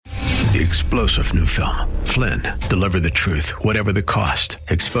The explosive new film, Flynn, deliver the truth, whatever the cost,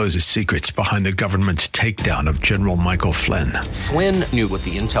 exposes secrets behind the government's takedown of General Michael Flynn. Flynn knew what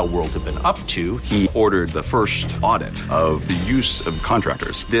the intel world had been up to. He ordered the first audit of the use of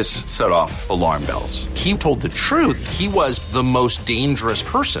contractors. This set off alarm bells. He told the truth. He was the most dangerous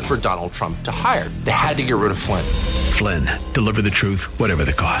person for Donald Trump to hire. They had to get rid of Flynn. Flynn, deliver the truth, whatever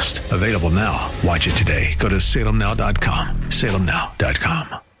the cost. Available now. Watch it today. Go to salemnow.com.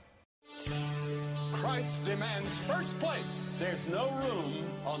 salemnow.com. Christ demands first place. There's no room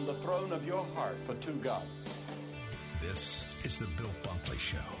on the throne of your heart for two gods. This is the Bill Bunkley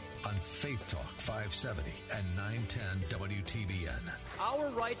Show on Faith Talk 570 and 910 WTBN. Our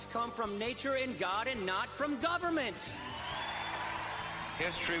rights come from nature and God and not from government.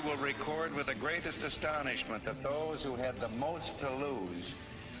 History will record with the greatest astonishment that those who had the most to lose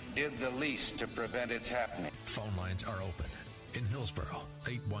did the least to prevent its happening. Phone lines are open. In Hillsborough,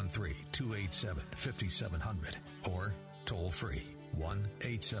 813-287-5700 or toll free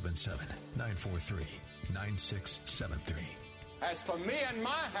 1-877-943-9673. As for me and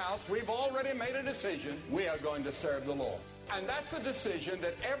my house, we've already made a decision. We are going to serve the Lord. And that's a decision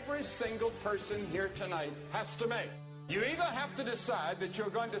that every single person here tonight has to make. You either have to decide that you're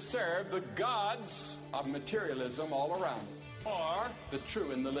going to serve the gods of materialism all around you, or the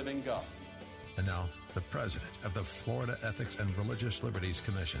true and the living God. And now, the president of the Florida Ethics and Religious Liberties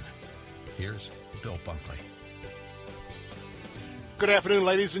Commission. Here's Bill Bunkley. Good afternoon,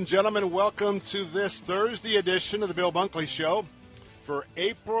 ladies and gentlemen. Welcome to this Thursday edition of the Bill Bunkley Show for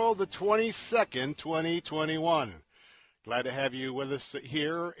April the 22nd, 2021. Glad to have you with us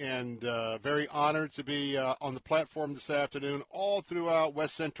here, and very honored to be on the platform this afternoon all throughout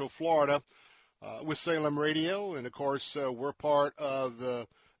West Central Florida with Salem Radio. And, of course, we're part of the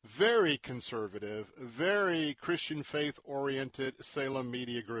very conservative, very Christian faith-oriented Salem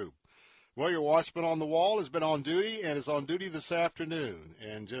Media Group. Well, your watchman on the wall has been on duty and is on duty this afternoon,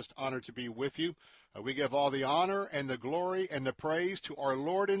 and just honored to be with you. We give all the honor and the glory and the praise to our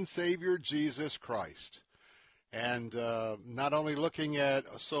Lord and Savior, Jesus Christ. And not only looking at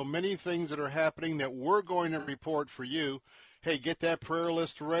so many things that are happening that we're going to report for you. Hey, get that prayer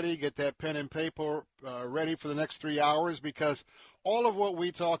list ready, get that pen and paper ready for the next 3 hours, because all of what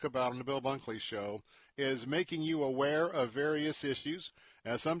we talk about on the Bill Bunkley Show is making you aware of various issues.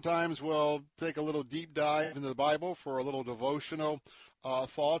 And sometimes we'll take a little deep dive into the Bible for a little devotional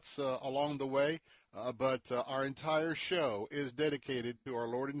thoughts along the way. But our entire show is dedicated to our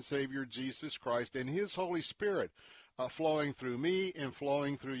Lord and Savior, Jesus Christ, and His Holy Spirit flowing through me and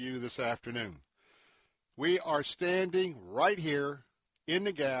flowing through you this afternoon. We are standing right here in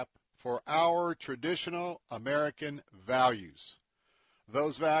the gap for our traditional American values.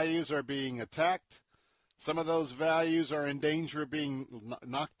 Those values are being attacked. Some of those values are in danger of being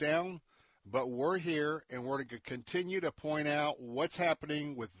knocked down. But we're here, and we're going to continue to point out what's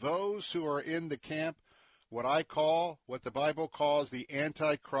happening with those who are in the camp, what the Bible calls the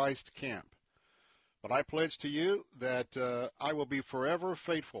Antichrist camp. But I pledge to you that I will be forever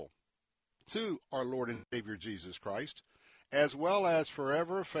faithful to our Lord and Savior Jesus Christ, as well as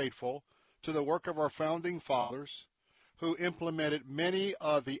forever faithful to the work of our founding fathers, who implemented many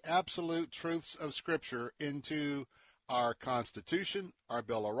of the absolute truths of Scripture into our Constitution, our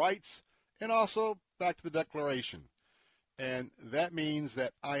Bill of Rights, and also back to the Declaration. And that means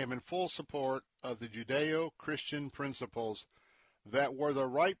that I am in full support of the Judeo-Christian principles that were the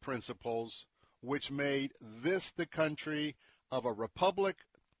right principles which made this the country of a republic,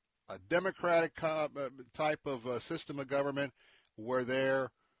 a democratic type of system of government, where there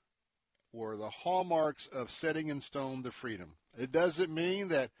were the hallmarks of setting in stone the freedom. It doesn't mean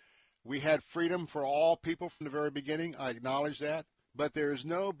that we had freedom for all people from the very beginning. I acknowledge that. But there is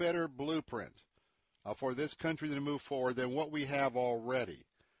no better blueprint for this country to move forward than what we have already.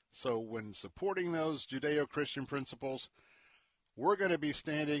 So when supporting those Judeo-Christian principles, we're going to be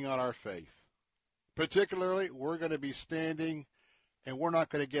standing on our faith. Particularly, we're going to be standing, and we're not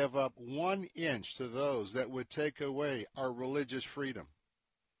going to give up 1 inch to those that would take away our religious freedom,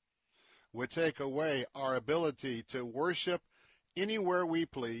 would take away our ability to worship anywhere we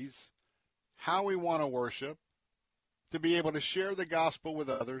please, how we want to worship, to be able to share the gospel with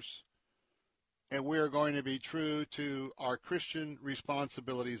others, and we are going to be true to our Christian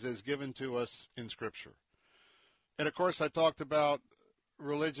responsibilities as given to us in Scripture. And, of course, I talked about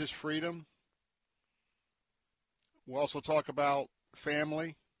religious freedom. We'll also talk about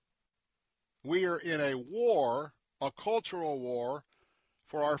family. We are in a war, a cultural war,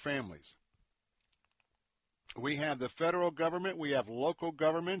 for our families. We have the federal government. We have local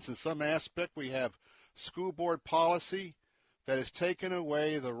governments. In some aspect, we have school board policy that has taken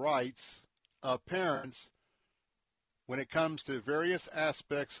away the rights of parents when it comes to various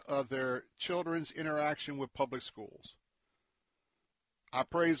aspects of their children's interaction with public schools. I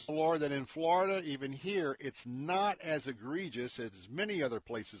praise the Lord that in Florida, even here, it's not as egregious as many other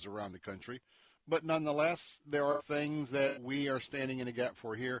places around the country. But nonetheless, there are things that we are standing in a gap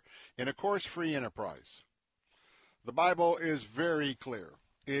for here. And, of course, free enterprise. The Bible is very clear.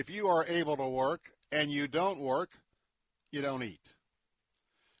 If you are able to work and you don't work, you don't eat.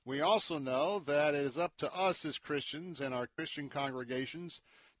 We also know that it is up to us as Christians and our Christian congregations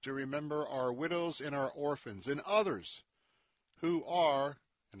to remember our widows and our orphans and others who are,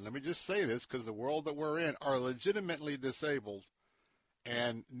 and let me just say this because the world that we're in, are legitimately disabled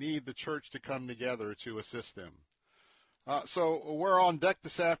and need the church to come together to assist them. So we're on deck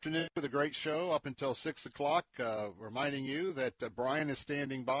this afternoon with a great show up until 6 o'clock, reminding you that Brian is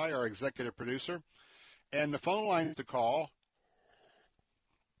standing by, our executive producer. And the phone lines to call,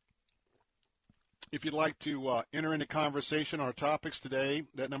 if you'd like to enter into conversation on our topics today,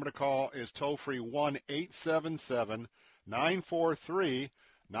 that number to call is toll-free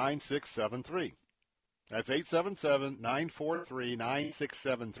 1-877-943-9673. That's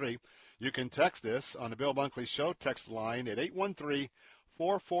 877-943-9673. You can text us on the Bill Bunkley Show text line at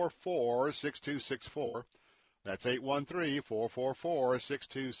 813-444-6264. That's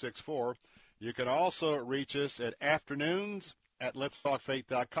 813-444-6264. You can also reach us at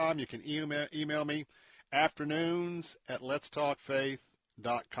afternoons@letstalkfaith.com. You can email me,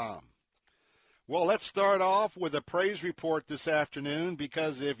 afternoons@letstalkfaith.com. Well, let's start off with a praise report this afternoon,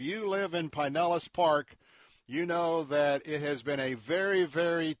 because if you live in Pinellas Park, you know that it has been a very,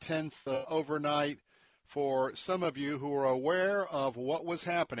 very tense overnight for some of you who are aware of what was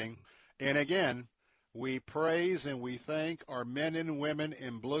happening. And again, we praise and we thank our men and women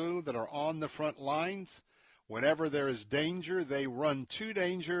in blue that are on the front lines. Whenever there is danger, they run to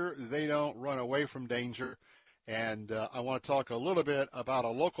danger. They don't run away from danger. And I want to talk a little bit about a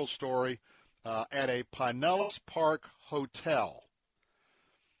local story at a Pinellas Park hotel.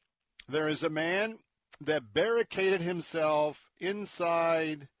 There is a man that barricaded himself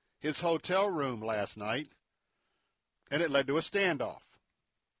inside his hotel room last night, and it led to a standoff.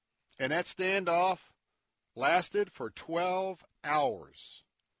 And that standoff lasted for 12 hours.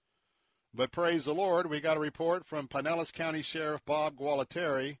 But praise the Lord, we got a report from Pinellas County Sheriff Bob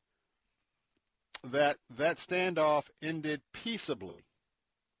Gualtieri that standoff ended peaceably.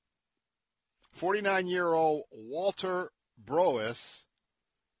 49-year-old Walter Brois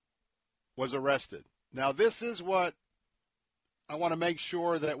was arrested. Now, this is what I want to make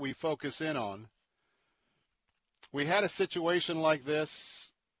sure that we focus in on. We had a situation like this,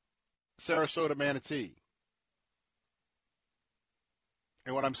 Sarasota, Manatee.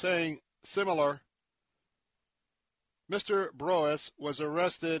 And what I'm saying, similar, Mr. Brois was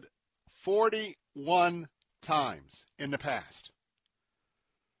arrested 41 times in the past.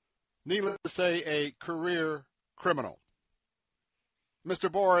 Needless to say, a career criminal.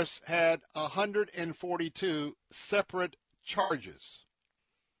 Mr. Boris had 142 separate charges.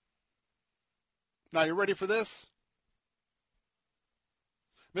 Now, you ready for this?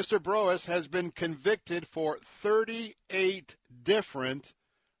 Mr. Brois has been convicted for 38 different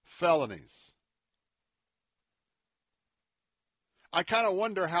felonies. I kind of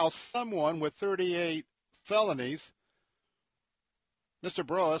wonder how someone with 38 felonies, Mr.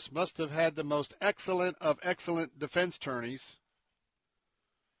 Brois must have had the most excellent of excellent defense attorneys,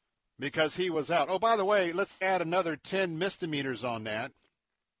 because he was out. Oh, by the way, let's add another 10 misdemeanors on that.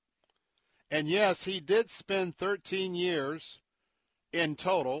 And yes, he did spend 13 years in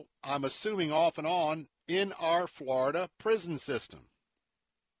total, I'm assuming off and on, in our Florida prison system.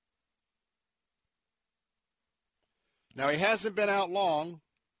 Now, he hasn't been out long.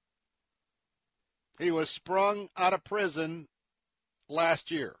 He was sprung out of prison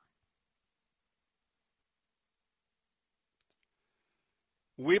last year.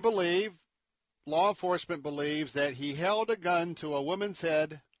 We believe, law enforcement believes, that he held a gun to a woman's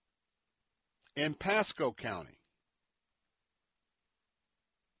head in Pasco County.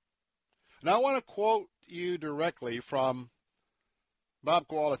 Now, I want to quote you directly from Bob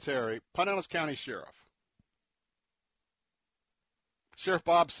Gualtieri, Pinellas County Sheriff. Sheriff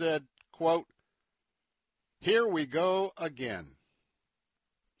Bob said, quote, "Here we go again.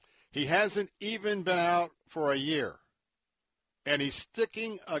 He hasn't even been out for a year, and he's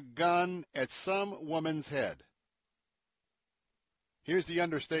sticking a gun at some woman's head." Here's the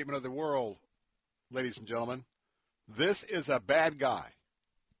understatement of the world, ladies and gentlemen. This is a bad guy.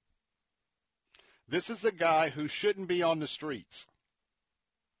 This is a guy who shouldn't be on the streets.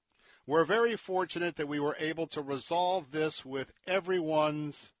 We're very fortunate that we were able to resolve this with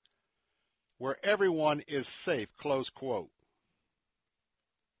where everyone is safe, close quote.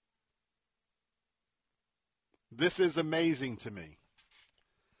 This is amazing to me.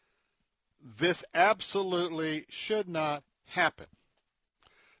 This absolutely should not happen.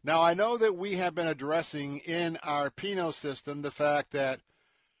 Now, I know that we have been addressing in our penal system the fact that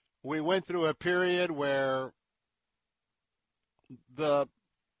we went through a period where the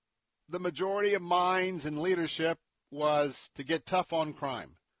majority of minds and leadership was to get tough on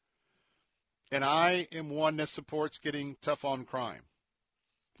crime. And I am one that supports getting tough on crime.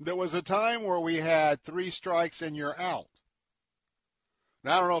 There was a time where we had 3 strikes and you're out.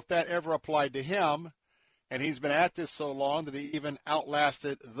 Now, I don't know if that ever applied to him, and he's been at this so long that he even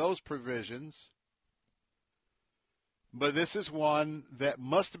outlasted those provisions. But this is one that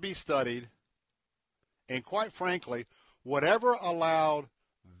must be studied, and quite frankly, whatever allowed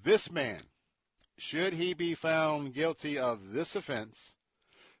this man, should he be found guilty of this offense,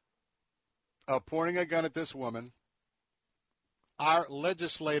 of pointing a gun at this woman, our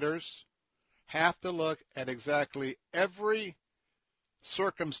legislators have to look at exactly every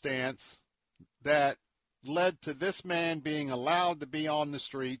circumstance that led to this man being allowed to be on the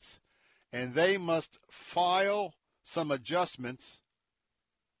streets, and they must file some adjustments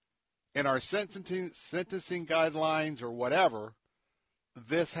in our sentencing guidelines or whatever.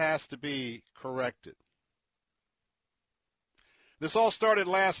 This has to be corrected. This all started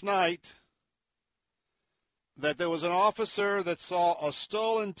last night, that there was an officer that saw a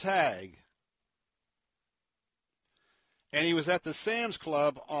stolen tag, and he was at the Sam's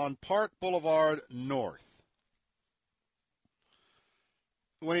Club on Park Boulevard North.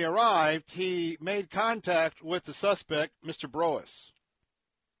 When he arrived, he made contact with the suspect, Mr. Broas.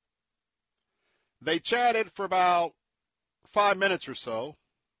 They chatted for about 5 minutes or so.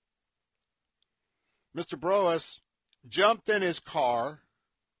 Mr. Broas jumped in his car.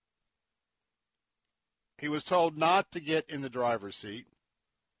 He was told not to get in the driver's seat.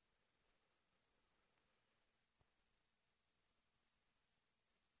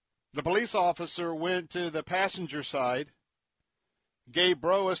 The police officer went to the passenger side, gave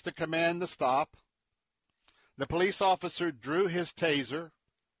Broas the command to stop. The police officer drew his taser.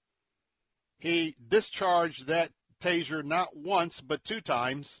 He discharged that taser not once but 2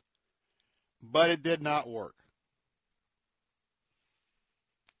 times, but it did not work.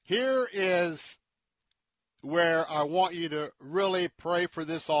 Here is where I want you to really pray for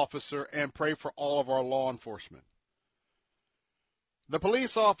this officer and pray for all of our law enforcement. The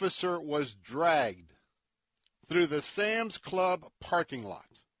police officer was dragged through the Sam's Club parking lot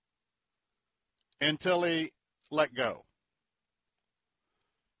until he let go.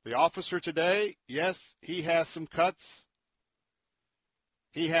 The officer today, yes, he has some cuts.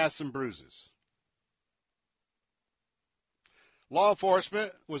 He has some bruises. Law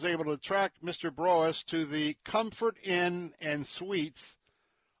enforcement was able to track Mr. Broas to the Comfort Inn and Suites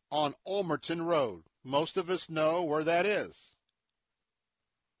on Ulmerton Road. Most of us know where that is.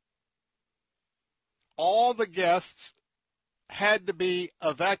 All the guests had to be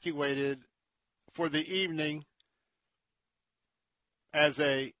evacuated for the evening as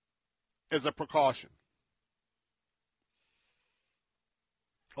a precaution.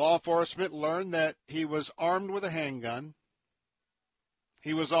 Law enforcement learned that he was armed with a handgun.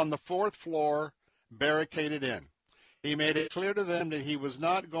 He was on the 4th floor, barricaded in. He made it clear to them that he was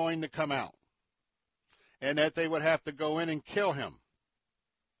not going to come out and that they would have to go in and kill him.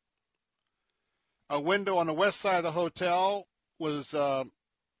 A window on the west side of the hotel was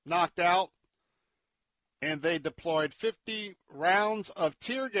knocked out, and they deployed 50 rounds of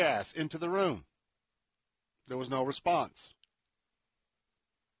tear gas into the room. There was no response.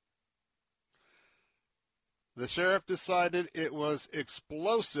 The sheriff decided it was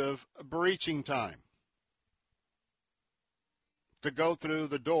explosive breaching time to go through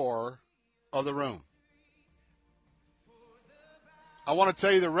the door of the room. I want to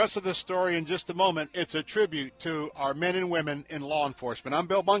tell you the rest of the story in just a moment. It's a tribute to our men and women in law enforcement. I'm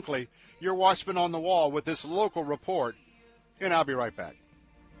Bill Bunkley, your watchman on the wall with this local report, and I'll be right back.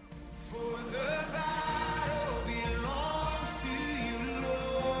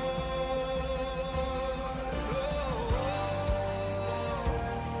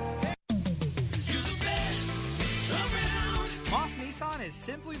 Nissan is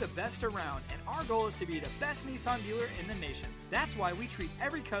simply the best around, and our goal is to be the best Nissan dealer in the nation. That's why we treat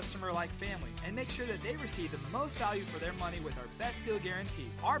every customer like family and make sure that they receive the most value for their money with our Best Deal Guarantee.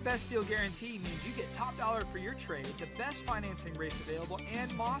 Our Best Deal Guarantee means you get top dollar for your trade, the best financing rates available,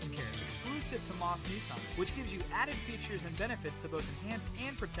 and Moss Care, exclusive to Moss Nissan, which gives you added features and benefits to both enhance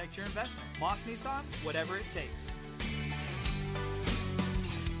and protect your investment. Moss Nissan, whatever it takes.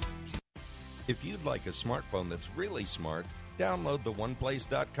 If you'd like a smartphone that's really smart, download the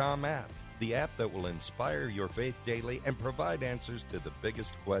OnePlace.com app, the app that will inspire your faith daily and provide answers to the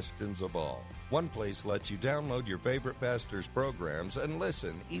biggest questions of all. OnePlace lets you download your favorite pastor's programs and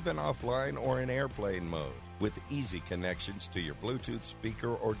listen, even offline or in airplane mode, with easy connections to your Bluetooth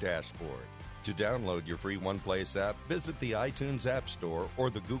speaker or dashboard. To download your free OnePlace app, visit the iTunes App Store or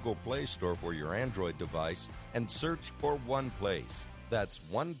the Google Play Store for your Android device and search for OnePlace. That's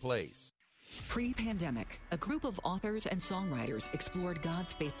OnePlace. Pre-pandemic, a group of authors and songwriters explored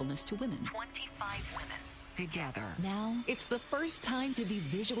God's faithfulness to women. 25 women. Together. Now, it's the first time to be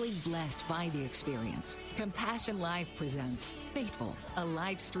visually blessed by the experience. Compassion Live presents Faithful, a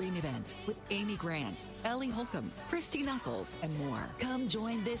live stream event with Amy Grant, Ellie Holcomb, Christy Knuckles, and more. Come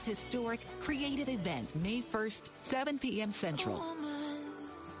join this historic, creative event May 1st, 7 p.m. Central.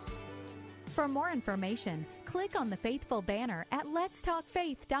 For more information, click on the Faithful banner at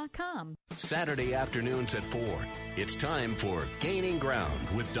letstalkfaith.com. Saturday afternoons at 4, it's time for Gaining Ground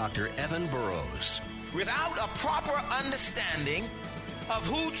with Dr. Evan Burrows. Without a proper understanding of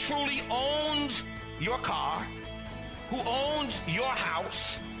who truly owns your car, who owns your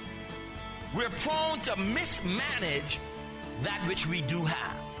house, we're prone to mismanage that which we do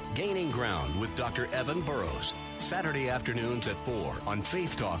have. Gaining Ground with Dr. Evan Burrows. Saturday afternoons at 4 on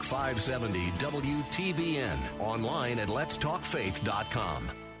Faith Talk 570 WTBN. Online at letstalkfaith.com.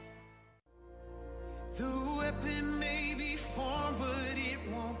 The weapon may be formed, but it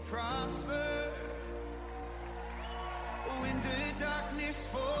won't prosper. When the darkness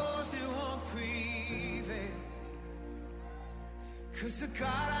falls, it won't prevail. 'Cause the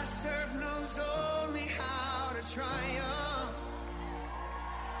God I serve knows only how to triumph.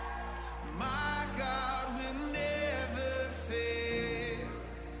 My God will never fail.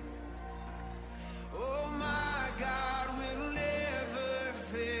 Oh, my God will never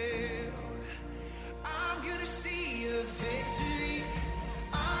fail. I'm gonna see a victory.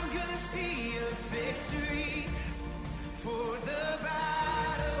 I'm gonna see a victory. For the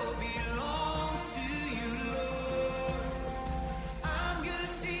battle belongs to you, Lord. I'm gonna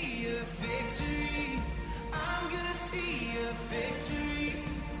see a victory. I'm gonna see a victory.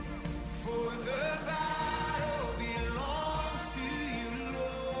 For the battle belongs to you,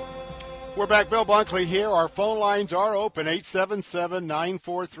 Lord. We're back. Bill Bunkley here. Our phone lines are open,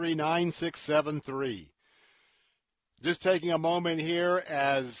 877-943-9673. Just taking a moment here,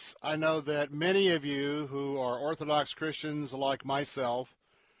 as I know that many of you who are Orthodox Christians like myself,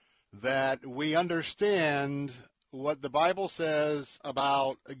 that we understand what the Bible says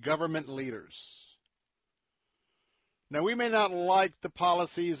about government leaders. Now, we may not like the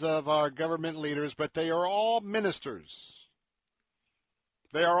policies of our government leaders, but they are all ministers.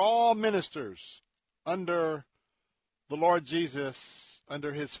 They are all ministers under the Lord Jesus,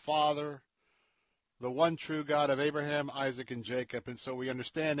 under his Father, the one true God of Abraham, Isaac, and Jacob. And so we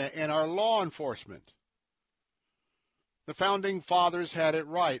understand that. And our law enforcement, the founding fathers had it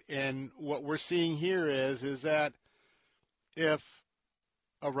right. And what we're seeing here is that if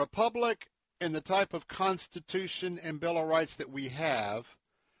a republic in the type of Constitution and Bill of Rights that we have,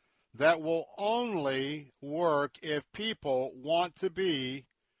 that will only work if people want to be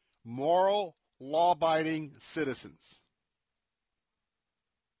moral, law-abiding citizens.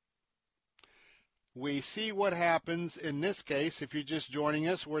 We see what happens in this case. If you're just joining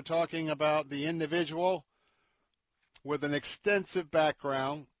us, we're talking about the individual with an extensive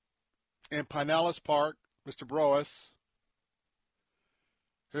background in Pinellas Park, Mr. Broas,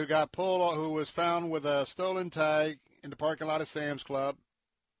 who was found with a stolen tag in the parking lot of Sam's Club,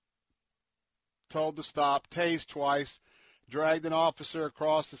 told to stop, tased twice, dragged an officer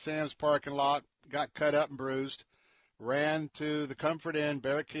across the Sam's parking lot, got cut up and bruised, ran to the Comfort Inn,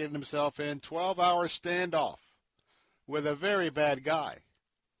 barricaded himself in, 12-hour standoff with a very bad guy.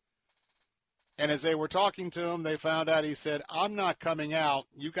 And as they were talking to him, they found out, he said, I'm not coming out.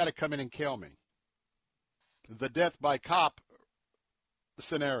 You got to come in and kill me. The death by cop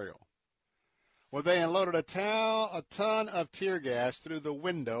scenario. Well, they unloaded a ton of tear gas through the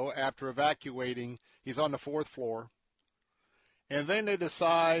window after evacuating. He's on the 4th floor. And then they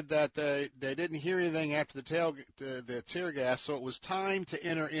decide that they didn't hear anything after the tear gas, so it was time to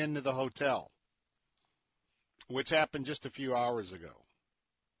enter into the hotel, which happened just a few hours ago.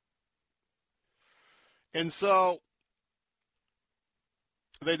 And so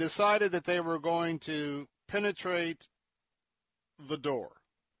they decided that they were going to penetrate the door.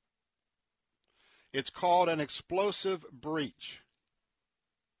 It's called an explosive breach.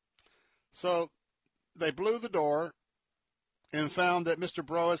 So they blew the door and found that Mr.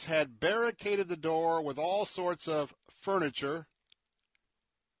 Broas had barricaded the door with all sorts of furniture.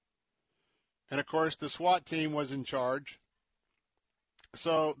 And, of course, the SWAT team was in charge.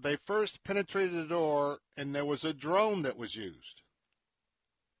 So they first penetrated the door, and there was a drone that was used.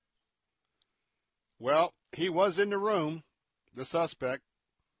 Well, he was in the room, the suspect.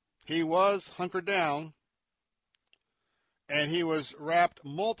 He was hunkered down, and he was wrapped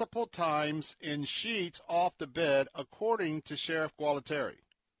multiple times in sheets off the bed, according to Sheriff Gualtieri.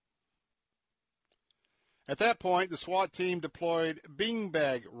 At that point, the SWAT team deployed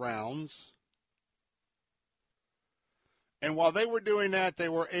beanbag rounds. And while they were doing that, they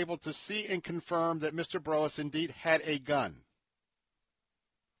were able to see and confirm that Mr. Broas indeed had a gun.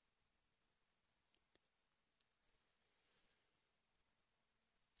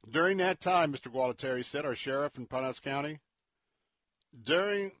 During that time, Mr. Gualtieri said, our sheriff in Pinellas County,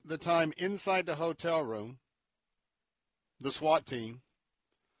 during the time inside the hotel room, the SWAT team,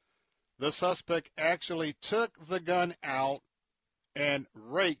 the suspect actually took the gun out and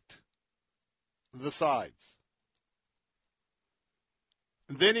raked the sides.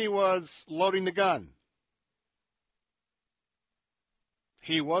 Then he was loading the gun.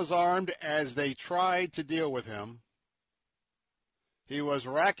 He was armed as they tried to deal with him. He was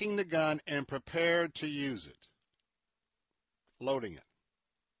racking the gun and prepared to use it, loading it.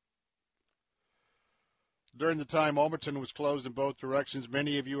 During the time Alberton was closed in both directions,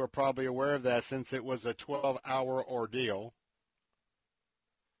 many of you are probably aware of that since it was a 12-hour ordeal.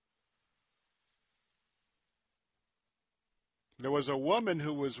 There was a woman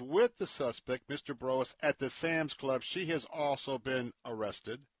who was with the suspect, Mr. Broas, at the Sam's Club. She has also been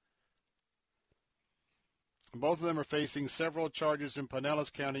arrested. Both of them are facing several charges in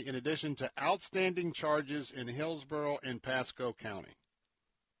Pinellas County, in addition to outstanding charges in Hillsborough and Pasco County.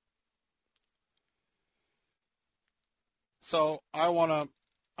 So I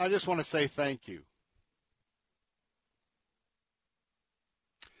just want to say thank you.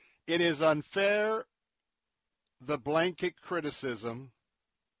 It is unfair, the blanket criticism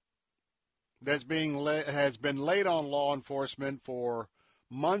has been laid on law enforcement for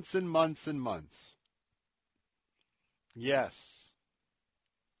months and months and months. Yes.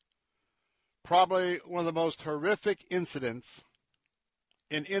 Probably one of the most horrific incidents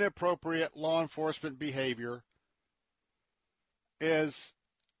in inappropriate law enforcement behavior is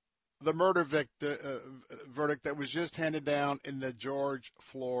the murder verdict that was just handed down in the George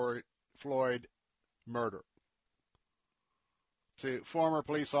Floyd murder to former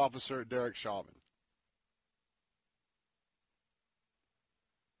police officer Derek Chauvin.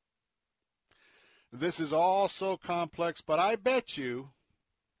 This is all so complex, but I bet you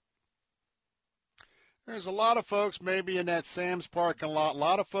there's a lot of folks maybe in that Sam's parking lot, a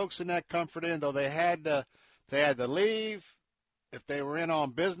lot of folks in that Comfort Inn, though they had to leave. If they were in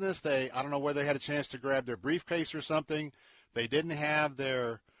on business, I don't know whether they had a chance to grab their briefcase or something. They didn't have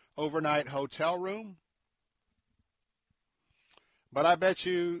their overnight hotel room. But I bet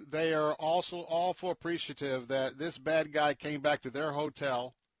you they are also awful appreciative that this bad guy came back to their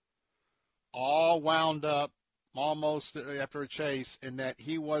hotel, all wound up almost after a chase, and that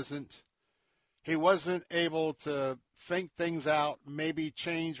he wasn't able to think things out, maybe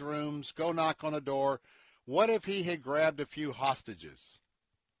change rooms, go knock on a door. What if he had grabbed a few hostages?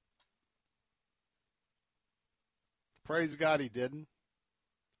 Praise God he didn't.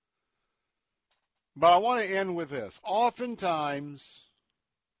 But I want to end with this. Oftentimes,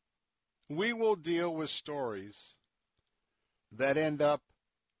 we will deal with stories that end up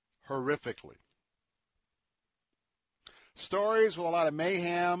horrifically. Stories with a lot of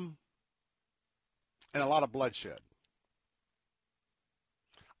mayhem and a lot of bloodshed.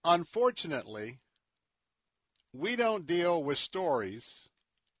 Unfortunately, we don't deal with stories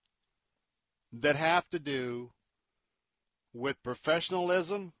that have to do with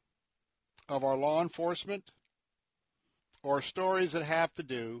professionalism of our law enforcement or stories that have to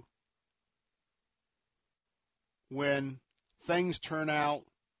do when things turn out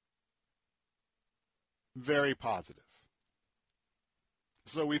very positive.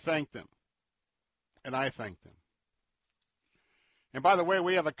 So we thank them, and I thank them. And by the way,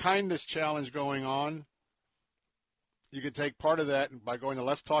 we have a kindness challenge going on. You can take part of that by going to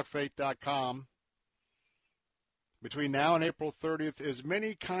letstalkfaith.com. Between now and April 30th, as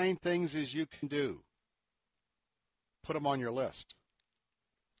many kind things as you can do, put them on your list.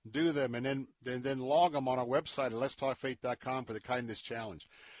 do them, and then log them on our website at letstalkfaith.com for the kindness challenge.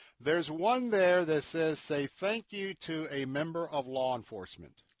 There's one there that says, say thank you to a member of law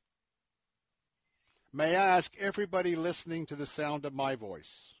enforcement. May I ask everybody listening to the sound of my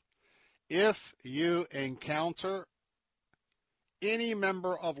voice, if you encounter any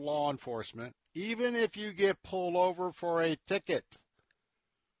member of law enforcement, even if you get pulled over for a ticket,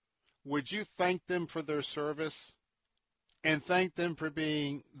 would you thank them for their service and thank them for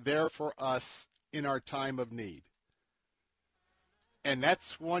being there for us in our time of need? And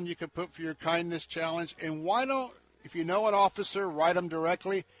that's one you can put for your kindness challenge. And why don't, if you know an officer, write them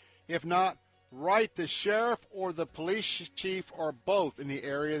directly. If not, write the sheriff or the police chief or both in the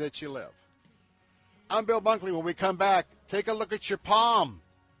area that you live. I'm Bill Bunkley. When we come back, take a look at your palm.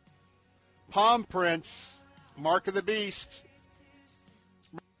 Palm prints, mark of the beast.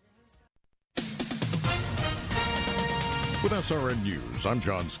 With SRN News, I'm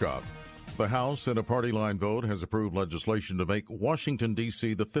John Scott. The House, in a party-line vote, has approved legislation to make Washington,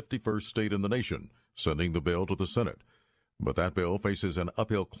 D.C. the 51st state in the nation, sending the bill to the Senate. But that bill faces an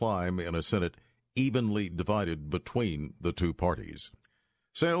uphill climb in a Senate evenly divided between the two parties.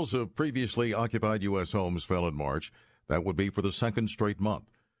 Sales of previously occupied U.S. homes fell in March. That would be for the second straight month.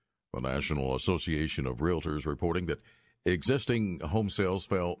 The National Association of Realtors reporting that existing home sales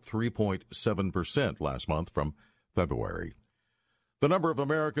fell 3.7% last month from February. The number of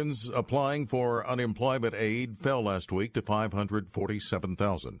Americans applying for unemployment aid fell last week to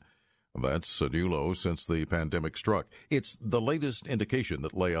 547,000. That's a new low since the pandemic struck. It's the latest indication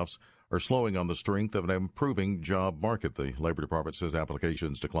that layoffs are slowing on the strength of an improving job market. The Labor Department says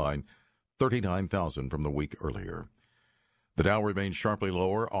applications declined 39,000 from the week earlier. The Dow remains sharply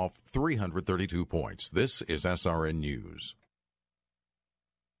lower, off 332 points. This is SRN News.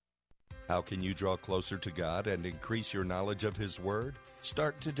 How can you draw closer to God and increase your knowledge of His Word?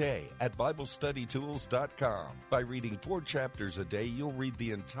 Start today at BibleStudyTools.com. By reading 4 chapters a day, you'll read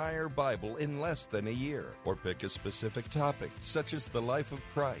the entire Bible in less than a year. Or pick a specific topic, such as the life of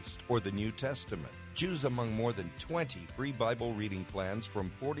Christ or the New Testament. Choose among more than 20 free Bible reading plans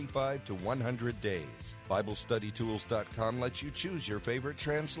from 45 to 100 days. BibleStudyTools.com lets you choose your favorite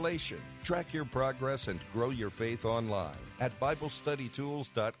translation. Track your progress and grow your faith online at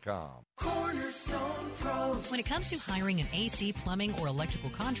BibleStudyTools.com. Cornerstone Pros. When it comes to hiring an AC, plumbing, or electrical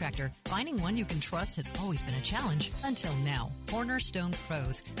contractor, finding one you can trust has always been a challenge until now. Cornerstone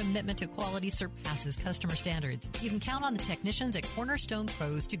Pros. Commitment to quality surpasses customer standards. You can count on the technicians at Cornerstone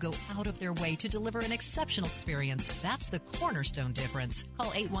Pros to go out of their way to deliver an exceptional experience. That's the Cornerstone difference.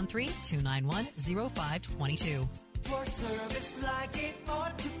 Call 813-291-0522. For service like it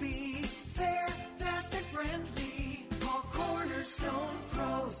ought to be, fair, fast, and friendly. Call Cornerstone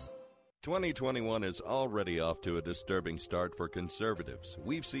Pros. 2021 is already off to a disturbing start for conservatives.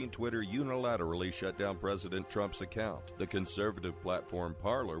 We've seen Twitter unilaterally shut down President Trump's account. The conservative platform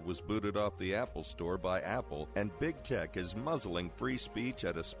Parler was booted off the Apple Store by Apple, and big tech is muzzling free speech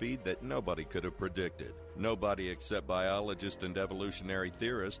at a speed that nobody could have predicted. Nobody except biologist and evolutionary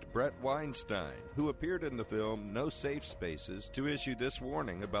theorist Brett Weinstein, who appeared in the film No Safe Spaces to issue this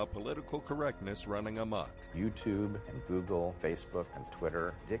warning about political correctness running amok. YouTube and Google, Facebook and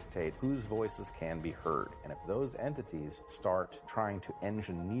Twitter dictate whose voices can be heard. And if those entities start trying to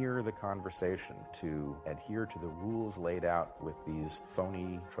engineer the conversation to adhere to the rules laid out with these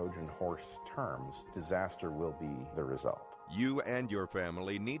phony Trojan horse terms, disaster will be the result. You and your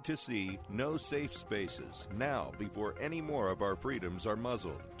family need to see No Safe Spaces now before any more of our freedoms are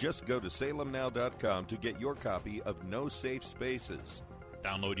muzzled. Just go to salemnow.com to get your copy of No Safe Spaces.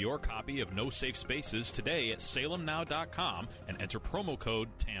 Download your copy of No Safe Spaces today at salemnow.com and enter promo code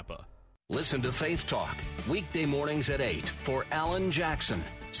TAMPA. Listen to Faith Talk, weekday mornings at 8 for Alan Jackson,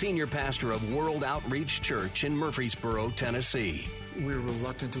 senior pastor of World Outreach Church in Murfreesboro, Tennessee. We're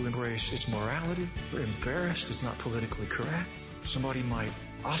reluctant to embrace its morality. We're embarrassed it's not politically correct. Somebody might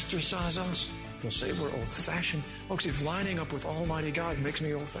ostracize us. They'll say we're old-fashioned. Folks, if lining up with Almighty God makes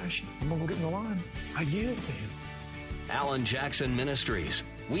me old-fashioned, I'm going to get in the line. I yield to Him. Alan Jackson Ministries,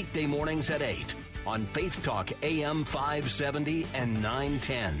 weekday mornings at 8 on Faith Talk AM 570 and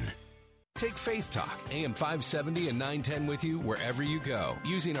 910. Take Faith Talk, AM 570 and 910 with you wherever you go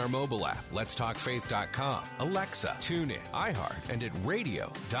using our mobile app, letstalkfaith.com, Alexa, TuneIn, iHeart, and at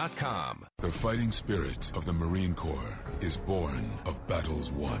radio.com. The fighting spirit of the Marine Corps is born of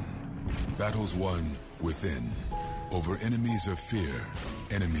battles won. Battles won within, over enemies of fear,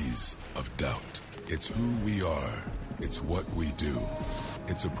 enemies of doubt. It's who we are. It's what we do.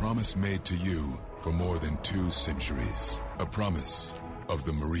 It's a promise made to you for more than 2 centuries. A promise of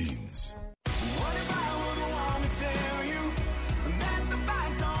the Marines. What if I would want to tell you that the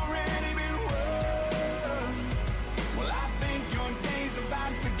fight's on?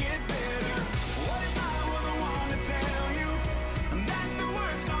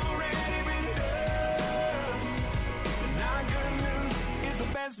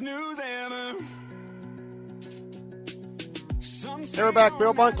 snooze ever. Hey, we're back.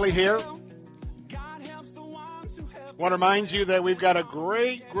 Bill Bunkley here. Want to remind you that we've got a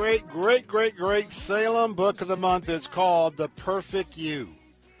great Salem book of the month. It's called The Perfect You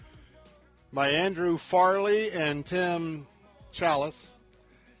by Andrew Farley and Tim Chalice.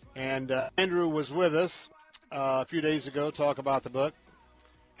 And Andrew was with us a few days ago to talk about the book.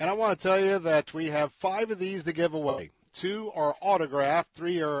 And I want to tell you that we have 5 of these to give away. 2 are autographed,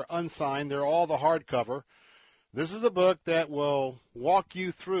 3 are unsigned. They're all the hardcover. This is a book that will walk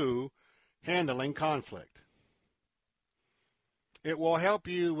you through handling conflict. It will help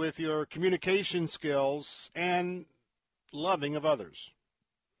you with your communication skills and loving of others.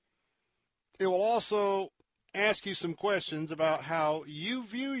 It will also ask you some questions about how you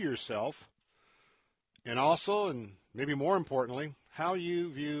view yourself, and also, and maybe more importantly, how you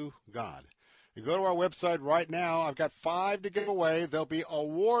view God. You go to our website right now. I've got 5 to give away. They'll be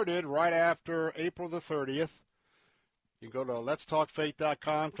awarded right after April the 30th. You go to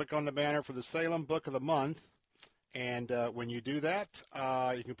letstalkfaith.com, click on the banner for the Salem Book of the Month. And when you do that,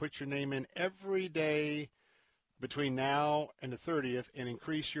 you can put your name in every day between now and the 30th and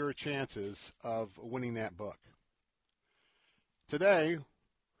increase your chances of winning that book.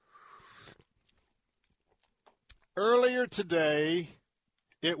 Earlier today,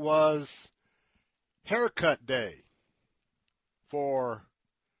 it was haircut day for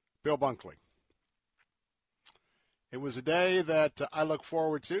Bill Bunkley. It was a day that I look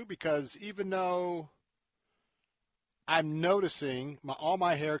forward to because even though I'm noticing all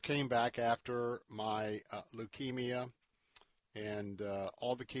my hair came back after my leukemia and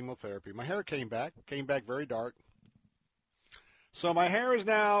all the chemotherapy. My hair came back very dark. So my hair is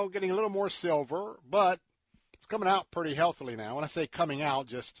now getting a little more silver, but it's coming out pretty healthily now. When I say coming out,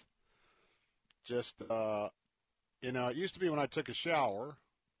 just it used to be when I took a shower,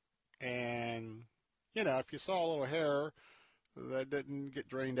 and if you saw a little hair that didn't get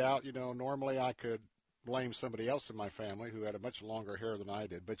drained out, normally I could blame somebody else in my family who had a much longer hair than I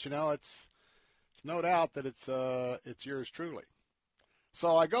did. But it's no doubt that it's yours truly.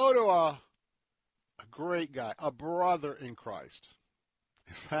 So I go to a great guy, a brother in Christ.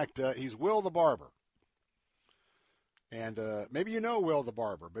 In fact, he's Will the Barber. And maybe you know Will the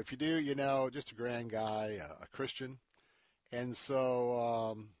Barber, but if you do, just a grand guy, a Christian. And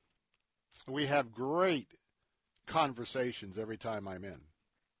so we have great conversations every time I'm in.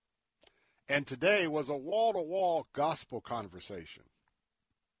 And today was a wall-to-wall gospel conversation.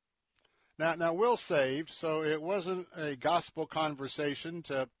 Now Will's saved, so it wasn't a gospel conversation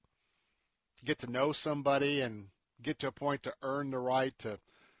to get to know somebody and get to a point to earn the right to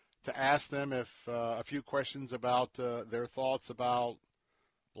ask them if a few questions about their thoughts about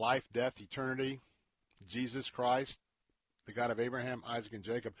life, death, eternity, Jesus Christ, the God of Abraham, Isaac, and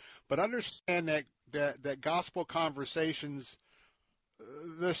Jacob. But understand that gospel conversations,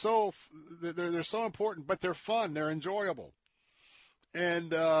 they're so important, but they're fun. They're enjoyable.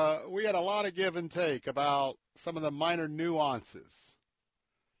 And we had a lot of give and take about some of the minor nuances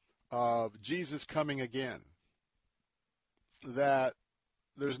of Jesus coming again. That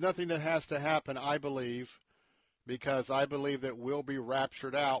there's nothing that has to happen, I believe, because I believe that we'll be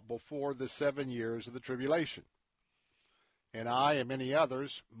raptured out before the 7 years of the tribulation. And I and many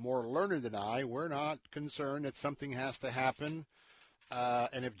others, more learned than I, we're not concerned that something has to happen.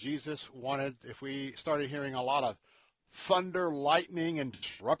 And if if we started hearing a lot of thunder, lightning, and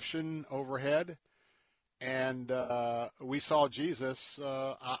disruption overhead, and we saw Jesus,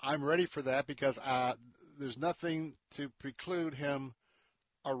 I'm ready for that because there's nothing to preclude him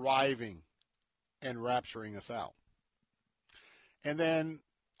arriving and rapturing us out. And then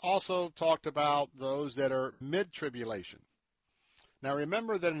also talked about those that are mid-tribulation. Now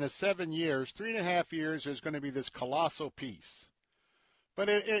remember that in the 7 years, 3.5 years, there's going to be this colossal peace. But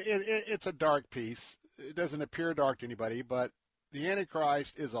it's a dark peace. It doesn't appear dark to anybody, but the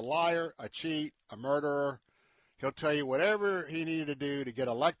Antichrist is a liar, a cheat, a murderer. He'll tell you whatever he needed to do to get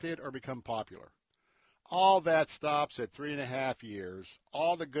elected or become popular. All that stops at 3.5 years.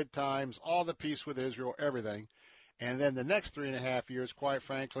 All the good times, all the peace with Israel, everything. And then the next 3.5 years, quite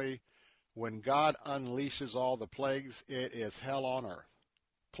frankly, when God unleashes all the plagues, it is hell on earth.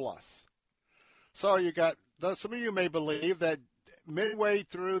 Plus. So you got, some of you may believe that midway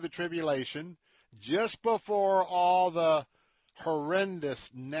through the tribulation, just before all the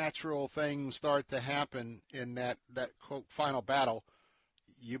horrendous natural things start to happen in that quote, final battle,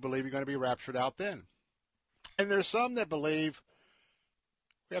 you believe you're going to be raptured out then. And there's some that believe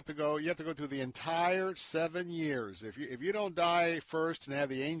you have to go through the entire 7 years. If you don't die first and have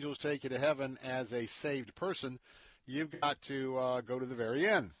the angels take you to heaven as a saved person, you've got to go to the very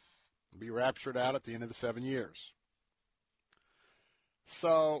end, be raptured out at the end of the 7 years.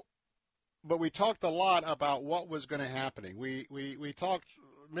 So, but we talked a lot about what was going to happen. We talked,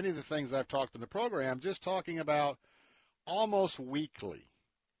 many of the things I've talked in the program, just talking about almost weekly.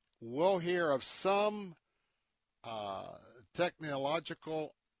 We'll hear of some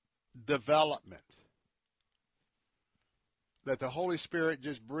technological development that the Holy Spirit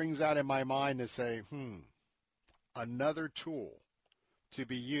just brings out in my mind to say, another tool to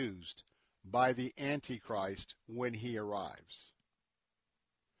be used by the Antichrist when he arrives.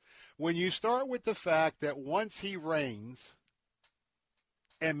 When you start with the fact that once he reigns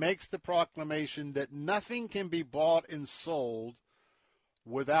and makes the proclamation that nothing can be bought and sold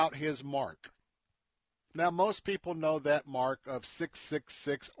without his mark. Now, most people know that mark of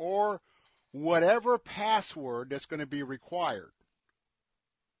 666 or whatever password that's going to be required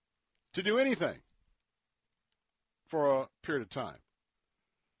to do anything for a period of time.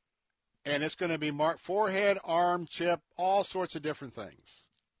 And it's going to be marked forehead, arm, chip, all sorts of different things.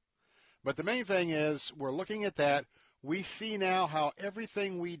 But the main thing is we're looking at that. We see now how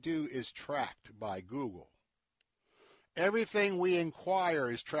everything we do is tracked by Google. Everything we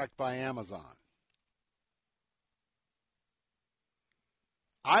inquire is tracked by Amazon.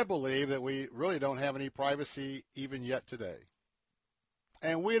 I believe that we really don't have any privacy even yet today.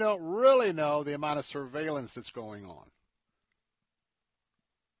 And we don't really know the amount of surveillance that's going on.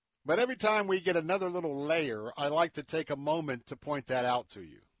 But every time we get another little layer, I like to take a moment to point that out to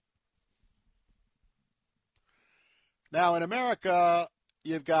you. Now, in America,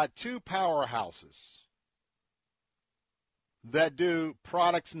 you've got two powerhouses that do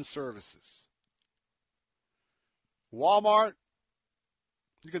products and services. Walmart,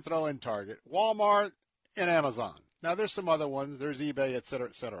 you can throw in Target. Walmart and Amazon. Now, there's some other ones. There's eBay, et cetera,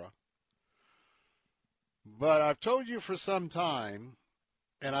 et cetera. But I've told you for some time,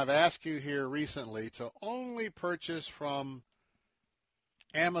 and I've asked you here recently, to only purchase from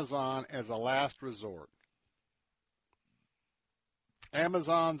Amazon as a last resort.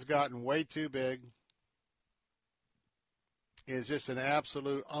 Amazon's gotten way too big. It's just an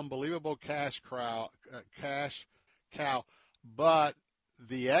absolute unbelievable cash cow. But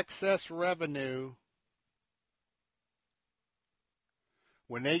the excess revenue,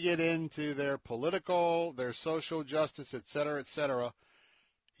 when they get into their political, their social justice, et cetera,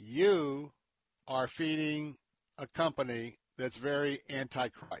 you are feeding a company that's very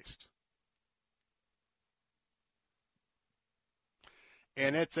anti-Christ.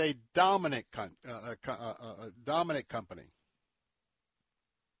 And it's a dominant company.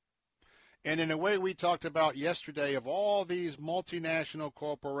 And in a way we talked about yesterday of all these multinational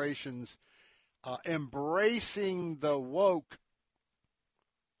corporations embracing the woke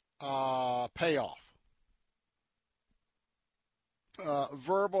payoff.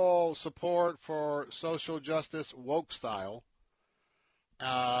 Verbal support for social justice, woke style,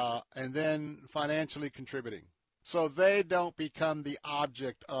 and then financially contributing. So they don't become the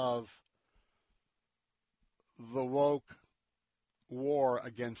object of the woke war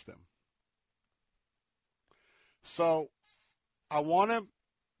against them. So I want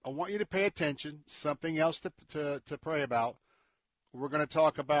you to pay attention. Something else to pray about. We're going to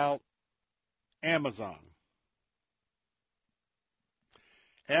talk about Amazon.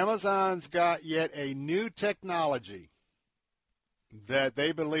 Amazon's got yet a new technology that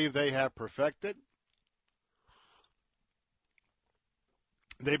they believe they have perfected.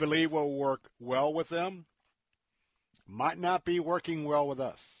 They believe will work well with them. Might not be working well with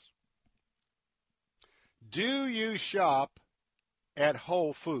us. Do you shop at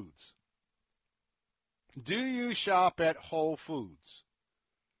Whole Foods? Do you shop at Whole Foods?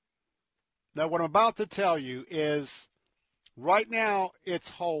 Now, what I'm about to tell you is right now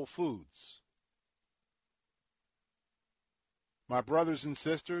it's Whole Foods. My brothers and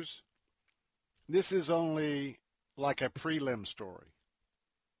sisters, this is only like a prelim story.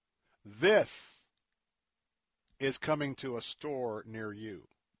 This is coming to a store near you.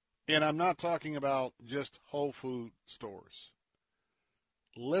 And I'm not talking about just Whole Food stores.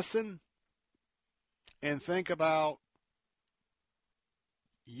 Listen and think about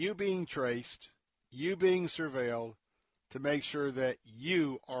you being traced, you being surveilled to make sure that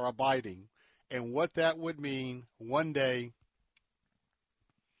you are abiding and what that would mean one day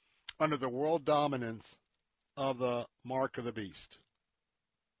under the world dominance of the mark of the beast.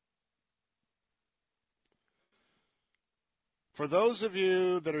 For those of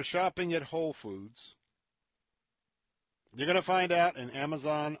you that are shopping at Whole Foods, you're going to find out, and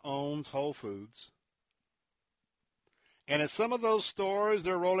Amazon owns Whole Foods. And at some of those stores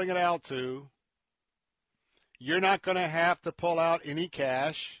they're rolling it out to, You're not going to have to pull out any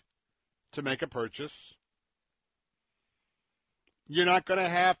cash to make a purchase. You're not going to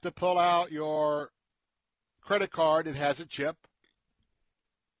have to pull out your credit card that has a chip.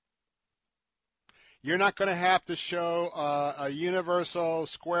 You're not going to have to show a universal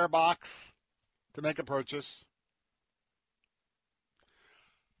square box to make a purchase.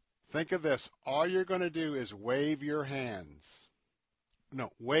 Think of this. All you're going to do is wave your hands. No,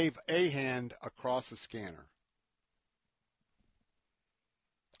 wave a hand across a scanner.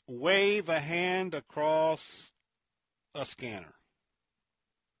 Wave a hand across a scanner.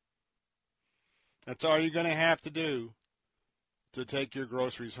 That's all you're going to have to do to take your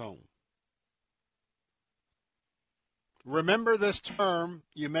groceries home. Remember this term.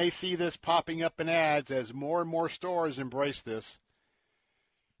 You may see this popping up in ads as more and more stores embrace this.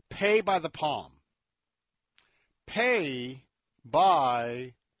 Pay by the palm. Pay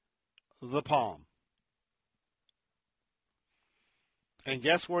by the palm. And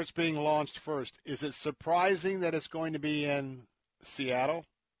guess where it's being launched first? Is it surprising that it's going to be in Seattle?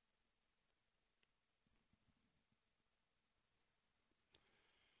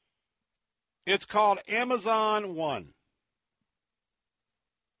 It's called Amazon One.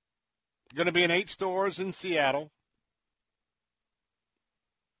 Going to be in 8 stores in Seattle.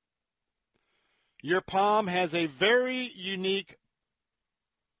 Your palm has a very unique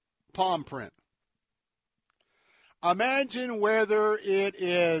palm print. Imagine whether it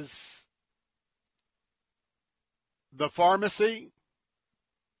is the pharmacy,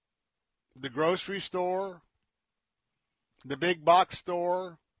 the grocery store, the big box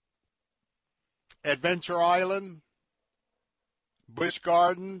store, Adventure Island, Busch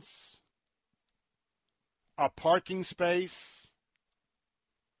Gardens, a parking space.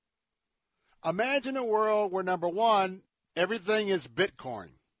 Imagine a world where, number one, everything is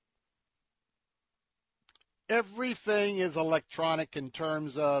Bitcoin. Everything is electronic in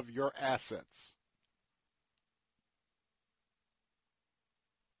terms of your assets.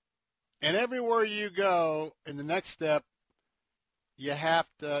 And everywhere you go, in the next step, you have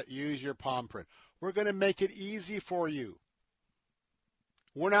to use your palm print. We're going to make it easy for you.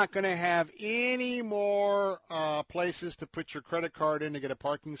 We're not going to have any more places to put your credit card in to get a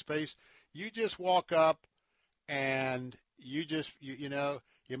parking space. You just walk up and you just, you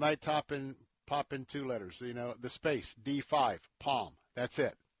might pop in 2 letters, the space, D5, palm. That's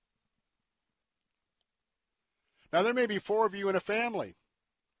it. Now, there may be 4 of you in a family.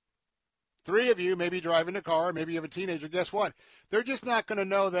 3 of you may be driving a car, maybe you have a teenager. Guess what? They're just not going to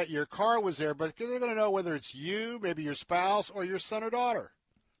know that your car was there, but they're going to know whether it's you, maybe your spouse, or your son or daughter.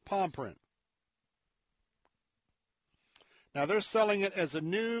 Palm print. Now, they're selling it as a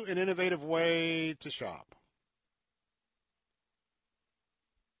new and innovative way to shop.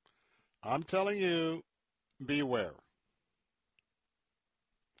 I'm telling you, beware.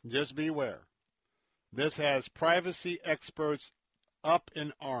 Just beware. This has privacy experts up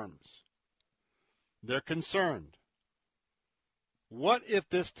in arms. They're concerned. What if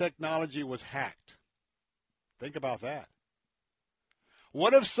this technology was hacked? Think about that.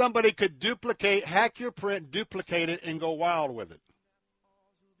 What if somebody could hack your print, duplicate it, and go wild with it?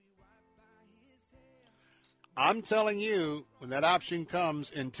 I'm telling you, when that option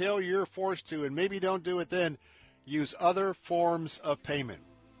comes, until you're forced to, and maybe don't do it then, use other forms of payment.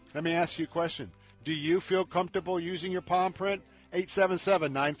 Let me ask you a question. Do you feel comfortable using your palm print?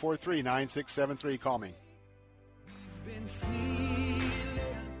 877-943-9673. Call me.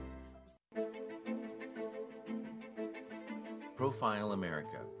 Profile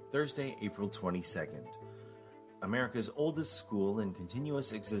America, Thursday, April 22nd. America's oldest school in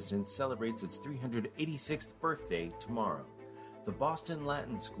continuous existence celebrates its 386th birthday tomorrow. The Boston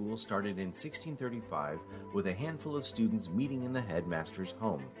Latin School started in 1635 with a handful of students meeting in the headmaster's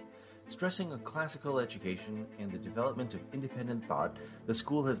home. Stressing a classical education and the development of independent thought, the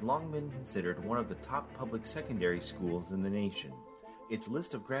school has long been considered one of the top public secondary schools in the nation. Its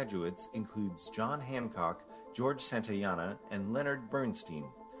list of graduates includes John Hancock, George Santayana, and Leonard Bernstein.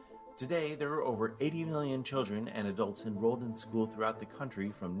 Today, there are over 80 million children and adults enrolled in school throughout the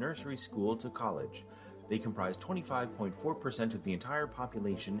country from nursery school to college. They comprise 25.4% of the entire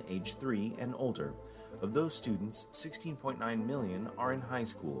population aged 3 and older. Of those students, 16.9 million are in high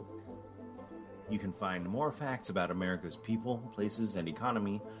school. You can find more facts about America's people, places, and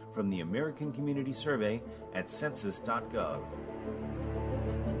economy from the American Community Survey at census.gov.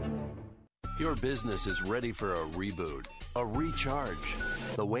 Your business is ready for a reboot, a recharge.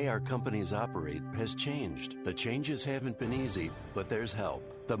 The way our companies operate has changed. The changes haven't been easy, but there's help.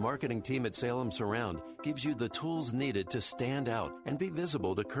 The marketing team at Salem Surround gives you the tools needed to stand out and be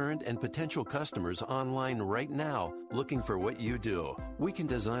visible to current and potential customers online right now looking for what you do. We can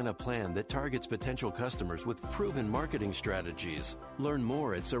design a plan that targets potential customers with proven marketing strategies. Learn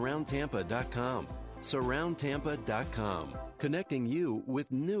more at surroundtampa.com. surroundtampa.com, connecting you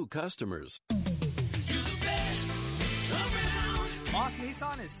with new customers. Moss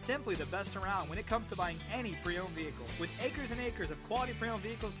Nissan is simply the best around when it comes to buying any pre-owned vehicle. With acres and acres of quality pre-owned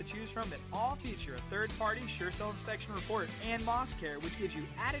vehicles to choose from that all feature a third-party SureSell inspection report and Moss Care, which gives you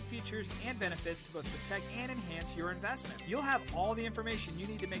added features and benefits to both protect and enhance your investment. You'll have all the information you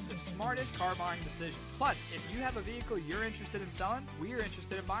need to make the smartest car buying decision. Plus, if you have a vehicle you're interested in selling, we are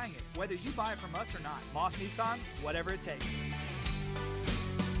interested in buying it, whether you buy it from us or not. Moss Nissan, whatever it takes.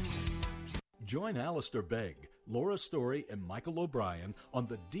 Join Alistair Begg, Laura Story, and Michael O'Brien on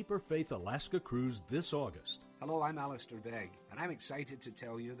the Deeper Faith Alaska Cruise this August. Hello, I'm Alistair Begg, and I'm excited to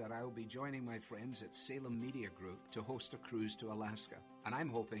tell you that I will be joining my friends at Salem Media Group to host a cruise to Alaska, and I'm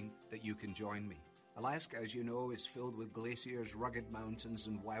hoping that you can join me. Alaska, as you know, is filled with glaciers, rugged mountains,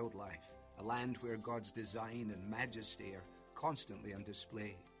 and wildlife, a land where God's design and majesty are constantly on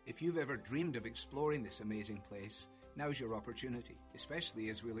display. If you've ever dreamed of exploring this amazing place, now's your opportunity, especially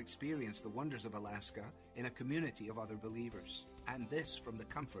as we'll experience the wonders of Alaska in a community of other believers, and this from the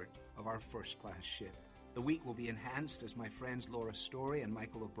comfort of our first-class ship. The week will be enhanced as my friends Laura Story and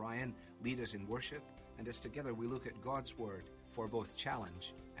Michael O'Brien lead us in worship, and as together we look at God's Word for both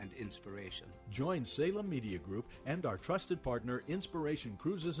challenge and inspiration. Join Salem Media Group and our trusted partner Inspiration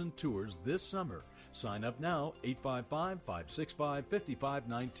Cruises and Tours this summer. Sign up now,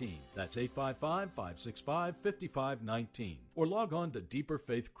 855-565-5519. That's 855-565-5519. Or log on to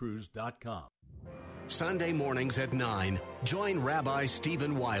deeperfaithcruise.com. Sunday mornings at 9, join Rabbi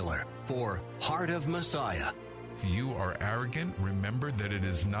Stephen Weiler for Heart of Messiah. If you are arrogant, remember that it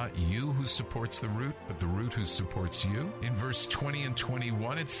is not you who supports the root, but the root who supports you. In verse 20 and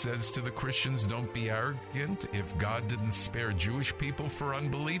 21, it says to the Christians, don't be arrogant. If God didn't spare Jewish people for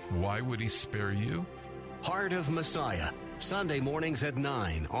unbelief, why would he spare you? Heart of Messiah, Sunday mornings at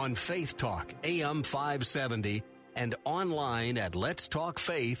 9 on Faith Talk, AM 570, and online at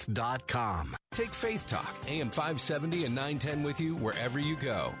letstalkfaith.com. Take Faith Talk, AM 570 and 910 with you wherever you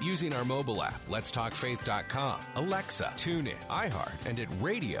go using our mobile app, letstalkfaith.com, Alexa, TuneIn, iHeart, and at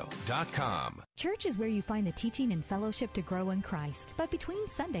radio.com. Church is where you find the teaching and fellowship to grow in Christ. But between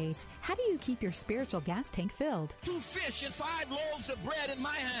Sundays, how do you keep your spiritual gas tank filled? 2 fish and 5 loaves of bread in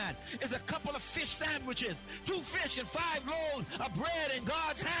my hand is a couple of fish sandwiches. 2 fish and 5 loaves of bread in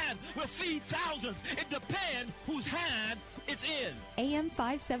God's hand will feed thousands. It depends whose hand it's in. AM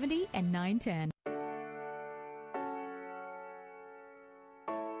 570 and 910.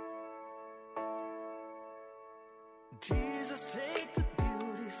 Jesus, take the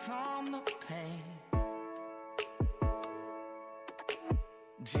beauty from the pain.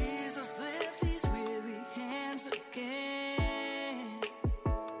 Jesus, lift these weary hands again.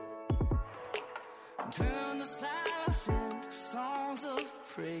 Turn the silence into songs of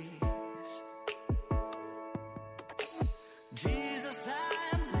praise. Jesus, I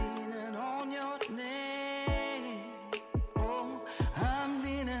am leaning on your name. Oh, I'm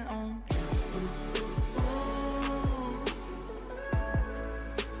leaning on you.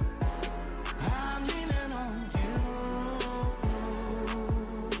 I'm leaning on you.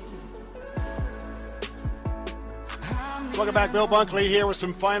 Welcome back. Bill Bunkley here with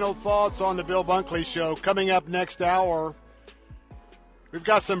some final thoughts on the Bill Bunkley Show. Coming up next hour, we've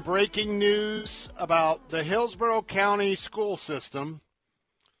got some breaking news about the Hillsborough County school system.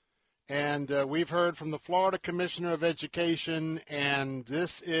 And we've heard from the Florida Commissioner of Education, and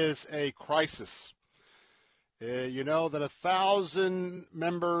this is a crisis. You know that 1,000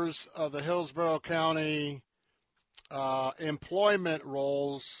 members of the Hillsborough County employment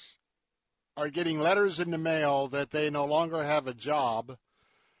roles are getting letters in the mail that they no longer have a job.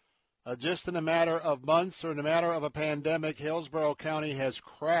 Just in a matter of months or in a matter of a pandemic, Hillsborough County has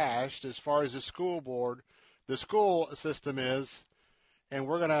crashed as far as the school system is. And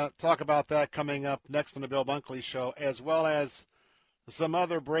we're going to talk about that coming up next on the Bill Bunkley Show, as well as some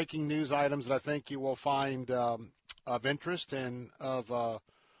other breaking news items that I think you will find of interest and of a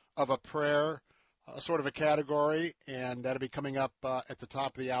prayer sort of a category, and that'll be coming up at the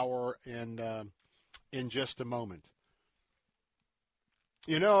top of the hour in just a moment.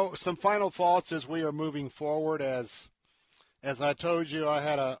 You know, some final thoughts as we are moving forward. As I told you, I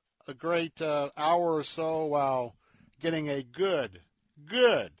had a great hour or so while getting a good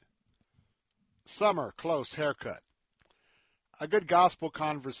summer, close haircut, a good gospel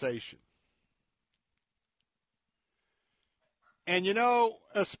conversation. And you know,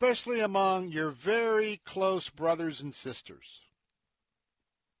 especially among your very close brothers and sisters,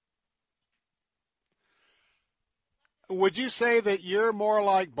 would you say that you're more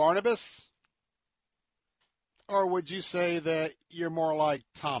like Barnabas? Or would you say that you're more like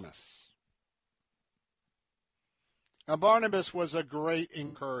Thomas? Now, Barnabas was a great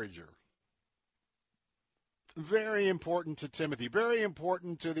encourager. Very important to Timothy. Very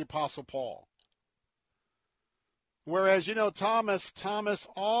important to the Apostle Paul. Whereas, you know, Thomas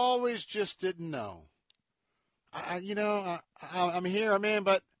always just didn't know. I'm here, I'm in,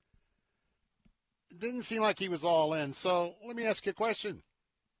 but it didn't seem like he was all in. So let me ask you a question.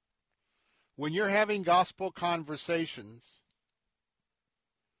 When you're having gospel conversations,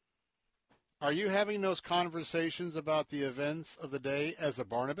 are you having those conversations about the events of the day as a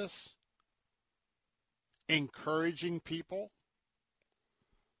Barnabas? Encouraging people?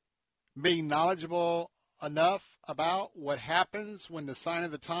 Being knowledgeable enough about what happens when the sign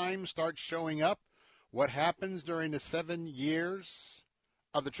of the time starts showing up? What happens during the 7 years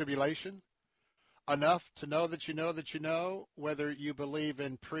of the tribulation? Enough to know that you know whether you believe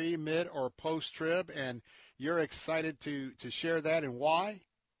in pre, mid, or post-trib, and you're excited to share that and why?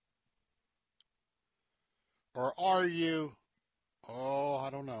 Or are you, I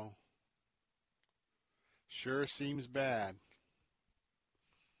don't know. Sure seems bad.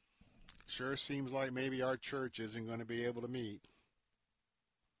 Sure seems like maybe our church isn't going to be able to meet.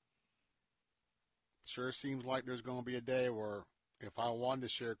 Sure seems like there's going to be a day where if I wanted to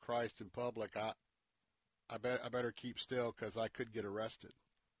share Christ in public, I better keep still because I could get arrested.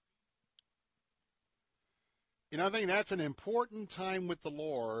 You know, I think that's an important time with the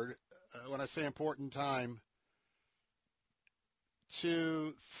Lord. When I say important time,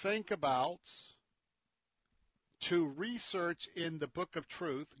 to think about, to research in the book of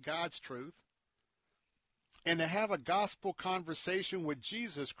truth, God's truth, and to have a gospel conversation with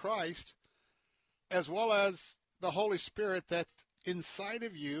Jesus Christ, as well as the Holy Spirit that's inside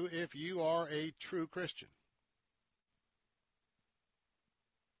of you if you are a true Christian.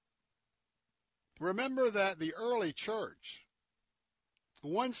 Remember that the early church,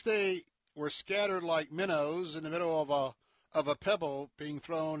 once they were scattered like minnows in the middle of a pebble being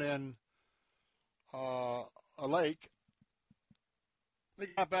thrown in a lake, they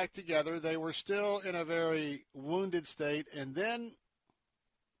got back together. They were still in a very wounded state, and then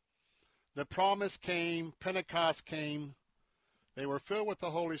the promise came, Pentecost came. They were filled with the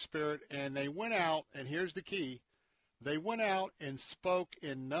Holy Spirit, and they went out, and here's the key, they went out and spoke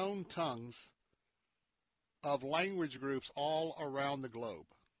in known tongues of language groups all around the globe.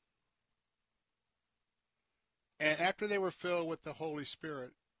 And after they were filled with the Holy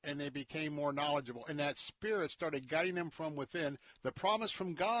Spirit and they became more knowledgeable, and that Spirit started guiding them from within, the promise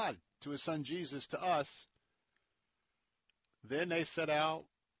from God to his son Jesus to us, then they set out,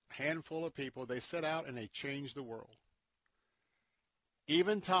 handful of people, they set out and they changed the world.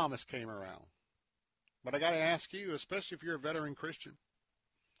 Even Thomas came around. But I got to ask you, especially if you're a veteran Christian,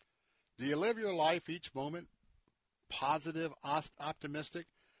 do you live your life each moment positive, optimistic,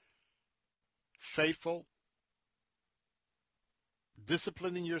 faithful,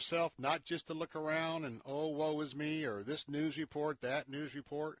 disciplining yourself not just to look around and, oh, woe is me, or this news report, that news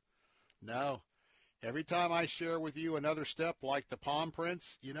report? No. Every time I share with you another step like the palm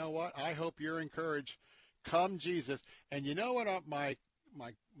prints, you know what? I hope you're encouraged. Come Jesus. And you know what our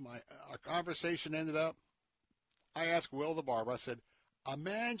conversation ended up? I asked Will the barber, I said,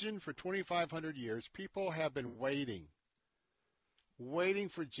 imagine for 2,500 years, people have been waiting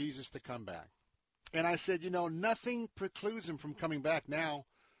for Jesus to come back. And I said, you know, nothing precludes him from coming back now.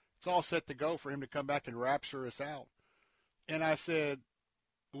 It's all set to go for him to come back and rapture us out. And I said,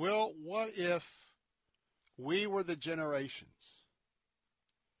 Will, what if we were the generations?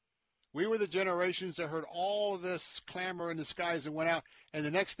 We were the generations that heard all of this clamor in the skies and went out, and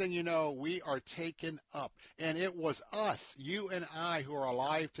the next thing you know, we are taken up. And it was us, you and I, who are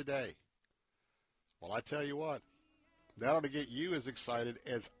alive today. Well, I tell you what, that ought to get you as excited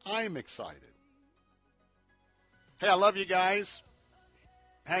as I'm excited. Hey, I love you guys.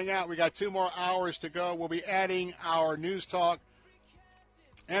 Hang out. We got 2 more hours to go. We'll be adding our News Talk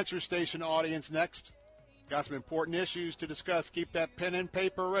answer station audience next. Got some important issues to discuss. Keep that pen and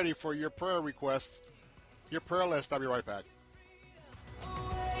paper ready for your prayer requests, your prayer list. I'll be right back.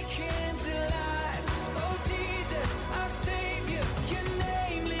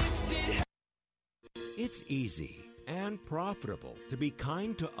 It's easy. and profitable to be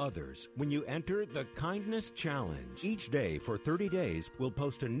kind to others when you enter the Kindness Challenge. Each day for 30 days, we'll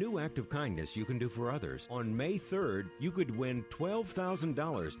post a new act of kindness you can do for others. On May 3rd, you could win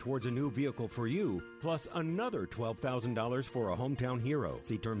 $12,000 towards a new vehicle for you, plus another $12,000 for a hometown hero.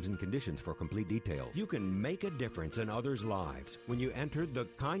 See terms and conditions for complete details. You can make a difference in others' lives when you enter the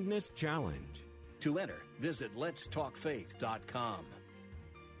Kindness Challenge. To enter, visit letstalkfaith.com.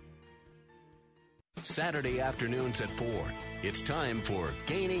 Saturday afternoons at 4, it's time for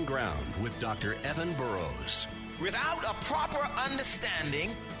Gaining Ground with Dr. Evan Burrows. Without a proper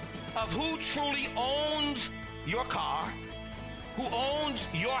understanding of who truly owns your car, who owns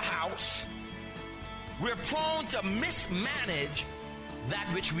your house, we're prone to mismanage that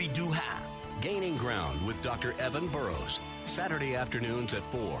which we do have. Gaining Ground with Dr. Evan Burrows. Saturday afternoons at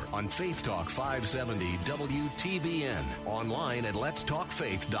 4 on Faith Talk 570 WTBN. Online at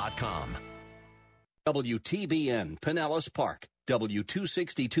letstalkfaith.com. WTBN Pinellas Park,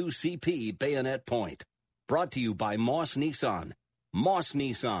 W262CP Bayonet Point. Brought to you by Moss Nissan. Moss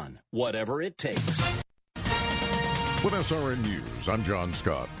Nissan, whatever it takes. With SRN News, I'm John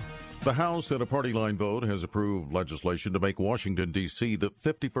Scott. The House, in a party line vote, has approved legislation to make Washington, D.C. the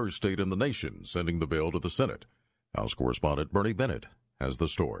 51st state in the nation, sending the bill to the Senate. House correspondent Bernie Bennett has the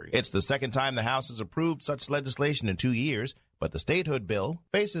story. It's the second time the House has approved such legislation in 2 years, but the statehood bill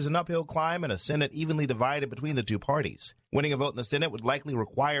faces an uphill climb in a Senate evenly divided between the two parties. Winning a vote in the Senate would likely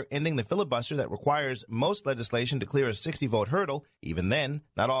require ending the filibuster that requires most legislation to clear a 60-vote hurdle. Even then,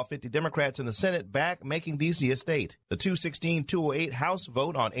 not all 50 Democrats in the Senate back making D.C. a state. The 216-208 House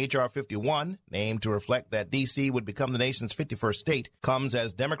vote on H.R. 51, named to reflect that D.C. would become the nation's 51st state, comes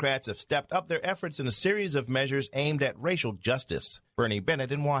as Democrats have stepped up their efforts in a series of measures aimed at racial justice. Bernie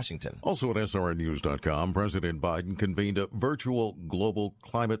Bennett in Washington. Also at SRNnews.com, President Biden convened a virtual global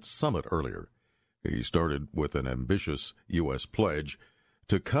climate summit earlier. He started with an ambitious U.S. pledge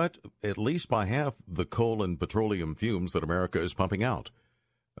to cut at least by half the coal and petroleum fumes that America is pumping out.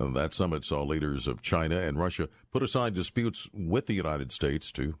 That summit saw leaders of China and Russia put aside disputes with the United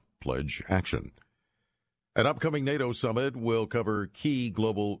States to pledge action. An upcoming NATO summit will cover key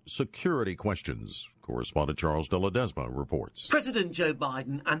global security questions. Correspondent Charles de Ledesma reports. President Joe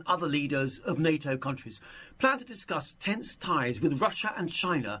Biden and other leaders of NATO countries plan to discuss tense ties with Russia and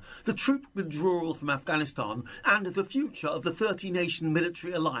China, the troop withdrawal from Afghanistan, and the future of the 30-nation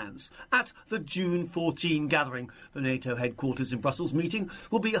military alliance. At the June 14 gathering, the NATO headquarters in Brussels meeting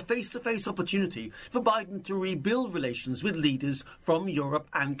will be a face-to-face opportunity for Biden to rebuild relations with leaders from Europe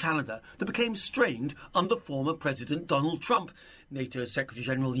and Canada that became strained under former President Donald Trump. NATO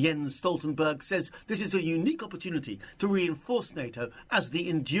Secretary-General Jens Stoltenberg says this is a unique opportunity to reinforce NATO as the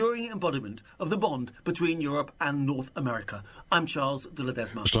enduring embodiment of the bond between Europe and North America. I'm Charles de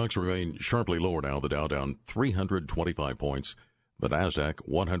Ledesma. Stocks remain sharply lower now. The Dow down 325 points. The Nasdaq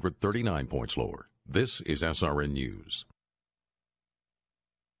 139 points lower. This is SRN News.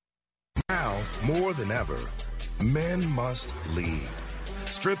 Now, more than ever, men must lead.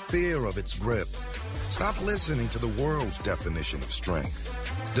 Strip fear of its grip. Stop listening to the world's definition of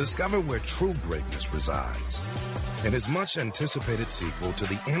strength. Discover where true greatness resides. In his much anticipated sequel to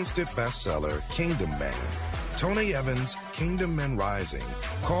the instant bestseller Kingdom Man, Tony Evans' Kingdom Men Rising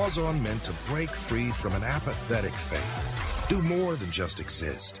calls on men to break free from an apathetic faith. Do more than just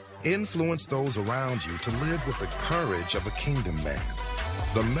exist. Influence those around you to live with the courage of a kingdom man.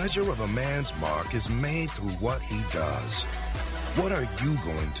 The measure of a man's mark is made through what he does. What are you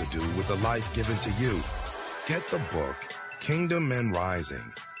going to do with the life given to you? Get the book, Kingdom Men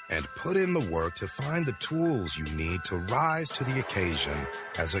Rising, and put in the work to find the tools you need to rise to the occasion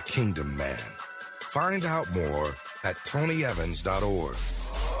as a kingdom man. Find out more at TonyEvans.org.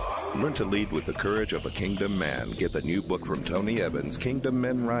 Learn to lead with the courage of a kingdom man. Get the new book from Tony Evans, Kingdom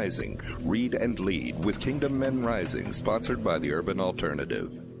Men Rising. Read and lead with Kingdom Men Rising, sponsored by the Urban Alternative.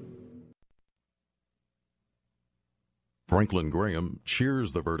 Franklin Graham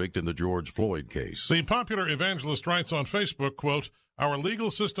cheers the verdict in the George Floyd case. The popular evangelist writes on Facebook, quote, "Our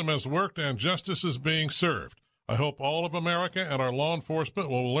legal system has worked and justice is being served. I hope all of America and our law enforcement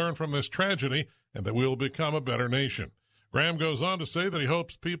will learn from this tragedy and that we will become a better nation." Graham goes on to say that he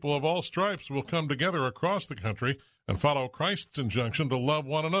hopes people of all stripes will come together across the country and follow Christ's injunction to love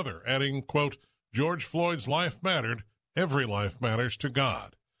one another, adding, quote, "George Floyd's life mattered. Every life matters to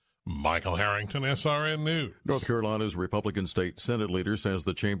God." Michael Harrington, SRN News. North Carolina's Republican State Senate leader says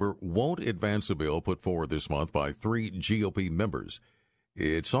the chamber won't advance a bill put forward this month by 3 GOP members.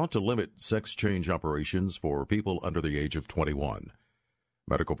 It sought to limit sex change operations for people under the age of 21.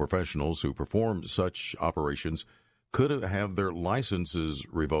 Medical professionals who perform such operations could have their licenses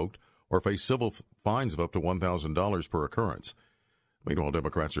revoked or face civil fines of up to $1,000 per occurrence. Meanwhile,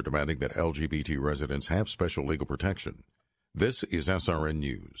 Democrats are demanding that LGBT residents have special legal protection. This is SRN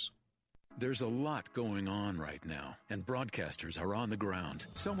News. There's a lot going on right now, and broadcasters are on the ground.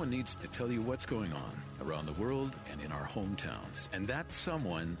 Someone needs to tell you what's going on around the world and in our hometowns. And that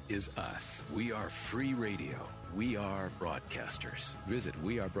someone is us. We are free radio. We are broadcasters. Visit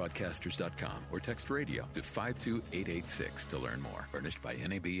wearebroadcasters.com or text radio to 52886 to learn more. Furnished by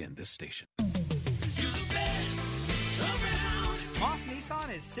NAB and this station. Moss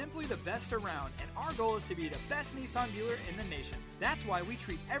Nissan is simply the best around, and our goal is to be the best Nissan dealer in the nation. That's why we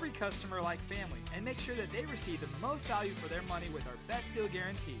treat every customer like family and make sure that they receive the most value for their money with our Best Deal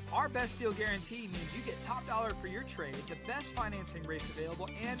Guarantee. Our Best Deal Guarantee means you get top dollar for your trade, the best financing rates available,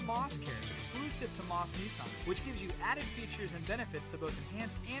 and Moss Care, exclusive to Moss Nissan, which gives you added features and benefits to both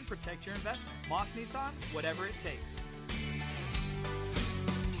enhance and protect your investment. Moss Nissan, whatever it takes.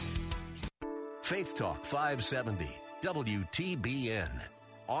 Faith Talk 570. WTBN.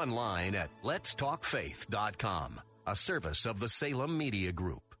 Online at letstalkfaith.com, a service of the Salem Media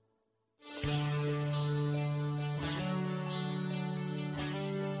Group.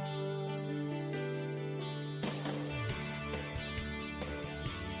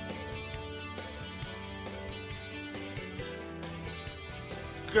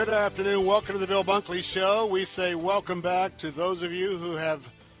 Good afternoon. Welcome to the Bill Bunkley Show. We say welcome back to those of you who have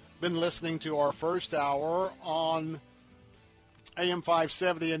been listening to our first hour on AM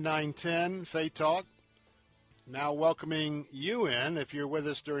 570 and 910, Faith Talk. Now welcoming you in, if you're with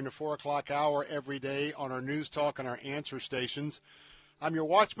us during the 4 o'clock hour every day on our News Talk and our answer stations. I'm your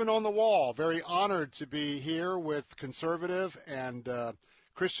watchman on the wall. Very honored to be here with conservative and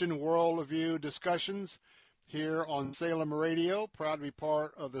Christian worldview discussions here on Salem Radio. Proud to be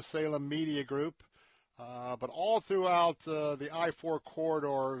part of the Salem Media Group. But all throughout the I-4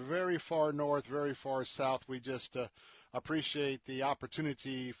 corridor, very far north, very far south, we just appreciate the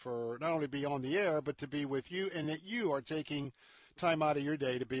opportunity for not only be on the air, but to be with you, and that you are taking time out of your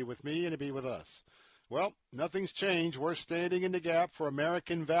day to be with me and to be with us. Well, nothing's changed. We're standing in the gap for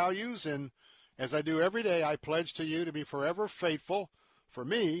American values, and as I do every day, I pledge to you to be forever faithful, for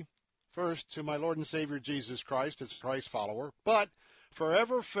me, first to my Lord and Savior Jesus Christ as a Christ follower, but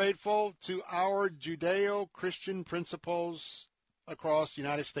forever faithful to our Judeo-Christian principles across the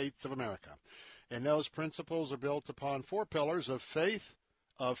United States of America. And those principles are built upon 4 pillars of faith,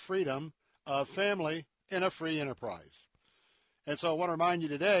 of freedom, of family, and of free enterprise. And so I want to remind you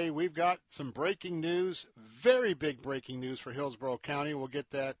today, we've got some breaking news, very big breaking news for Hillsborough County. We'll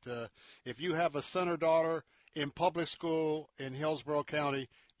get that. If you have a son or daughter in public school in Hillsborough County,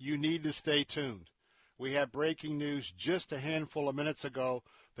 you need to stay tuned. We had breaking news just a handful of minutes ago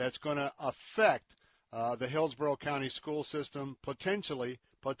that's going to affect the Hillsborough County school system potentially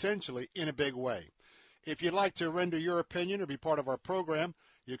in a big way. If you'd like to render your opinion or be part of our program,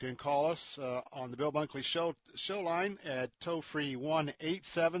 you can call us on the Bill Bunkley show line at toll-free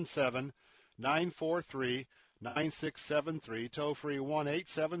 1-877-943-9673, toll-free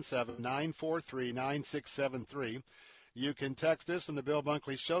 1-877-943-9673. You can text us on the Bill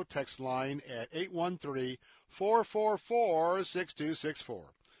Bunkley Show text line at 813-444-6264.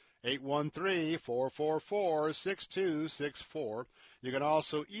 813-444-6264. You can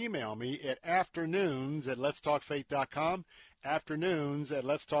also email me at afternoons@letstalkfaith.com,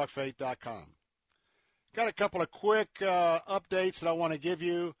 afternoons@letstalkfaith.com. Got a couple of quick updates that I want to give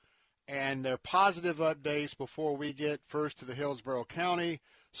you, and they're positive updates before we get first to the Hillsborough County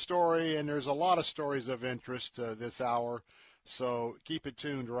story, and there's a lot of stories of interest this hour, so keep it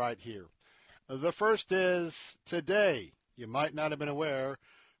tuned right here. The first is today. You might not have been aware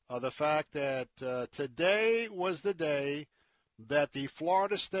of the fact that today was the day that the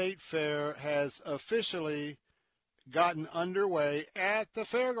Florida State Fair has officially gotten underway at the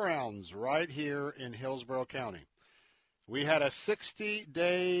fairgrounds right here in Hillsborough County. We had a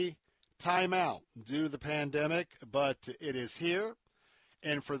 60-day timeout due to the pandemic, but it is here.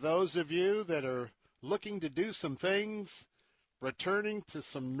 And for those of you that are looking to do some things, returning to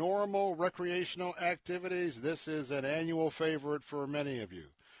some normal recreational activities, this is an annual favorite for many of you.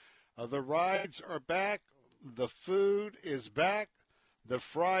 The rides are back. The food is back. The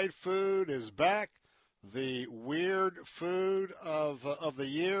fried food is back. The weird food of the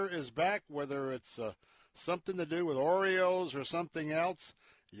year is back, whether it's something to do with Oreos or something else.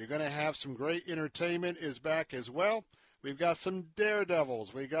 You're going to have some great entertainment is back as well. We've got some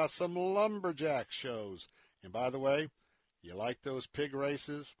daredevils. We got some lumberjack shows. And by the way, you like those pig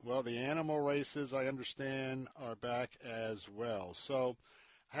races? Well, the animal races, I understand, are back as well. So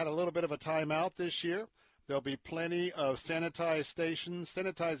I had a little bit of a timeout this year. There'll be plenty of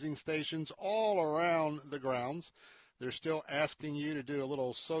sanitizing stations all around the grounds. They're still asking you to do a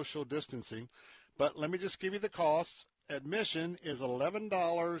little social distancing. But let me just give you the costs. Admission is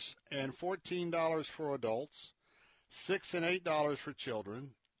 $11 and $14 for adults, $6 and $8 for children,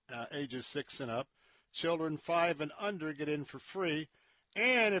 ages 6 and up. Children 5 and under get in for free.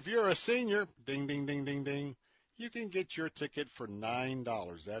 And if you're a senior, ding, ding, ding, ding, ding, you can get your ticket for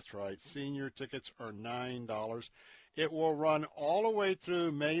 $9. That's right. Senior tickets are $9. It will run all the way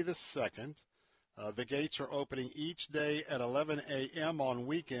through May the 2nd. The gates are opening each day at 11 a.m. on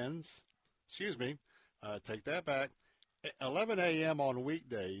weekends. Take that back. 11 a.m. on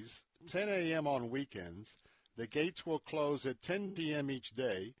weekdays, 10 a.m. on weekends. The gates will close at 10 p.m. each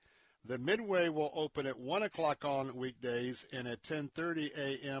day. The Midway will open at 1 o'clock on weekdays and at 10:30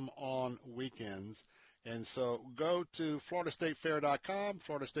 a.m. on weekends. And so go to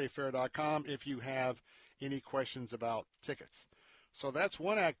FloridaStateFair.com, if you have any questions about tickets. So that's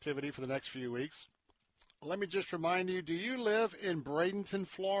one activity for the next few weeks. Let me just remind you, do you live in Bradenton,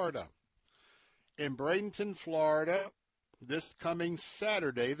 Florida? In Bradenton, Florida, this coming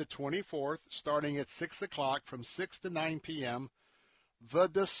Saturday, the 24th, starting at 6 o'clock from 6 to 9 p.m., the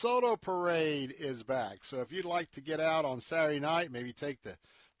DeSoto Parade is back. So if you'd like to get out on Saturday night, maybe take the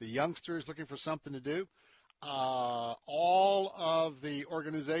youngsters looking for something to do, all of the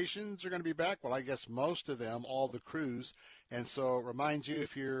organizations are going to be back. Well, I guess most of them, all the crews. And so remind you,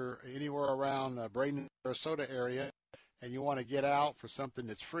 if you're anywhere around Bradenton, Sarasota area, and you want to get out for something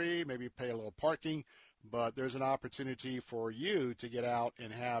that's free, maybe pay a little parking, but there's an opportunity for you to get out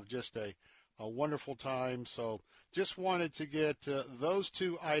and have just a wonderful time. So just wanted to get those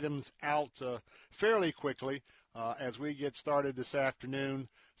two items out fairly quickly as we get started this afternoon.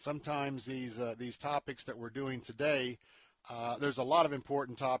 Sometimes these topics that we're doing today, there's a lot of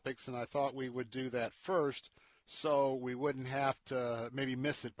important topics, and I thought we would do that first so we wouldn't have to maybe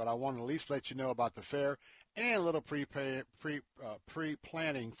miss it. But I want to at least let you know about the fair and a little pre-planning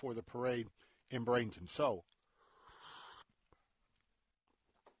for the parade in Bradenton. So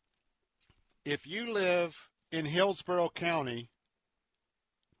if you live in Hillsborough County,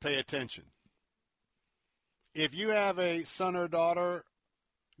 pay attention. If you have a son or daughter,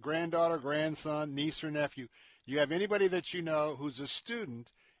 granddaughter, grandson, niece or nephew, you have anybody that you know who's a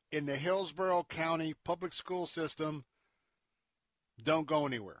student in the Hillsborough County public school system, don't go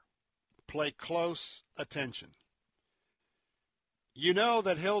anywhere. Pay close attention. You know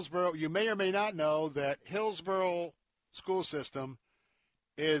that Hillsborough, you may or may not know that Hillsborough school system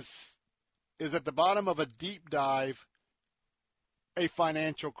is at the bottom of a deep dive, a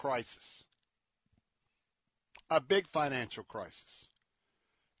financial crisis. A big financial crisis.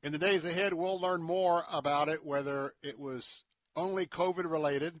 In the days ahead, we'll learn more about it, whether it was only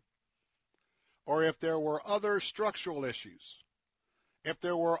COVID-related or if there were other structural issues, if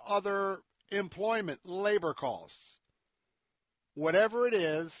there were other employment, labor costs. Whatever it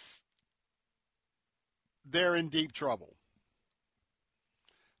is, they're in deep trouble.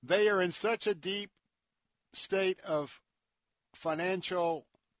 They are in such a deep state of financial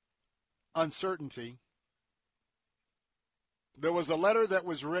uncertainty. There was a letter that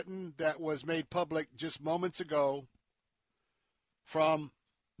was written that was made public just moments ago from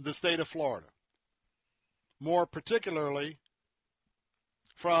the state of Florida, more particularly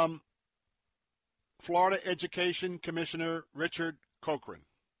from Florida Education Commissioner Richard Cochran.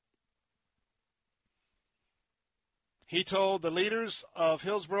 He told the leaders of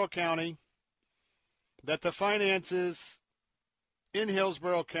Hillsborough County that the finances in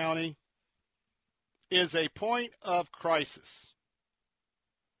Hillsborough County is a point of crisis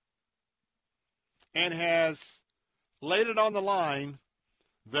and has laid it on the line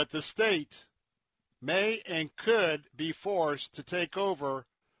that the state may and could be forced to take over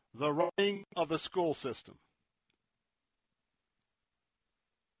the running of the school system.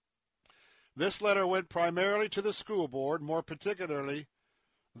 This letter went primarily to the school board, more particularly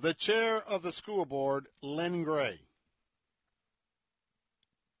the chair of the school board, Lynn Gray.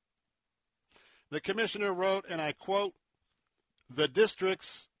 The commissioner wrote, and I quote, "The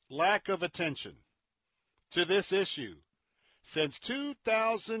district's lack of attention to this issue since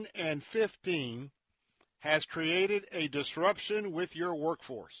 2015 has created a disruption with your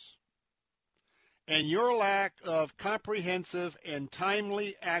workforce, and your lack of comprehensive and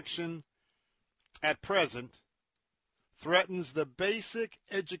timely action at present threatens the basic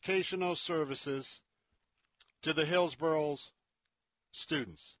educational services to the Hillsborough's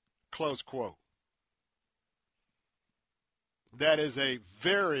students." Close quote. That is a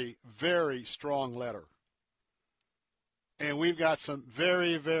very, very strong letter. And we've got some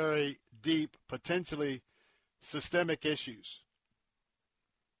very, very deep, potentially systemic issues.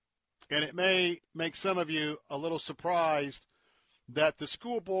 And it may make some of you a little surprised that the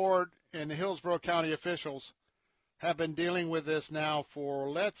school board and the Hillsborough County officials have been dealing with this now for,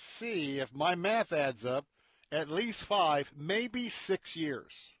 let's see, if my math adds up, at least 5, maybe 6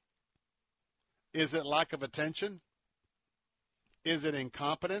 years. Is it lack of attention? Is it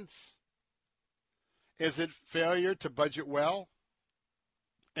incompetence? Is it failure to budget well?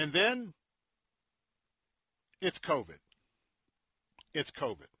 And then it's COVID. It's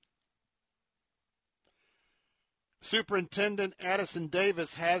COVID. Superintendent Addison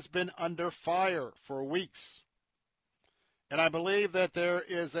Davis has been under fire for weeks. And I believe that there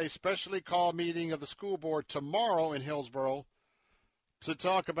is a specially called meeting of the school board tomorrow in Hillsborough to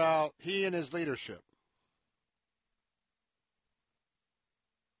talk about he and his leadership.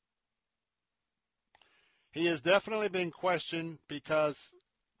 He is definitely being questioned because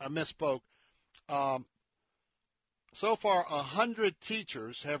I misspoke. So far, 100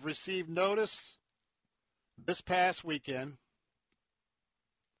 teachers have received notice this past weekend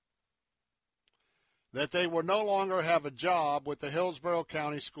that they will no longer have a job with the Hillsborough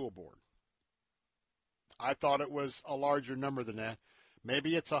County School Board. I thought it was a larger number than that.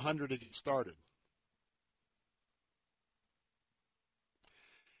 Maybe it's 100 to get started.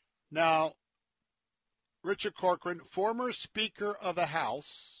 Now, Richard Corcoran, former Speaker of the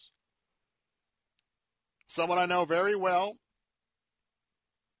House, someone I know very well,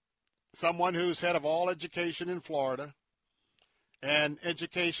 someone who's head of all education in Florida, and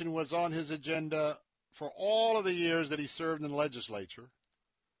education was on his agenda for all of the years that he served in the legislature.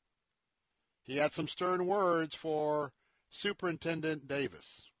 He had some stern words for Superintendent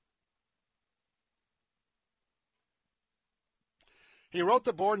Davis. He wrote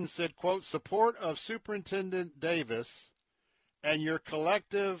the board and said, quote, support of Superintendent Davis and your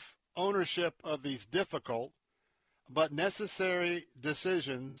collective ownership of these difficult but necessary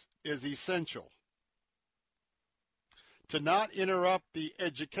decisions is essential to not interrupt the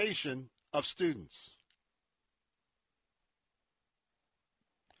education of students.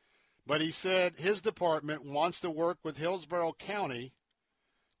 But he said his department wants to work with Hillsborough County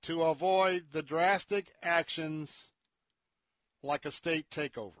to avoid the drastic actions like a state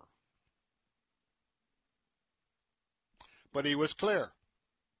takeover. But he was clear.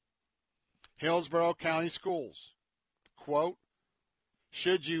 Hillsborough County Schools, quote,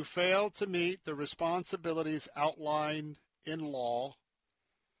 should you fail to meet the responsibilities outlined in law,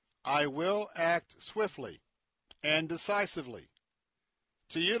 I will act swiftly and decisively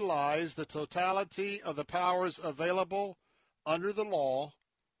to utilize the totality of the powers available under the law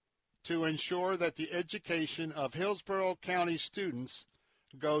to ensure that the education of Hillsborough County students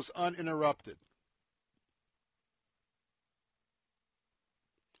goes uninterrupted.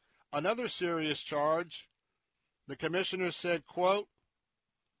 Another serious charge, the commissioner said, quote,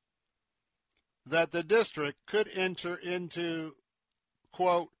 that the district could enter into,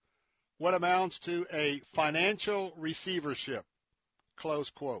 quote, what amounts to a financial receivership,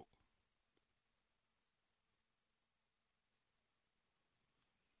 close quote.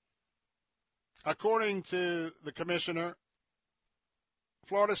 According to the commissioner,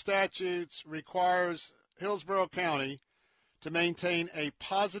 Florida statutes requires Hillsborough County to maintain a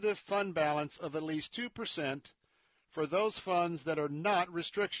positive fund balance of at least 2% for those funds that are not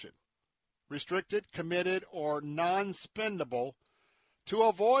restricted, committed, or non-spendable to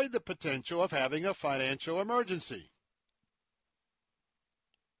avoid the potential of having a financial emergency.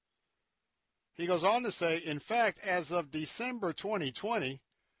 He goes on to say, in fact, as of December 2020,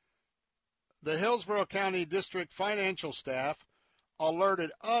 the Hillsborough County District financial staff alerted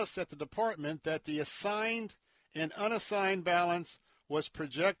us at the department that the assigned and unassigned balance was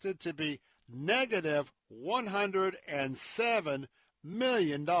projected to be negative $107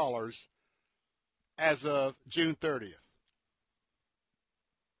 million as of June 30th.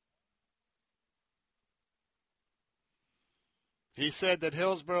 He said that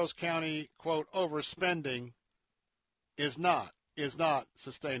Hillsborough's county, quote, overspending is not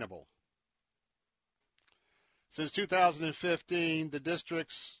sustainable. Since 2015, the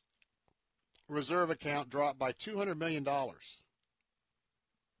district's reserve account dropped by $200 million.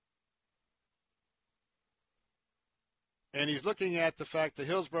 And he's looking at the fact that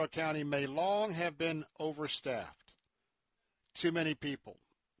Hillsborough County may long have been overstaffed. Too many people.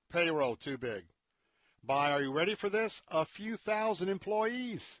 Payroll too big. By, are you ready for this? A few thousand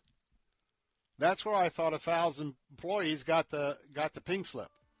employees. That's where I thought 1,000 employees got the pink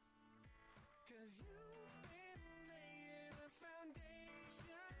slip.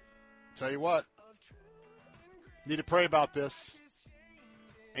 Tell you what, need to pray about this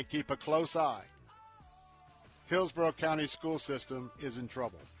and keep a close eye Hillsborough County school system is in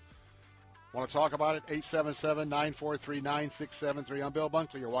trouble. Want to talk about it? 877-943-9673. I'm Bill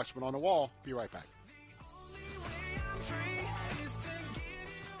Bunkley, your Watchman on the Wall. Be right back.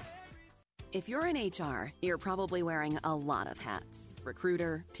 If you're in HR, you're probably wearing a lot of hats.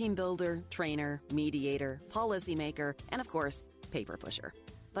 Recruiter, team builder, trainer, mediator, policymaker, and of course, paper pusher.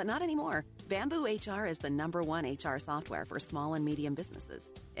 But not anymore. Bamboo HR is the #1 HR software for small and medium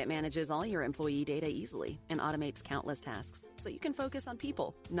businesses. It manages all your employee data easily and automates countless tasks, so you can focus on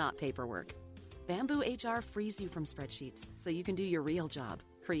people, not paperwork. Bamboo HR frees you from spreadsheets, so you can do your real job,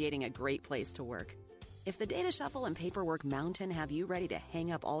 creating a great place to work. If the data shuffle and paperwork mountain have you ready to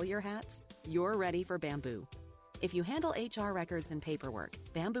hang up all your hats, you're ready for Bamboo. If you handle HR records and paperwork,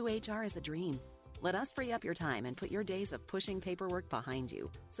 Bamboo HR is a dream. Let us free up your time and put your days of pushing paperwork behind you,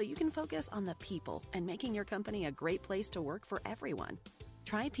 so you can focus on the people and making your company a great place to work for everyone.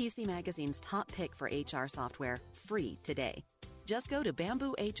 Try PC Magazine's top pick for HR software free today. Just go to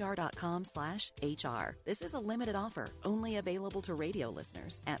bamboohr.com/HR. This is a limited offer, only available to radio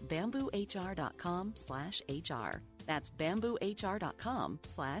listeners at bamboohr.com/HR. That's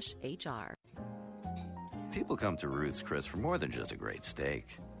bamboohr.com/HR. People come to Ruth's Chris for more than just a great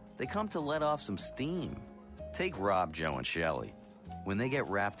steak. They come to let off some steam. Take Rob, Joe, and Shelley. When they get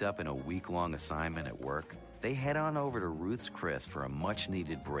wrapped up in a week-long assignment at work, they head on over to Ruth's Chris for a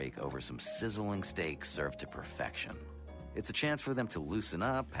much-needed break over some sizzling steak served to perfection. It's a chance for them to loosen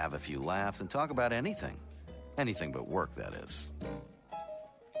up, have a few laughs, and talk about anything. Anything but work, that is.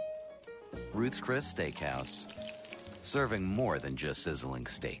 Ruth's Chris Steakhouse, serving more than just sizzling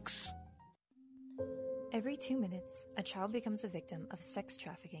steaks. Every 2 minutes, a child becomes a victim of sex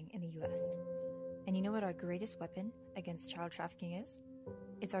trafficking in the U.S. And you know what our greatest weapon against child trafficking is?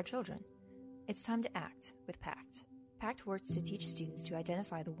 It's our children. It's time to act with PACT. PACT works to teach students to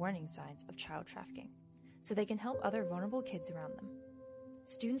identify the warning signs of child trafficking, so they can help other vulnerable kids around them.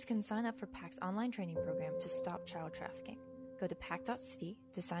 Students can sign up for PACT's online training program to stop child trafficking. Go to pact.city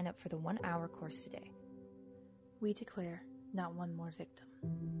to sign up for the 1-hour course today. We declare not one more victim.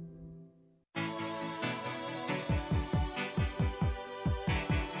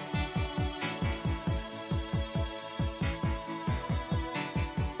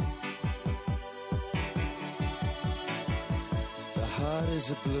 The heart is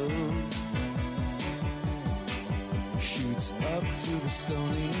a balloon, shoots up through the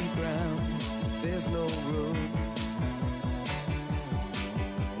stony ground. There's no room,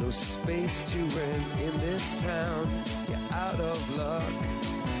 no space to rent in this town. You're out of luck,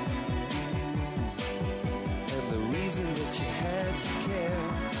 and the reason that you had to care,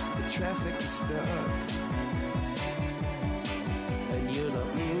 the traffic is stuck, and you're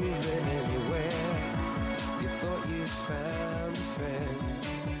not moving anywhere. You thought you found a friend.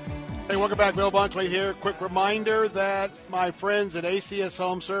 Hey, welcome back. Bill Bunkley here. Quick reminder that my friends at ACS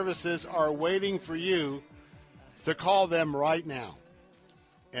Home Services are waiting for you to call them right now.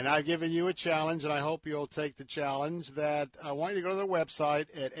 And I've given you a challenge, and I hope you'll take the challenge, that I want you to go to their website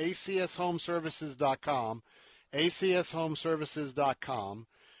at acshomeservices.com, acshomeservices.com,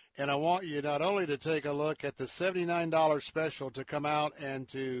 and I want you not only to take a look at the $79 special to come out and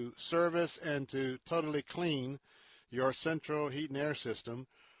to service and to totally clean your central heat and air system,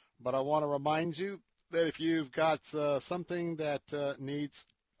 but I want to remind you that if you've got something that needs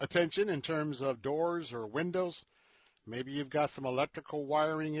attention in terms of doors or windows, maybe you've got some electrical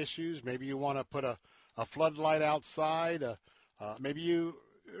wiring issues, maybe you want to put a floodlight outside, maybe you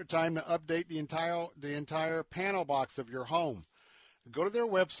time to update the entire panel box of your home. Go to their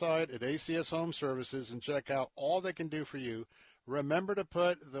website at ACS Home Services and check out all they can do for you. Remember to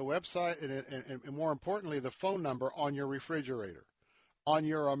put the website and more importantly, the phone number on your refrigerator, on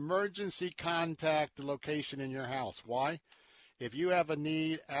your emergency contact location in your house. Why? If you have a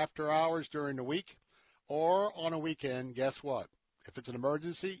need after hours during the week or on a weekend, guess what? If it's an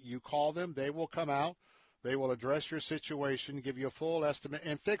emergency, you call them. They will come out. They will address your situation, give you a full estimate,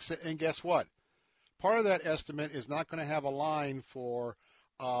 and fix it. And guess what? Part of that estimate is not going to have a line for,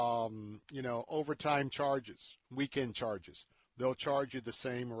 overtime charges, weekend charges. They'll charge you the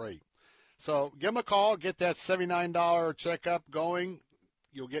same rate. So give them a call. Get that $79 checkup going.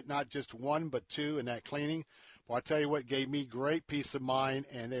 You'll get not just one but two in that cleaning. Well, I tell you what, gave me great peace of mind,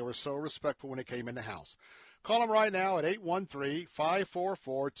 and they were so respectful when it came in the house. Call them right now at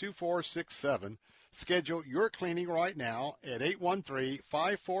 813-544-2467. Schedule your cleaning right now at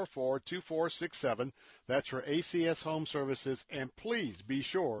 813-544-2467. That's for ACS Home Services, and please be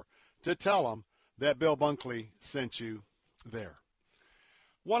sure to tell them that Bill Bunkley sent you there.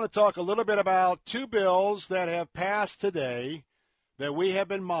 Want to talk a little bit about two bills that have passed today that we have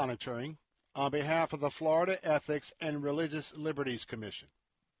been monitoring. on behalf of the Florida Ethics and Religious Liberties Commission.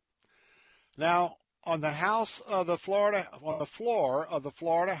 Now, on the floor of the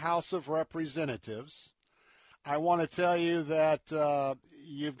Florida House of Representatives, I want to tell you that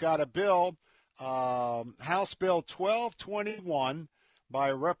you've got a bill, House Bill 1221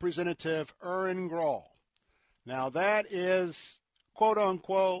 by Representative Erin Grohl. Now, that is, quote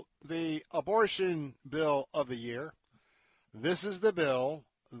unquote, the abortion bill of the year. This is the bill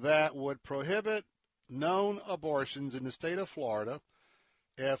that would prohibit known abortions in the state of Florida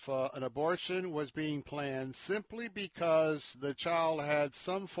if an abortion was being planned simply because the child had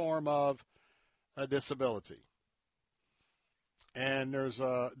some form of a disability. And there's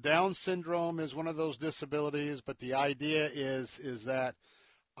Down syndrome is one of those disabilities, but the idea is that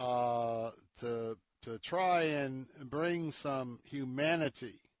to try and bring some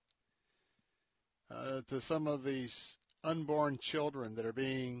humanity to some of these unborn children that are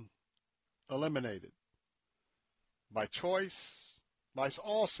being eliminated by choice, by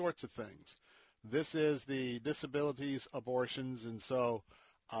all sorts of things. This is the disabilities abortions, and so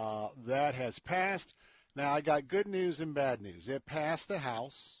that has passed. Now, I got good news and bad news. It passed the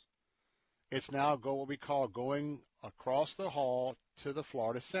House. It's now what we call going across the hall to the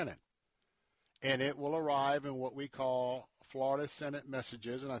Florida Senate. And it will arrive in what we call Florida Senate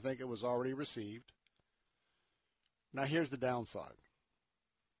messages, and I think it was already received. Now, here's the downside.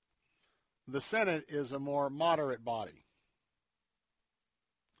 The Senate is a more moderate body.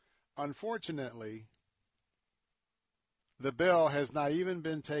 Unfortunately, the bill has not even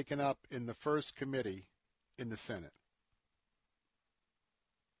been taken up in the first committee in the Senate.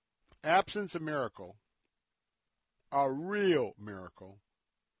 Absence of miracle, a real miracle,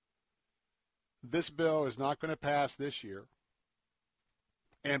 this bill is not going to pass this year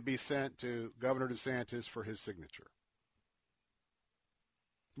and be sent to Governor DeSantis for his signature.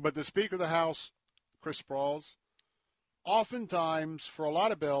 But the Speaker of the House, Chris Sprowls, oftentimes for a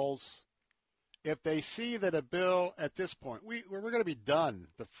lot of bills, if they see that a bill at this point, we're going to be done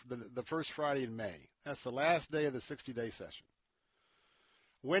the first Friday in May. That's the last day of the 60-day session.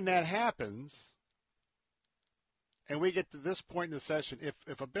 When that happens, and we get to this point in the session,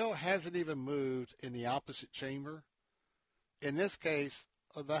 if a bill hasn't even moved in the opposite chamber, in this case,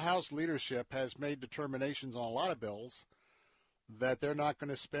 the House leadership has made determinations on a lot of bills that they're not going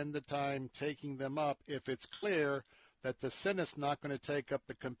to spend the time taking them up if it's clear that the Senate's not going to take up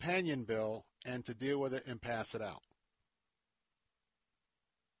the companion bill and to deal with it and pass it out.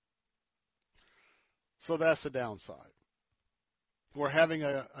 So that's the downside. We're having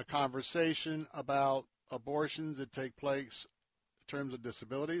a conversation about abortions that take place in terms of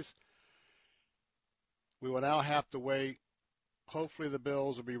disabilities. We will now have to wait. Hopefully the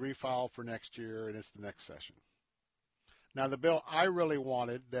bills will be refiled for next year, and it's the next session. Now, the bill I really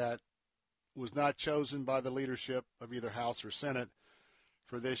wanted that was not chosen by the leadership of either House or Senate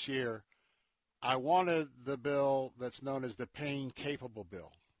for this year, I wanted the bill that's known as the pain-capable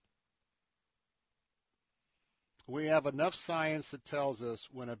bill. We have enough science that tells us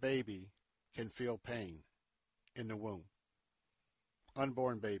when a baby can feel pain in the womb,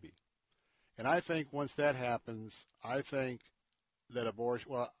 unborn baby. And I think once that happens, I think that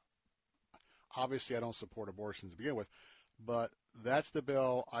abortion, well, obviously I don't support abortions to begin with, but that's the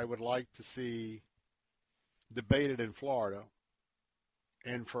bill I would like to see debated in Florida.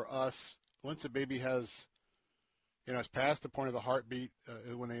 And for us, once a baby has, it's past the point of the heartbeat,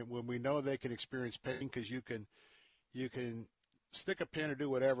 when we know they can experience pain, because you can stick a pin or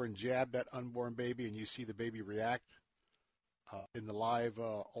do whatever and jab that unborn baby, and you see the baby react in the live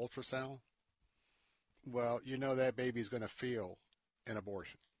ultrasound. Well, you know that baby's going to feel an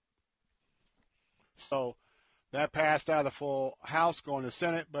abortion. So that passed out of the full House, going to the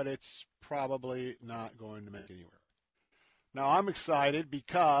Senate, but it's probably not going to make it anywhere. Now, I'm excited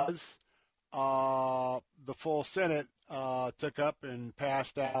because the full Senate took up and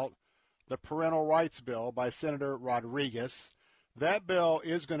passed out the Parental Rights Bill by Senator Rodriguez. That bill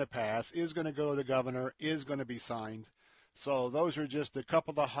is going to pass, is going to go to the governor, is going to be signed. So those are just a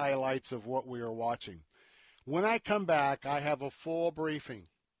couple of the highlights of what we are watching. When I come back, I have a full briefing.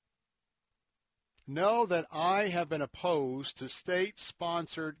 Know that I have been opposed to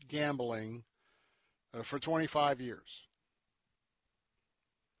state-sponsored gambling for 25 years.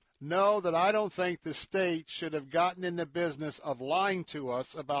 Know that I don't think the state should have gotten in the business of lying to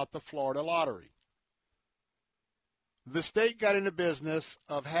us about the Florida lottery. The state got in the business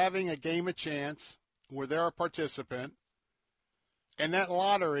of having a game of chance where they're a participant, and that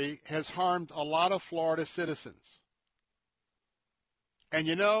lottery has harmed a lot of Florida citizens. And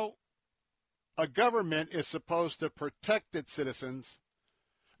a government is supposed to protect its citizens,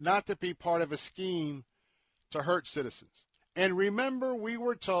 not to be part of a scheme to hurt citizens. And remember, we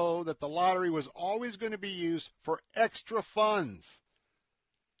were told that the lottery was always going to be used for extra funds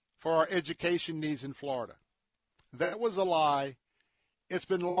for our education needs in Florida. That was a lie. It's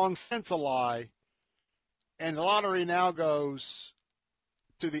been long since a lie. And the lottery now goes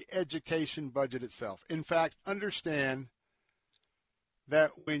to the education budget itself. In fact, understand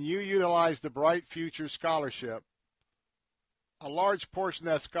that when you utilize the Bright Future Scholarship, a large portion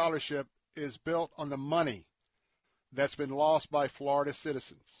of that scholarship is built on the money that's been lost by Florida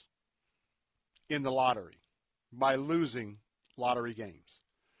citizens in the lottery by losing lottery games.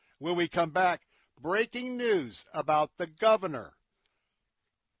 When we come back, breaking news about the governor,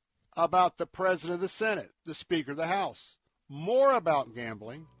 about the president of the Senate, the Speaker of the House, more about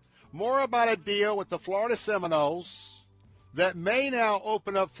gambling, more about a deal with the Florida Seminoles that may now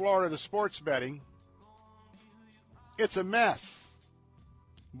open up Florida to sports betting. It's a mess.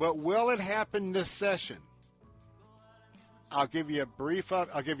 But will it happen this session? I'll give you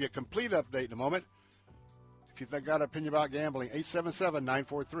a complete update in a moment. If you've got an opinion about gambling,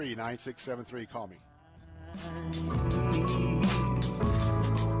 877-943-9673. Call me.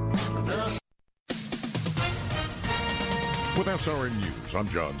 With SRN News, I'm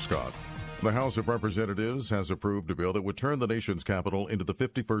John Scott. The House of Representatives has approved a bill that would turn the nation's capital into the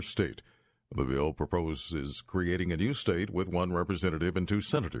 51st state. The bill proposes creating a new state with one representative and 2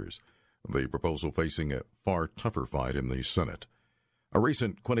 senators. The proposal facing a far tougher fight in the Senate. A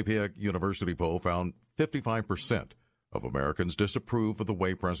recent Quinnipiac University poll found 55% of Americans disapprove of the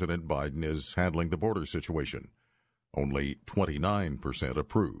way President Biden is handling the border situation. Only 29%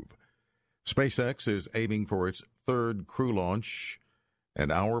 approve. SpaceX is aiming for its 3rd crew launch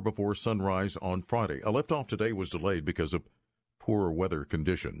an hour before sunrise on Friday. A liftoff today was delayed because of poor weather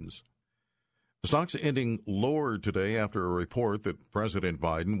conditions. Stocks ending lower today after a report that President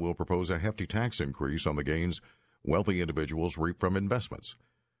Biden will propose a hefty tax increase on the gains wealthy individuals reap from investments.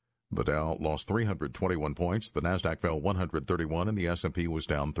 The Dow lost 321 points, the Nasdaq fell 131, and the S&P was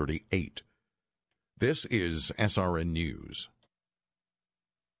down 38. This is SRN News.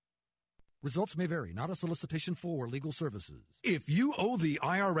 Results may vary, not a solicitation for legal services. If you owe the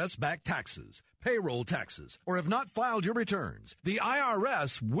IRS back taxes, payroll taxes, or have not filed your returns, the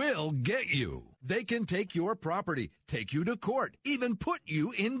IRS will get you. They can take your property, take you to court, even put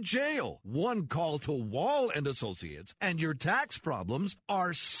you in jail. One call to Wall and Associates, and your tax problems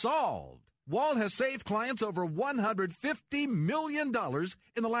are solved. Wall has saved clients over $150 million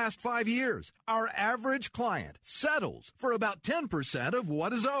in the last 5 years. Our average client settles for about 10% of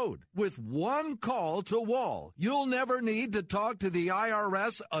what is owed. With one call to Wall, you'll never need to talk to the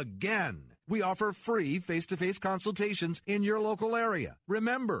IRS again. We offer free face-to-face consultations in your local area.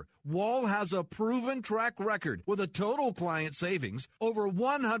 Remember, Wall has a proven track record with a total client savings over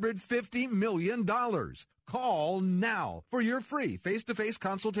 $150 million. Call now for your free face-to-face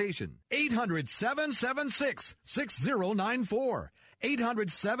consultation. 800-776-6094.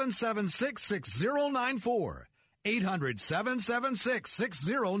 800-776-6094.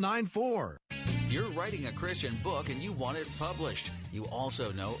 800-776-6094. You're writing a Christian book and you want it published. You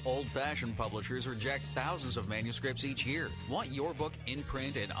also know old-fashioned publishers reject thousands of manuscripts each year. Want your book in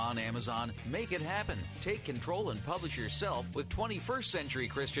print and on Amazon? Make it happen. Take control and publish yourself with 21st Century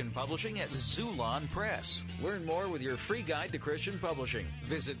Christian Publishing at Zulon Press. Learn more with your free guide to Christian publishing.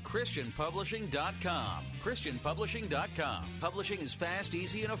 Visit ChristianPublishing.com. ChristianPublishing.com. Publishing is fast,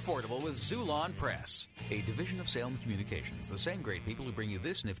 easy, and affordable with Zulon Press. A division of Salem Communications, the same great people who bring you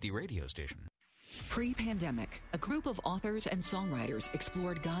this nifty radio station. Pre-pandemic, a group of authors and songwriters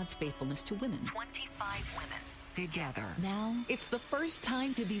explored God's faithfulness to women. 25 women. Together. Now, it's the first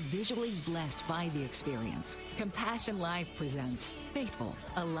time to be visually blessed by the experience. Compassion Live presents Faithful,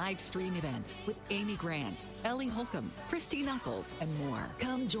 a live stream event with Amy Grant, Ellie Holcomb, Christy Knuckles, and more.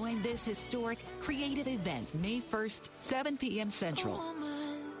 Come join this historic, creative event May 1st, 7 p.m. Central.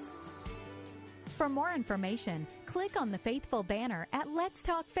 For more information, click on the Faithful banner at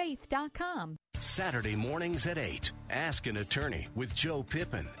letstalkfaith.com. Saturday mornings at 8. Ask an Attorney with Joe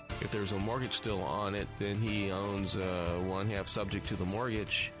Pippin. If there's a mortgage still on it, then he owns one half subject to the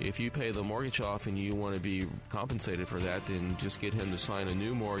mortgage. If you pay the mortgage off and you want to be compensated for that, then just get him to sign a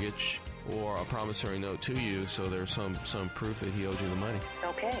new mortgage or a promissory note to you so there's some proof that he owes you the money.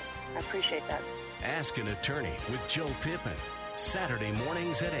 Okay, I appreciate that. Ask an Attorney with Joe Pippin. Saturday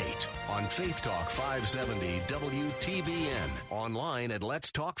mornings at 8 on Faith Talk 570 WTBN. Online at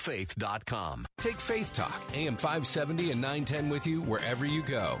letstalkfaith.com. Take Faith Talk, AM 570 and 910 with you wherever you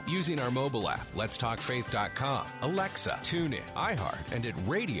go using our mobile app, letstalkfaith.com, Alexa, TuneIn, iHeart, and at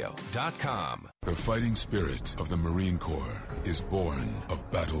radio.com. The fighting spirit of the Marine Corps is born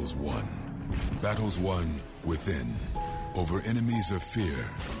of battles won. Battles won within, over enemies of fear,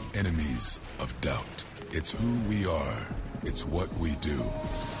 enemies of doubt. It's who we are. It's what we do.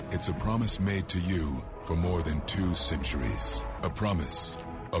 It's a promise made to you for more than 2 centuries. A promise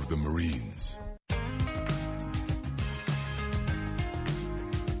of the Marines.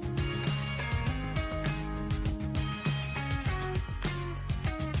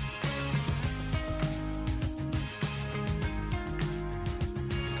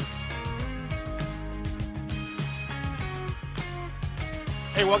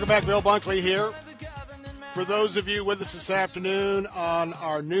 Hey, welcome back. Bill Bunkley here. For those of you with us this afternoon on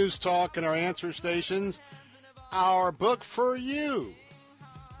our News Talk and our answer stations, our book for you,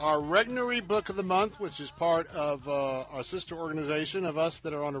 our Regnery Book of the Month, which is part of our sister organization of us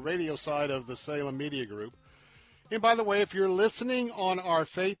that are on the radio side of the Salem Media Group. And by the way, if you're listening on our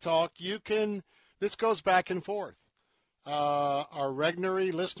Faith Talk, this goes back and forth. Our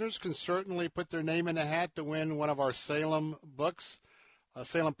Regnery listeners can certainly put their name in a hat to win one of our Salem books,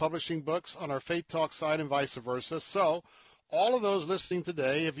 Salem Publishing books on our Faith Talk side and vice versa. So all of those listening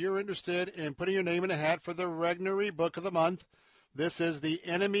today, if you're interested in putting your name in a hat for the Regnery Book of the Month, this is The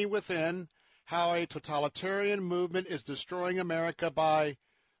Enemy Within, How a Totalitarian Movement is Destroying America by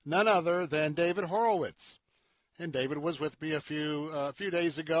none other than David Horowitz. And David was with me a few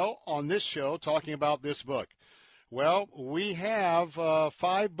days ago on this show talking about this book. Well, we have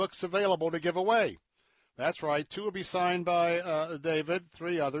 5 books available to give away. That's right. 2 will be signed by David,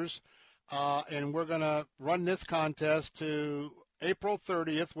 3 others. And we're going to run this contest to April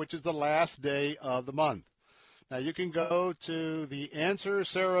 30th, which is the last day of the month. Now, you can go to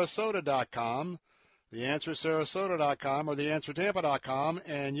theanswersarasota.com, theanswersarasota.com, or theanswertampa.com,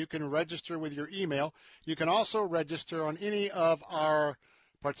 and you can register with your email. You can also register on any of our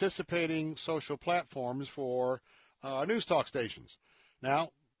participating social platforms for news talk stations. Now,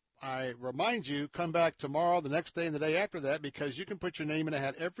 I remind you, come back tomorrow, the next day, and the day after that, because you can put your name in a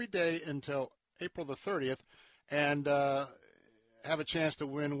hat every day until April the 30th and have a chance to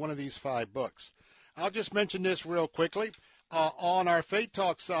win one of these 5 books. I'll just mention this real quickly. On our Faith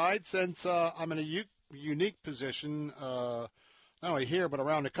Talk side, since I'm in a unique position, not only here but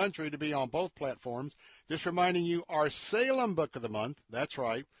around the country, to be on both platforms, just reminding you, our Salem Book of the Month, that's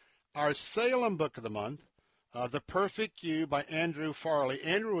right, our Salem Book of the Month, The Perfect You by Andrew Farley.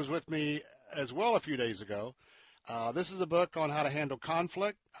 Andrew was with me as well a few days ago. This is a book on how to handle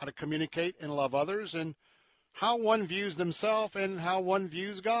conflict, how to communicate and love others, and how one views themselves and how one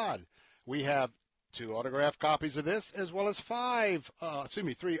views God. We have 2 autographed copies of this, as well as 3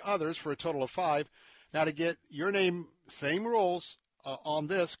 others for a total of 5. Now, to get your name, same rules on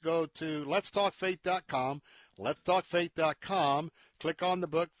this, go to letstalkfaith.com, letstalkfaith.com. Click on the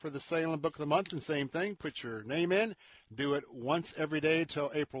book for the Salem Book of the Month, and same thing, put your name in. Do it once every day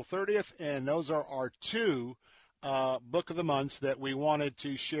until April 30th, and those are our 2 Book of the Months that we wanted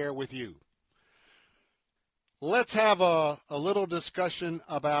to share with you. Let's have a little discussion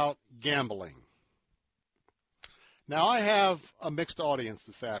about gambling. Now, I have a mixed audience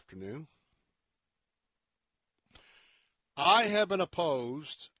this afternoon. I have been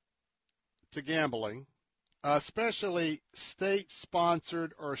opposed to gambling, especially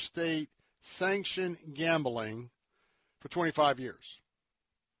state-sponsored or state-sanctioned gambling, for 25 years.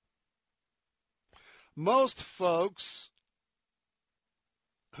 Most folks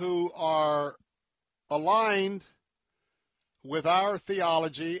who are aligned with our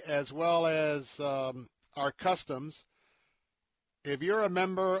theology as well as our customs, if you're a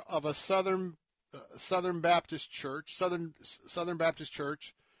member of a Southern Baptist Church, Southern Baptist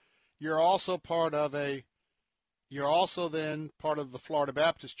Church, you're also then part of the Florida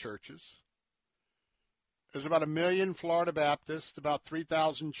Baptist churches. There's about 1 million Florida Baptists, about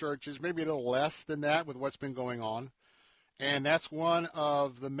 3,000 churches, maybe a little less than that with what's been going on. And that's one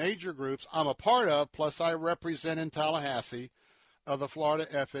of the major groups I'm a part of, plus I represent in Tallahassee, of the Florida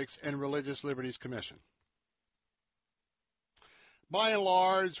Ethics and Religious Liberties Commission. By and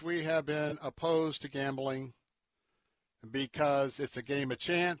large, we have been opposed to gambling because it's a game of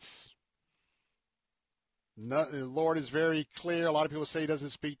chance. The Lord is very clear. A lot of people say he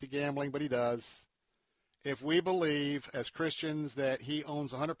doesn't speak to gambling, but he does. If we believe as Christians that he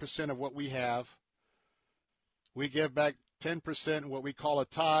owns 100% of what we have, we give back 10%, what we call a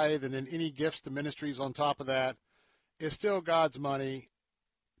tithe, and then any gifts to ministries on top of that. is still God's money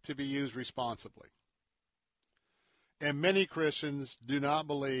to be used responsibly. And many Christians do not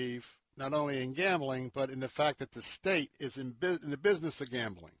believe not only in gambling, but in the fact that the state is in the business of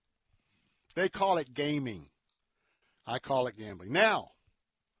gambling. They call it gaming. I call it gambling. Now,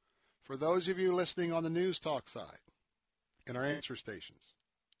 for those of you listening on the News Talk side and our answer stations,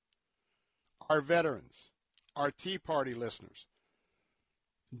 our veterans, our Tea Party listeners,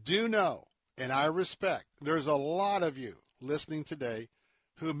 do know, and I respect, there's a lot of you listening today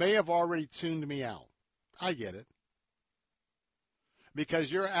who may have already tuned me out. I get it.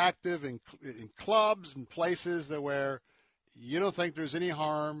 Because you're active in clubs and places where you don't think there's any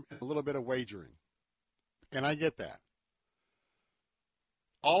harm in a little bit of wagering. And I get that.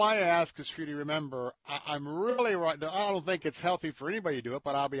 All I ask is for you to remember, I'm really right. I don't think it's healthy for anybody to do it,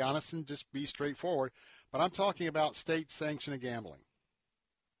 but I'll be honest and just be straightforward. But I'm talking about state sanctioned gambling.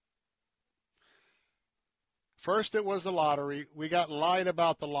 First it was the lottery. We got lied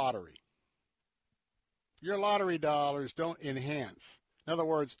about the lottery. Your lottery dollars don't enhance. In other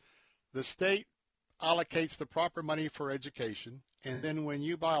words, the state allocates the proper money for education, and then when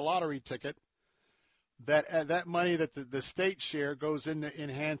you buy a lottery ticket, that money that the state share goes into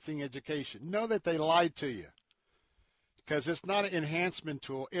enhancing education. Know that they lied to you because it's not an enhancement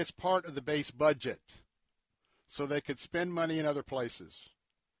tool. It's part of the base budget so they could spend money in other places.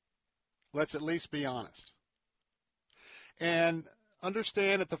 Let's at least be honest. And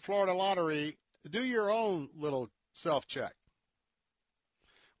understand at the Florida Lottery, do your own little self-check.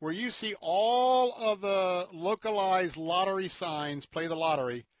 Where you see all of the localized lottery signs, play the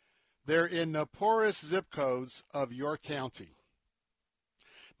lottery, they're in the poorest zip codes of your county.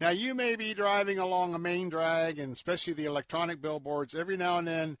 Now, you may be driving along a main drag, and especially the electronic billboards. Every now and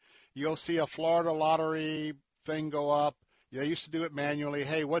then, you'll see a Florida Lottery thing go up. They used to do it manually.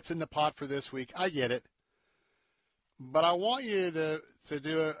 Hey, what's in the pot for this week? I get it. But I want you to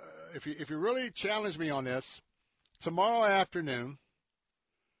do it. If you really challenge me on this, tomorrow afternoon,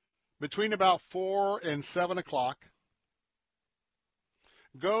 between about 4 and 7 o'clock,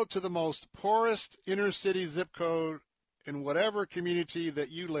 go to the most poorest inner city zip code in whatever community that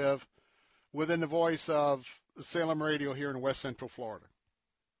you live within the voice of Salem Radio here in West Central Florida.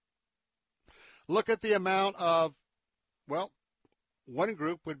 Look at the amount of, well, one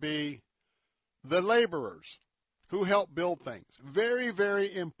group would be the laborers who help build things. Very,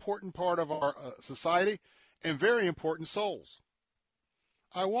 very important part of our society and very important souls.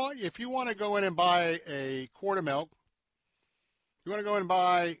 If you want to go in and buy a quart of milk, you want to go in and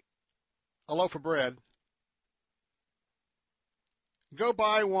buy a loaf of bread, go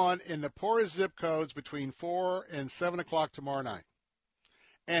buy one in the poorest zip codes between 4 and 7 o'clock tomorrow night.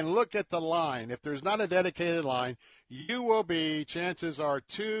 And look at the line. If there's not a dedicated line, you will be, chances are,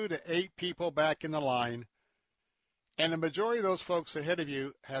 2 to 8 people back in the line. And the majority of those folks ahead of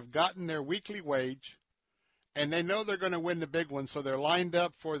you have gotten their weekly wage, and they know they're going to win the big one, so they're lined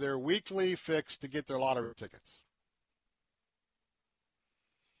up for their weekly fix to get their lottery tickets.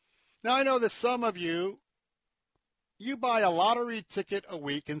 Now, I know that some of you buy a lottery ticket a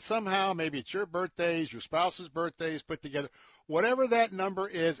week, and somehow maybe it's your birthdays, your spouse's birthdays put together, whatever that number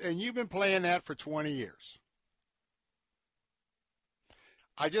is, and you've been playing that for 20 years.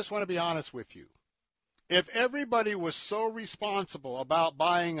 I just want to be honest with you. If everybody was so responsible about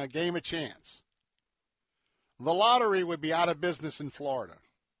buying a game of chance, the lottery would be out of business in Florida.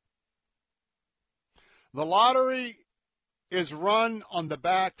 The lottery is run on the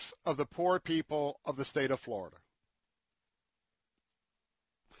backs of the poor people of the state of Florida.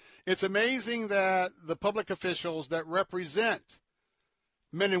 It's amazing that the public officials that represent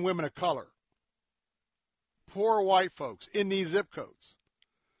men and women of color, poor white folks in these zip codes,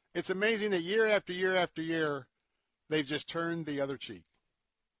 it's amazing that year after year after year, they've just turned the other cheek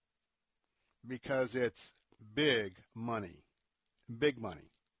because it's big money, big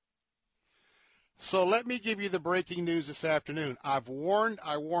money. So let me give you the breaking news this afternoon. I warned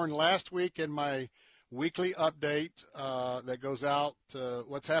last week in my weekly update that goes out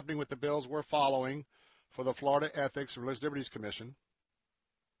what's happening with the bills we're following for the Florida Ethics and Religious Liberties Commission.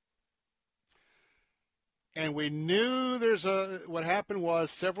 And we knew what happened was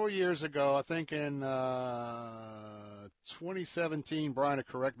several years ago, I think in 2017, Brian will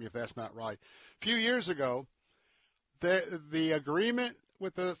correct me if that's not right, a few years ago, the agreement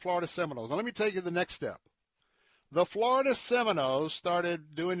with the Florida Seminoles. Now let me take you to the next step. The Florida Seminoles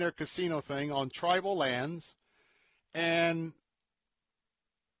started doing their casino thing on tribal lands, and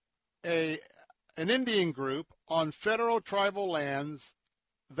an Indian group on federal tribal lands,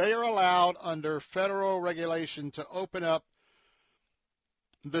 they are allowed under federal regulation to open up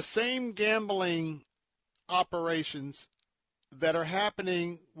the same gambling operations that are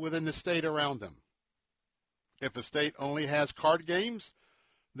happening within the state around them. If a state only has card games,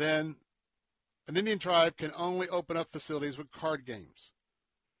 then an Indian tribe can only open up facilities with card games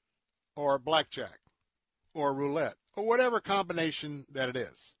or blackjack or roulette or whatever combination that it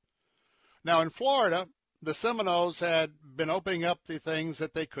is. Now, in Florida, the Seminoles had been opening up the things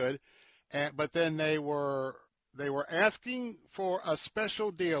that they could, but then they were asking for a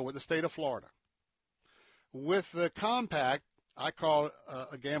special deal with the state of Florida. With the compact, I call it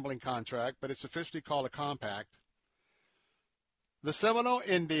a gambling contract, but it's officially called a compact. The Seminole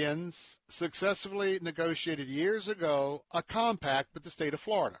Indians successfully negotiated years ago a compact with the state of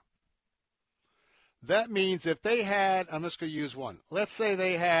Florida. That means if they had, I'm just going to use one, let's say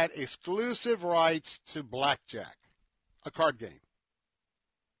they had exclusive rights to blackjack, a card game.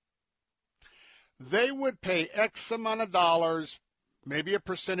 They would pay X amount of dollars, maybe a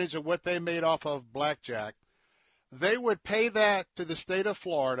percentage of what they made off of blackjack. They would pay that to the state of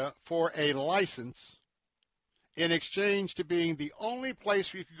Florida for a license in exchange to being the only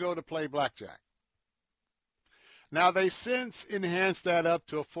place where you could go to play blackjack. Now, they since enhanced that up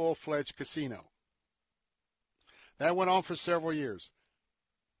to a full-fledged casino. That went on for several years.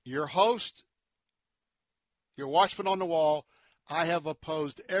 Your host, your watchman on the wall, I have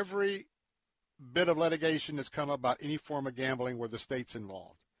opposed every bit of litigation that's come up about any form of gambling where the state's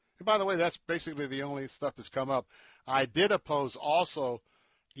involved. And by the way, that's basically the only stuff that's come up. I did oppose also,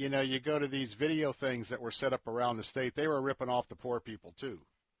 you go to these video things that were set up around the state. They were ripping off the poor people too.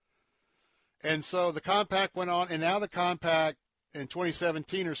 And so the compact went on, and now the compact in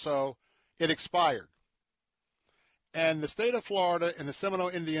 2017 or so, it expired. And the state of Florida and the Seminole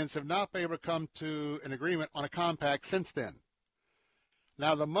Indians have not been able to come to an agreement on a compact since then.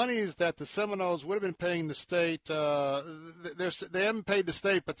 Now, the monies that the Seminoles would have been paying the state, they haven't paid the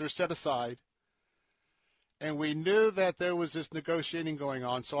state, but they're set aside. And we knew that there was this negotiating going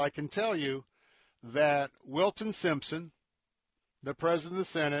on. So I can tell you that Wilton Simpson, the president of the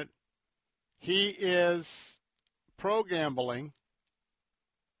Senate, he is pro-gambling.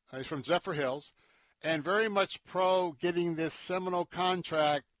 He's from Zephyr Hills. And very much pro getting this Seminole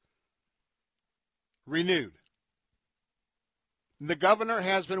contract renewed. The governor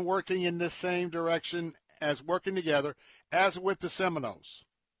has been working in this same direction as working together as with the Seminoles.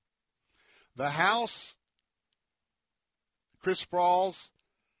 The House, Chris Sprouls,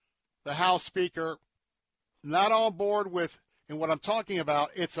 the House Speaker, not on board with, and what I'm talking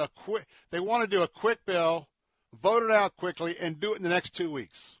about, they want to do a quick bill, vote it out quickly, and do it in the next 2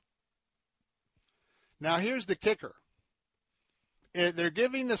 weeks. Now, here's the kicker. They're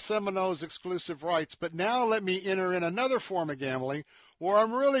giving the Seminoles exclusive rights, but now let me enter in another form of gambling where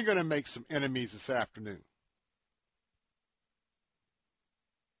I'm really going to make some enemies this afternoon.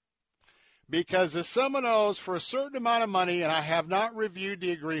 Because the Seminoles, for a certain amount of money, and I have not reviewed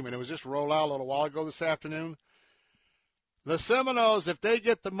the agreement, it was just rolled out a little while ago this afternoon, the Seminoles, if they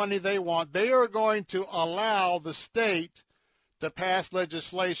get the money they want, they are going to allow the state to pass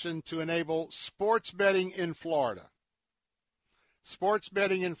legislation to enable sports betting in Florida. Sports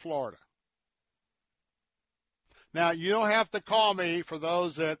betting in Florida. Now, you don't have to call me for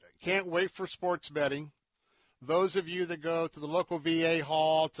those that can't wait for sports betting. Those of you that go to the local VA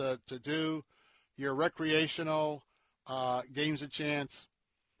hall to do your recreational games of chance,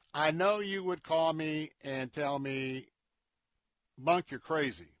 I know you would call me and tell me, Bunk, you're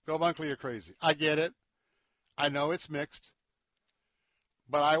crazy. Bill Bunkley, you're crazy. I get it. I know it's mixed.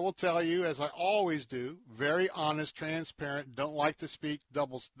 But I will tell you, as I always do, very honest, transparent, don't like to speak,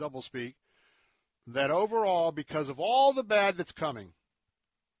 double speak, that overall, because of all the bad that's coming,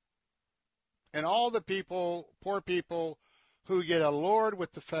 and all the people, poor people, who get allured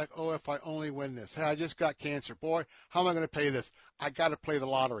with the fact, oh, if I only win this. Hey, I just got cancer. Boy, how am I going to pay this? I got to play the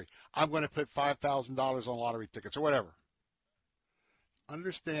lottery. I'm going to put $5,000 on lottery tickets or whatever.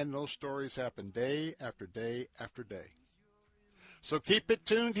 Understand those stories happen day after day after day. So keep it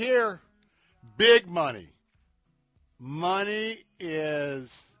tuned here. Big money. Money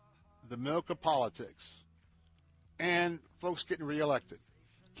is the milk of politics. And folks getting reelected.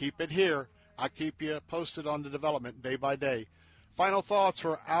 Keep it here. I keep you posted on the development day by day. Final thoughts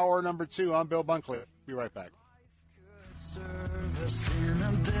for hour number 2. I'm Bill Bunkley. Be right back. Service in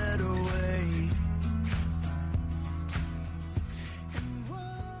a better way.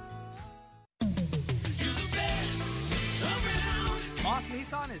 Moss Nissan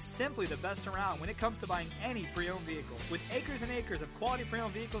Nissan is simply the best around when it comes to buying any pre-owned vehicle. With acres and acres of quality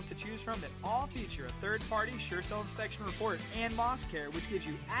pre-owned vehicles to choose from that all feature a third-party Sure Sell inspection report and Moss Care, which gives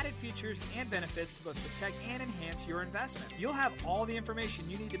you added features and benefits to both protect and enhance your investment. You'll have all the information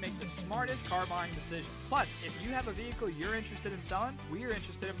you need to make the smartest car buying decision. Plus, if you have a vehicle you're interested in selling, we are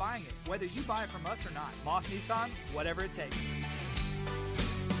interested in buying it, whether you buy it from us or not. Moss Nissan, whatever it takes.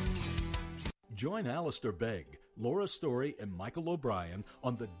 Join Alistair Begg, Laura Story, and Michael O'Brien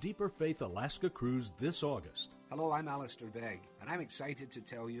on the Deeper Faith Alaska Cruise this August. Hello, I'm Alistair Begg, and I'm excited to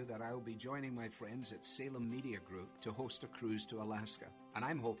tell you that I will be joining my friends at Salem Media Group to host a cruise to Alaska, and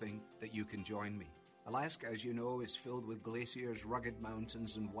I'm hoping that you can join me. Alaska, as you know, is filled with glaciers, rugged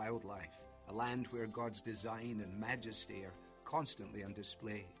mountains, and wildlife, a land where God's design and majesty are constantly on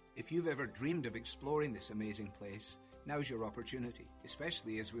display. If you've ever dreamed of exploring this amazing place, now's your opportunity,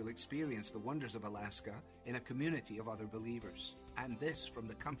 especially as we'll experience the wonders of Alaska in a community of other believers, and this from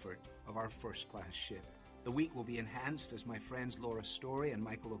the comfort of our first-class ship. The week will be enhanced as my friends Laura Story and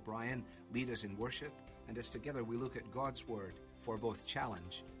Michael O'Brien lead us in worship, and as together we look at God's Word for both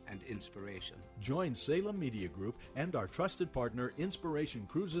challenge and inspiration. Join Salem Media Group and our trusted partner Inspiration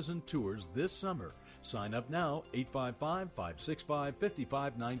Cruises and Tours this summer. Sign up now,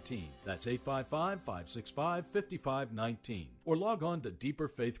 855-565-5519. That's 855-565-5519. Or log on to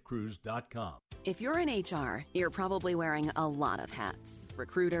deeperfaithcruise.com. If you're in HR, you're probably wearing a lot of hats.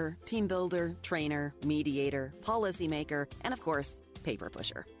 Recruiter, team builder, trainer, mediator, policymaker, and of course, paper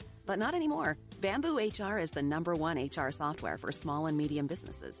pusher. But not anymore. Bamboo HR is the #1 HR software for small and medium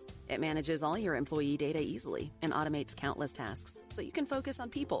businesses. It manages all your employee data easily and automates countless tasks, so you can focus on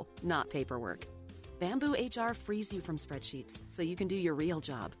people, not paperwork. Bamboo HR frees you from spreadsheets so you can do your real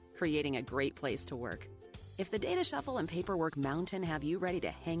job, creating a great place to work. If the data shuffle and paperwork mountain have you ready to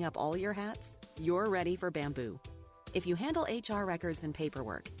hang up all your hats, you're ready for Bamboo. If you handle HR records and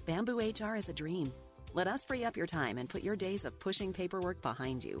paperwork, Bamboo HR is a dream. Let us free up your time and put your days of pushing paperwork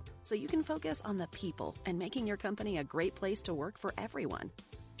behind you so you can focus on the people and making your company a great place to work for everyone.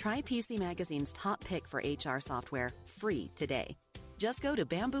 Try PC Magazine's top pick for HR software free today. Just go to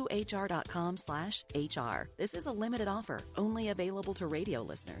bamboohr.com/HR. This is a limited offer, only available to radio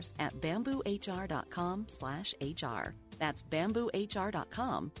listeners at bamboohr.com/HR. That's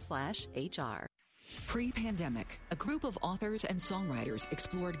bamboohr.com/HR. Pre-pandemic, a group of authors and songwriters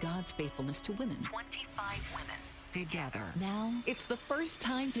explored God's faithfulness to women. 25 women. Together. Now, it's the first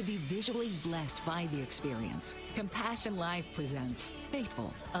time to be visually blessed by the experience. Compassion Live presents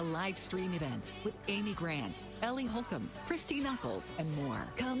Faithful, a live stream event with Amy Grant, Ellie Holcomb, Christy Knuckles, and more.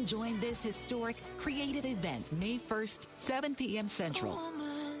 Come join this historic, creative event May 1st, 7 p.m. Central.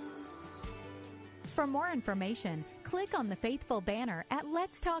 For more information, click on the Faithful banner at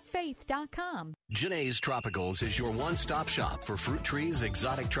letstalkfaith.com. Janae's Tropicals is your one-stop shop for fruit trees,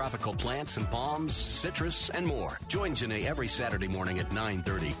 exotic tropical plants and palms, citrus, and more. Join Janae every Saturday morning at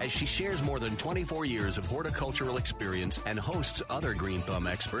 9:30 as she shares more than 24 years of horticultural experience and hosts other Green Thumb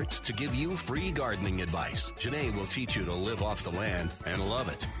experts to give you free gardening advice. Janae will teach you to live off the land and love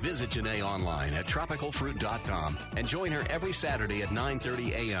it. Visit Janae online at tropicalfruit.com and join her every Saturday at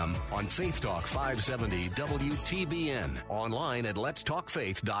 9:30 a.m. on Faith Talk 570 WTBN, online at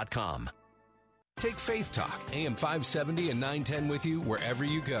letstalkfaith.com. Take Faith Talk, AM 570 and 910 with you wherever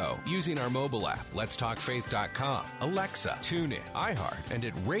you go using our mobile app, letstalkfaith.com, Alexa, TuneIn, iHeart, and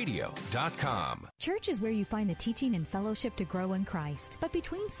at radio.com. Church is where you find the teaching and fellowship to grow in Christ. But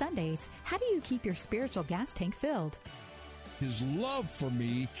between Sundays, how do you keep your spiritual gas tank filled? His love for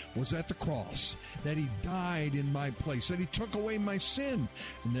me was at the cross, that he died in my place, that he took away my sin,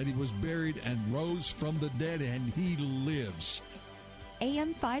 and that he was buried and rose from the dead, and he lives.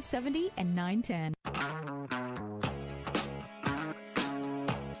 AM 570 and 910.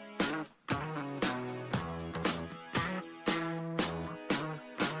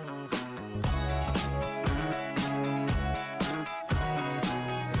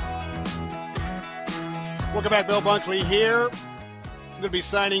 Welcome back. Bill Bunkley here. I'm going to be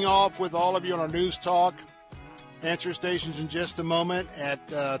signing off with all of you on our News Talk answer stations in just a moment. At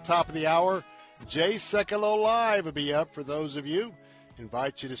top of the hour, Jay Sekulow Live will be up for those of you.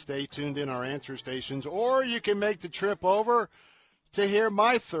 Invite you to stay tuned in our answer stations, or you can make the trip over to hear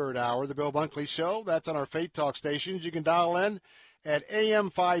my third hour, the Bill Bunkley Show. That's on our Faith Talk stations. You can dial in at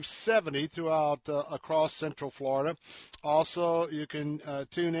AM 570 throughout across Central Florida. Also, you can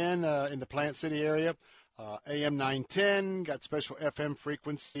tune in the Plant City area, AM 910. Got special FM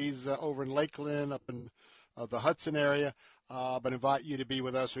frequencies over in Lakeland, up in the Hudson area. But invite you to be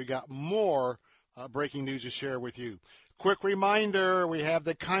with us. We got more breaking news to share with you. Quick reminder, we have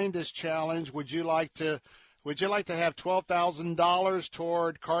the Kindness Challenge. Would you like to Would you like to have $12,000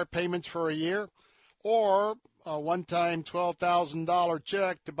 toward car payments for a year, or a one-time $12,000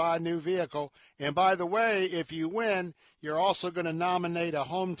 check to buy a new vehicle? And by the way, if you win, you're also going to nominate a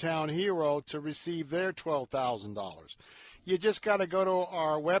hometown hero to receive their $12,000. You just got to go to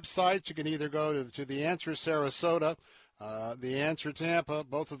our website. You can either go to The Answer Sarasota, The Answer Tampa,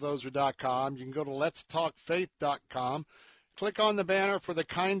 both of those are .com. You can go to letstalkfaith.com. Click on the banner for the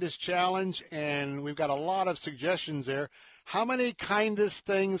Kindest Challenge, and we've got a lot of suggestions there. How many kindest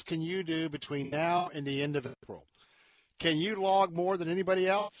things can you do between now and the end of April? Can you log more than anybody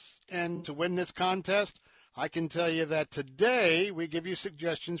else? And to win this contest, I can tell you that today we give you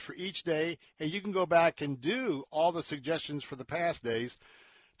suggestions for each day, and you can go back and do all the suggestions for the past days.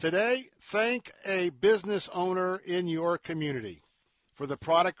 Today, thank a business owner in your community for the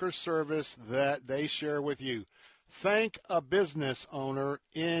product or service that they share with you. Thank a business owner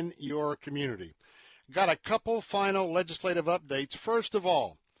in your community. Got a couple final legislative updates. First of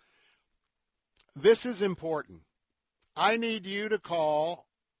all, this is important. I need you to call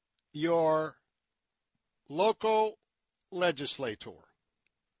your local legislator,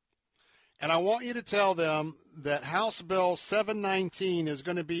 and I want you to tell them that House Bill 719 is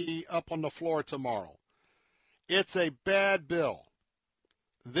going to be up on the floor tomorrow. It's a bad bill.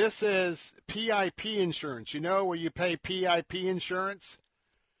 This is PIP insurance. You know where you pay PIP insurance?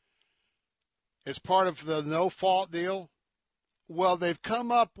 It's part of the no-fault deal. Well, they've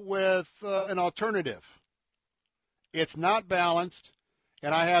come up with an alternative. It's not balanced,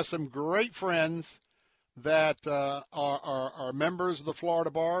 and I have some great friends that are members of the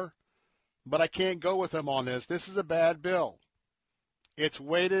Florida Bar, but I can't go with them on this. This is a bad bill. It's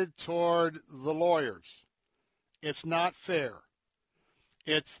weighted toward the lawyers. It's not fair.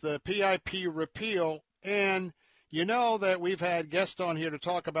 It's the PIP repeal, and you know that we've had guests on here to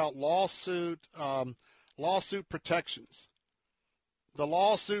talk about lawsuit protections. The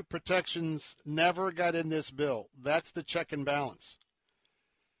lawsuit protections never got in this bill. That's the check and balance.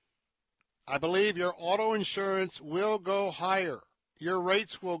 I believe your auto insurance will go higher. Your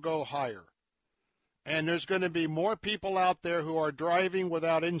rates will go higher. And there's going to be more people out there who are driving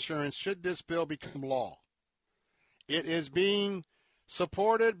without insurance should this bill become law. It is being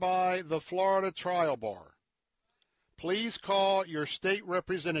supported by the Florida Trial Bar. Please call your state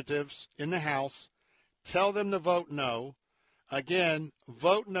representatives in the House. Tell them to vote no. Again,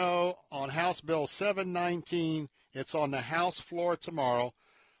 vote no on House Bill 719. It's on the House floor tomorrow.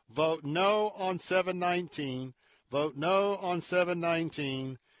 Vote no on 719. Vote no on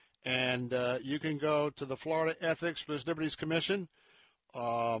 719. And you can go to the Florida Ethics Religious Liberties Commission.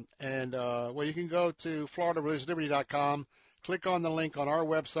 You can go to FloridaReligiousLiberty.com. Click on the link on our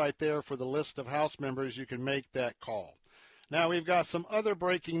website there for the list of House members. You can make that call. Now, we've got some other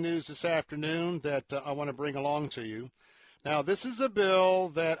breaking news this afternoon that I want to bring along to you. Now, this is a bill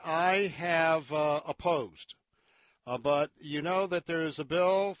that I have opposed. But you know that there is a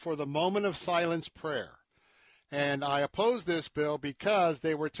bill for the moment of silence prayer. And I oppose this bill because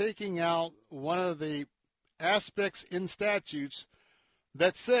they were taking out one of the aspects in statutes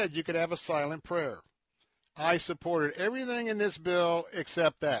that said you could have a silent prayer. I supported everything in this bill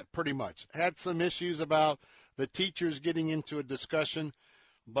except that, pretty much. Had some issues about the teachers getting into a discussion,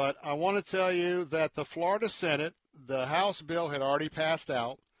 but I want to tell you that the Florida Senate, the House bill had already passed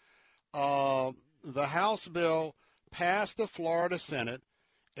out. The House bill passed the Florida Senate,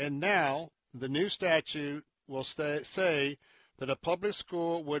 and now the new statute will say that a public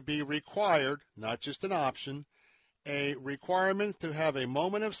school would be required, not just an option, a requirement to have a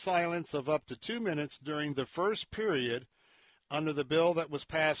moment of silence of up to 2 minutes during the first period under the bill that was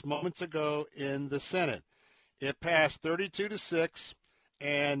passed moments ago in the Senate. It passed 32-6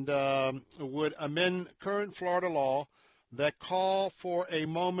 and would amend current Florida law that call for a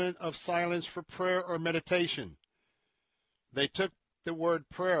moment of silence for prayer or meditation. They took the word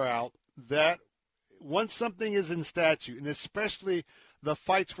prayer out. That once something is in statute, and especially the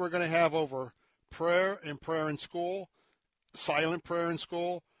fights we're going to have over prayer and prayer in school, silent prayer in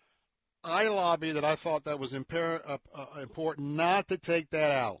school, I lobbied that I thought that was important not to take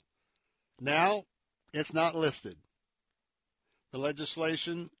that out. Now, it's not listed. The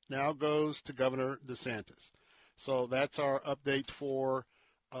legislation now goes to Governor DeSantis. So that's our update for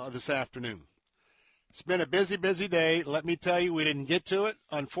this afternoon. It's been a busy, busy day. Let me tell you, we didn't get to it.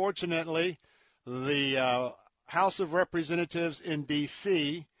 Unfortunately, the House of Representatives in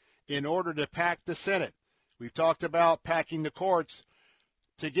D.C., in order to pack the Senate, we've talked about packing the courts,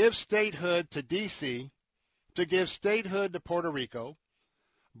 to give statehood to D.C., to give statehood to Puerto Rico.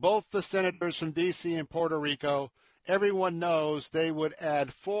 Both the senators from D.C. and Puerto Rico, everyone knows they would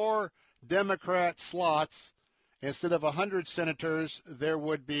add 4 Democrat slots. Instead of 100 senators, there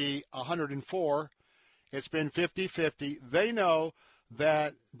would be 104. It's been 50-50. They know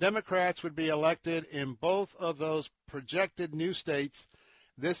that Democrats would be elected in both of those projected new states.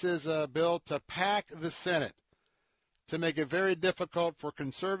 This is a bill to pack the Senate, to make it very difficult for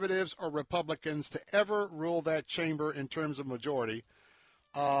conservatives or Republicans to ever rule that chamber in terms of majority.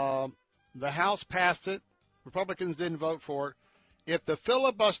 The House passed it. Republicans didn't vote for it. If the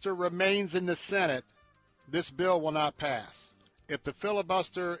filibuster remains in the Senate, this bill will not pass. If the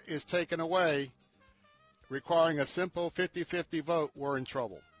filibuster is taken away, requiring a simple 50-50 vote, we're in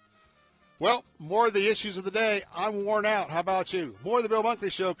trouble. Well, more of the issues of the day. I'm worn out. How about you? More of the Bill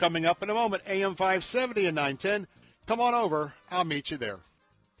Bunkley Show coming up in a moment. AM 570 and 910. Come on over. I'll meet you there.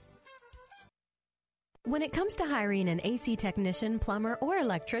 When it comes to hiring an AC technician, plumber, or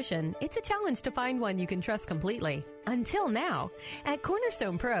electrician, it's a challenge to find one you can trust completely. Until now. At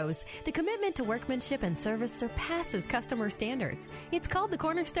Cornerstone Pros, the commitment to workmanship and service surpasses customer standards. It's called the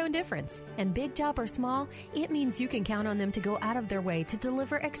Cornerstone Difference. And big job or small, it means you can count on them to go out of their way to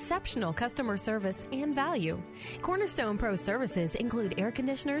deliver exceptional customer service and value. Cornerstone Pros services include air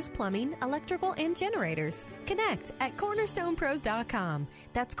conditioners, plumbing, electrical, and generators. Connect at cornerstonepros.com.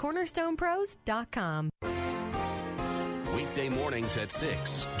 That's cornerstonepros.com. Weekday mornings at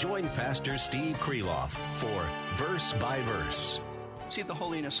 6. Join Pastor Steve Kreloff for Verse by Verse. See the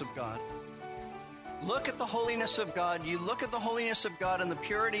holiness of God. Look at the holiness of God. You look at the holiness of God and the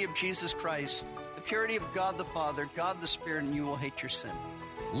purity of Jesus Christ, the purity of God the Father, God the Spirit, and you will hate your sin.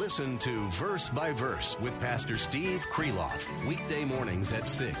 Listen to Verse by Verse with Pastor Steve Kreloff. Weekday mornings at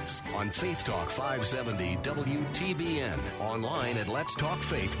 6 on Faith Talk 570 WTBN. Online at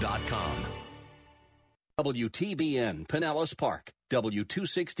letstalkfaith.com. WTBN Pinellas Park,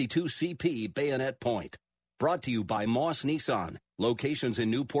 W262CP Bayonet Point. Brought to you by Moss Nissan. Locations in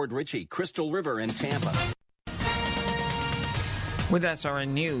Newport Richey, Crystal River, and Tampa. With SRN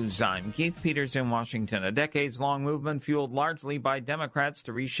News, I'm Keith Peters in Washington. A decades-long movement fueled largely by Democrats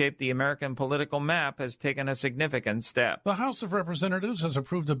to reshape the American political map has taken a significant step. The House of Representatives has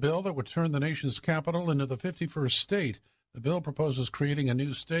approved a bill that would turn the nation's capital into the 51st state. The bill proposes creating a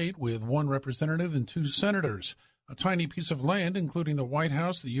new state with 1 representative and 2 senators. A tiny piece of land, including the White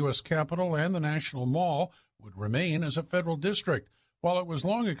House, the U.S. Capitol, and the National Mall, would remain as a federal district. While it was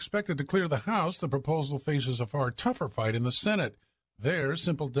long expected to clear the House, the proposal faces a far tougher fight in the Senate. There,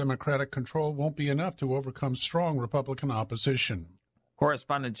 simple Democratic control won't be enough to overcome strong Republican opposition.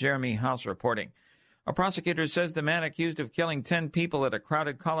 Correspondent Jeremy House reporting. A prosecutor says the man accused of killing 10 people at a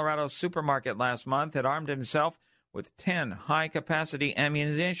crowded Colorado supermarket last month had armed himself with 10 high-capacity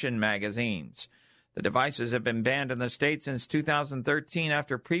ammunition magazines. The devices have been banned in the state since 2013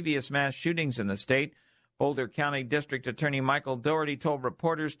 after previous mass shootings in the state. Boulder County District Attorney Michael Doherty told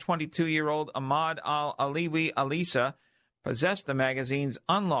reporters 22-year-old Ahmad Al-Aliwi Alisa possessed the magazines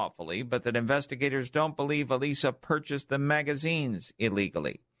unlawfully, but that investigators don't believe Alisa purchased the magazines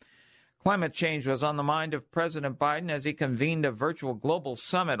illegally. Climate change was on the mind of President Biden as he convened a virtual global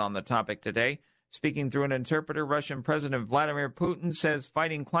summit on the topic today. Speaking through an interpreter, Russian President Vladimir Putin says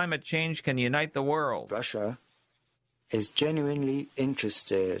fighting climate change can unite the world. Russia is genuinely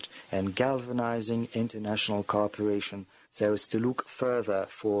interested in galvanizing international cooperation so as to look further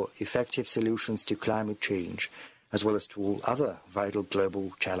for effective solutions to climate change, as well as to all other vital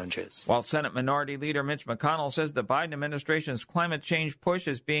global challenges. While Senate Minority Leader Mitch McConnell says the Biden administration's climate change push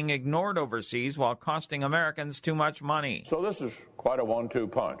is being ignored overseas while costing Americans too much money. So this is quite a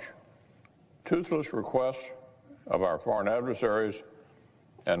 1-2 punch. Toothless requests of our foreign adversaries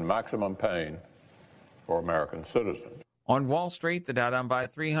and maximum pain for American citizens. On Wall Street, the Dow down by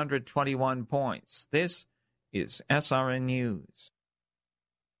 321 points. This is SRN News.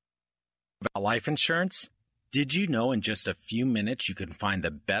 About life insurance? Did you know in just a few minutes you can find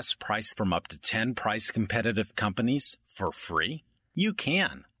the best price from up to 10 price-competitive companies for free? You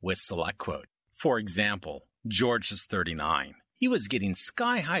can with SelectQuote. For example, George is 39. He was getting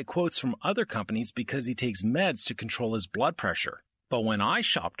sky-high quotes from other companies because he takes meds to control his blood pressure. But when I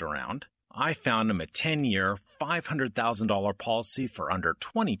shopped around, I found him a 10-year, $500,000 policy for under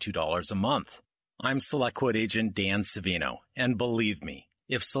 $22 a month. I'm SelectQuote agent Dan Savino, and believe me,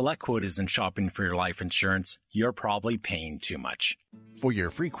 if SelectQuote isn't shopping for your life insurance, you're probably paying too much. For your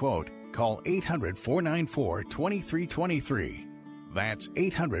free quote, call 800-494-2323. That's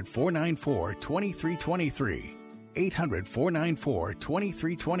 800-494-2323.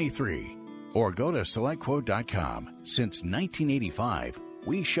 800-494-2323. Or go to SelectQuote.com. Since 1985,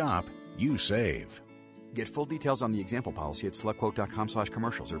 we shop, you save. Get full details on the example policy at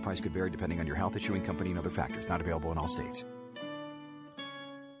SelectQuote.com/commercials. Or price could vary depending on your health, issuing company, and other factors. Not available in all states.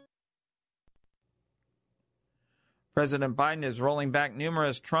 President Biden is rolling back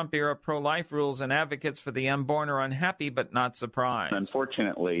numerous Trump-era pro-life rules, and advocates for the unborn are unhappy but not surprised.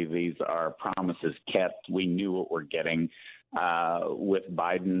 Unfortunately, these are promises kept. We knew what we're getting. With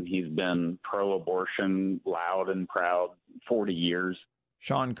Biden, he's been pro-abortion, loud and proud, 40 years.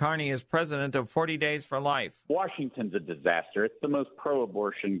 Sean Carney is president of 40 Days for Life. Washington's a disaster. It's the most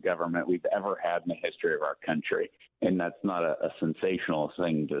pro-abortion government we've ever had in the history of our country. And that's not a sensational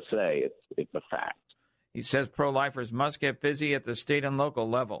thing to say. It's a fact. He says pro-lifers must get busy at the state and local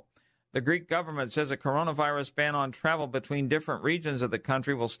level. The Greek government says a coronavirus ban on travel between different regions of the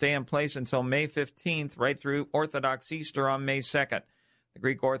country will stay in place until May 15th, right through Orthodox Easter on May 2nd. The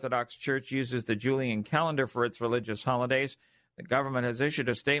Greek Orthodox Church uses the Julian calendar for its religious holidays. The government has issued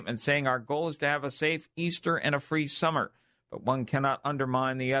a statement saying our goal is to have a safe Easter and a free summer, but one cannot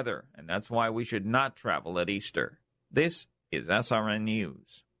undermine the other, and that's why we should not travel at Easter. This is SRN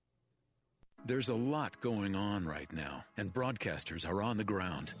News. There's a lot going on right now, and broadcasters are on the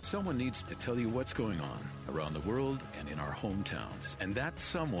ground. Someone needs to tell you what's going on around the world and in our hometowns. And that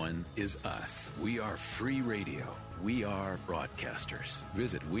someone is us. We are free radio. We are broadcasters.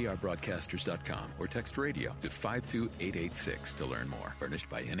 Visit wearebroadcasters.com or text radio to 52886 to learn more.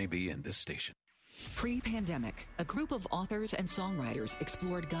 Furnished by NAB and this station. Pre-pandemic, a group of authors and songwriters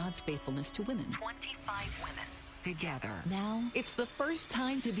explored God's faithfulness to women. 25 women. Together. Now, it's the first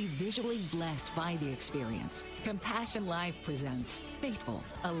time to be visually blessed by the experience. Compassion Live presents Faithful,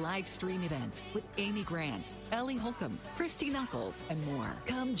 a live stream event with Amy Grant, Ellie Holcomb, Christy Knuckles, and more.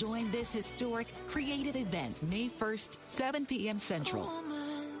 Come join this historic, creative event May 1st, 7 p.m. Central.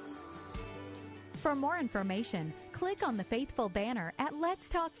 For more information, click on the Faithful banner at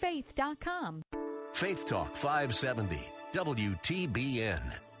letstalkfaith.com. Faith Talk 570,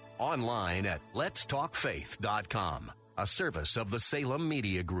 WTBN. Online at letstalkfaith.com, a service of the Salem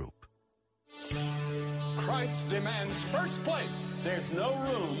Media Group. Christ demands first place. There's no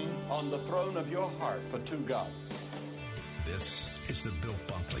room on the throne of your heart for two gods. This is the Bill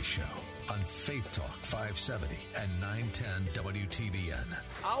Bunkley Show on Faith Talk 570 and 910 WTBN.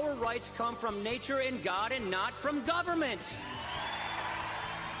 Our rights come from nature and God and not from government.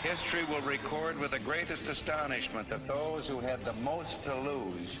 History will record with the greatest astonishment that those who had the most to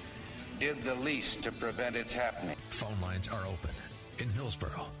lose did the least to prevent its happening. Phone lines are open. In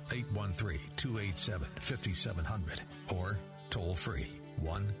Hillsborough, 813-287-5700 or toll free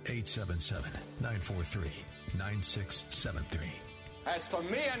 1-877-943-9673. As for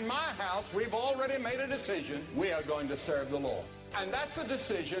me and my house, we've already made a decision. We are going to serve the Lord. And that's a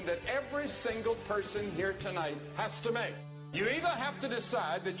decision that every single person here tonight has to make. You either have to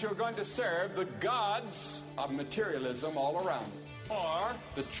decide that you're going to serve the gods of materialism all around you, or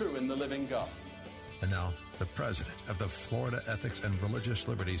the true and the living God. And now, the president of the Florida Ethics and Religious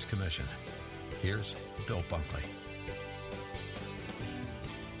Liberties Commission. Here's Bill Bunkley.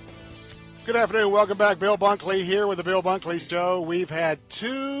 Good afternoon. Welcome back. Bill Bunkley here with the Bill Bunkley Show. We've had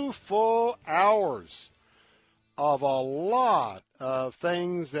 2 full hours of a lot of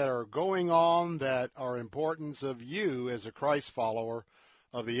things that are going on that are importance of you as a Christ follower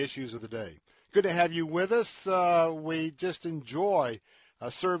of the issues of the day. Good to have you with us. We just enjoy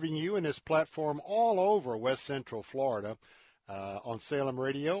serving you in this platform all over West Central Florida on Salem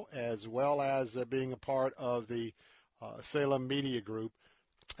Radio, as well as being a part of the Salem Media Group.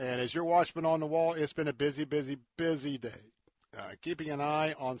 And as your watchman on the wall, it's been a busy, busy, busy day. Keeping an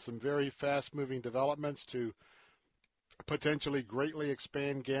eye on some very fast-moving developments to potentially greatly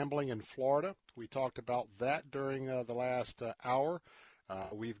expand gambling in Florida. We talked about that during the last hour.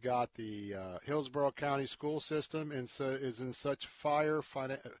 We've got the Hillsborough County school system is in such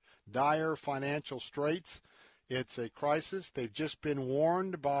dire financial straits. It's a crisis. They've just been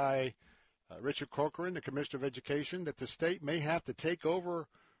warned by Richard Corcoran, the Commissioner of Education, that the state may have to take over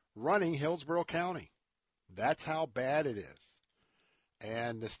running Hillsborough County. That's how bad it is.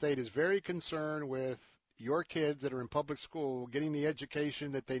 And the state is very concerned with your kids that are in public school getting the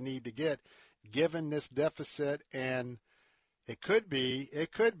education that they need to get, given this deficit. And it could be,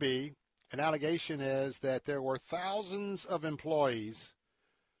 an allegation is that there were thousands of employees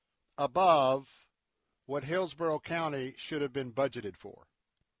above what Hillsborough County should have been budgeted for.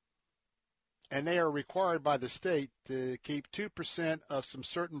 And they are required by the state to keep 2% of some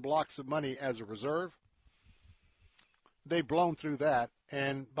certain blocks of money as a reserve. They've blown through that.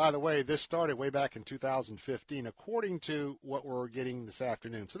 And, by the way, this started way back in 2015, according to what we're getting this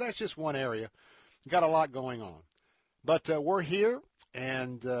afternoon. So that's just one area. Got a lot going on. But we're here,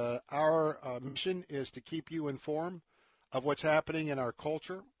 and our mission is to keep you informed of what's happening in our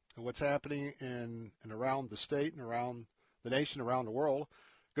culture, and what's happening in and around the state and around the nation, around the world.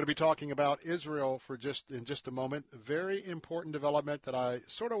 Going to be talking about Israel in just a moment. A very important development that I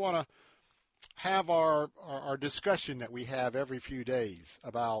sort of want to have our discussion that we have every few days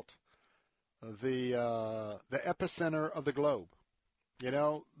about the epicenter of the globe. You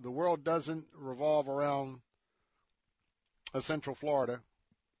know, the world doesn't revolve around Central Florida.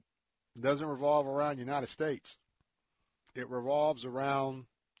 It doesn't revolve around the United States. It revolves around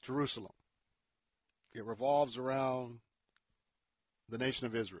Jerusalem. It revolves around the nation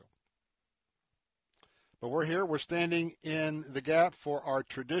of Israel. But we're here. We're standing in the gap for our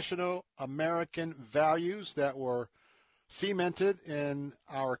traditional American values that were cemented in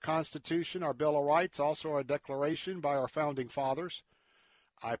our Constitution, our Bill of Rights, also our Declaration by our Founding Fathers.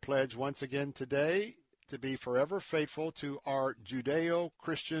 I pledge once again today to be forever faithful to our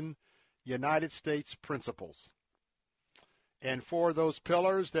Judeo-Christian United States principles. And for those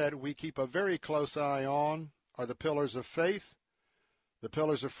pillars that we keep a very close eye on are the pillars of faith, the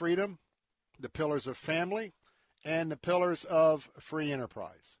pillars of freedom, the pillars of family, and the pillars of free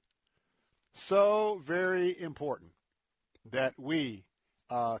enterprise. So very important that we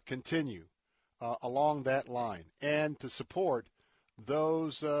continue along that line and to support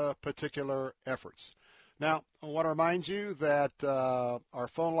those particular efforts. Now, I want to remind you that our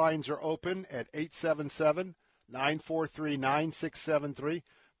phone lines are open at 877-943-9673.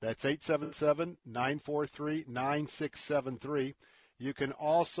 That's 877-943-9673. You can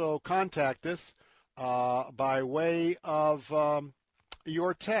also contact us by way of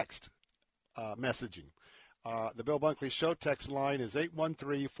your text messaging. The Bill Bunkley Show text line is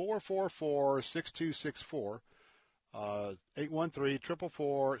 813-444-6264,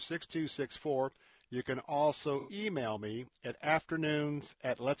 813-444-6264. You can also email me at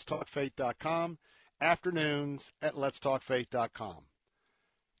afternoons@letstalkfaith.com, afternoons@letstalkfaith.com.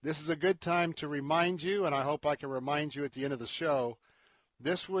 This is a good time to remind you, and I hope I can remind you at the end of the show,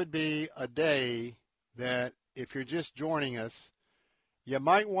 this would be a day that if you're just joining us, you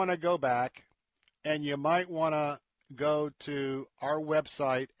might want to go back and you might want to go to our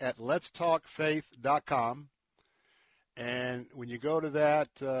website at letstalkfaith.com. And when you go to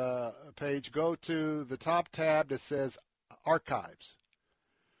that page, go to the top tab that says Archives.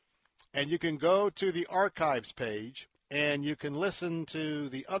 And you can go to the Archives page, and you can listen to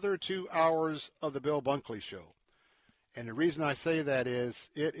the other 2 hours of the Bill Bunkley Show. And the reason I say that is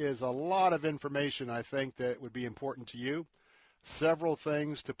it is a lot of information, I think, that would be important to you. Several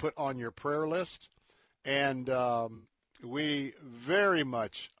things to put on your prayer list. And we very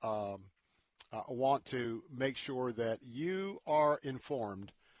much want to make sure that you are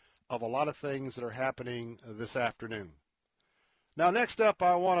informed of a lot of things that are happening this afternoon. Now, next up,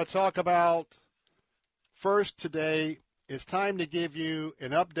 I want to talk about, first today, it's time to give you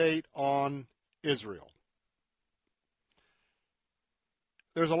an update on Israel.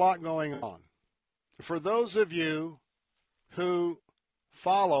 There's a lot going on. For those of you who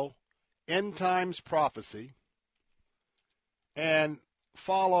follow end times prophecy and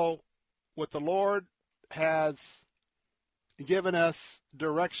follow what the Lord has given us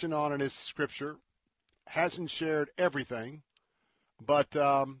direction on in His Scripture, hasn't shared everything, but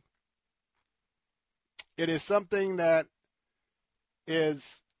it is something that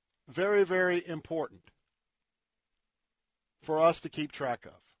is very, very important for us to keep track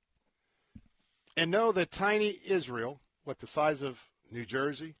of. And know that tiny Israel, what the size of New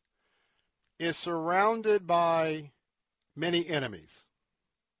Jersey, is surrounded by many enemies.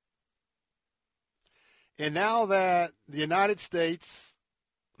 And now that the United States,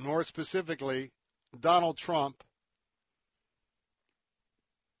 more specifically Donald Trump,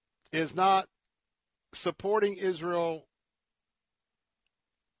 is not supporting Israel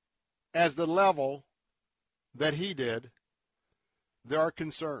as the level that he did, there are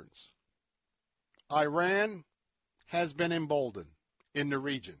concerns. Iran has been emboldened in the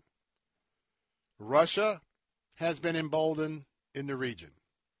region. Russia has been emboldened in the region.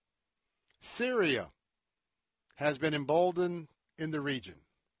 Syria has been emboldened in the region.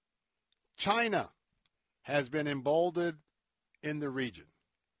 China has been emboldened in the region.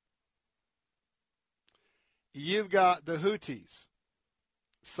 You've got the Houthis,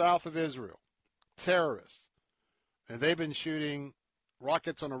 south of Israel, terrorists, and they've been shooting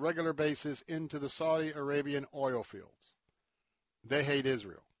rockets on a regular basis into the Saudi Arabian oil fields. They hate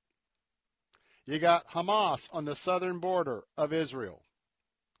Israel. You got Hamas on the southern border of Israel,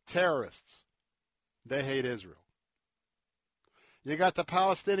 terrorists. They hate Israel. You got the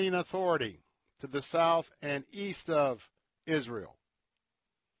Palestinian Authority to the south and east of Israel.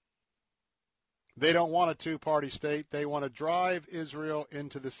 They don't want a two-party state. They want to drive Israel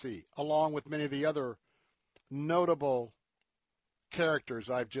into the sea, along with many of the other notable characters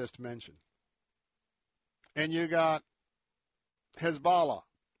I've just mentioned. And you got Hezbollah,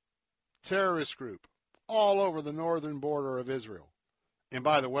 terrorist group, all over the northern border of Israel. And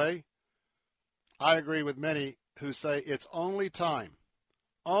by the way, I agree with many who say it's only time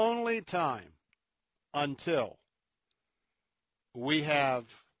until we have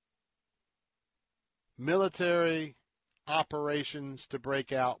military operations to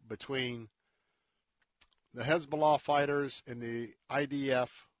break out between the Hezbollah fighters and the IDF,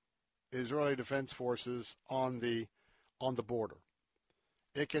 Israeli Defense Forces, on the border.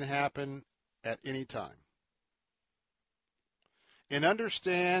 It can happen at any time. And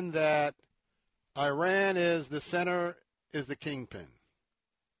understand that Iran is the center, is the kingpin.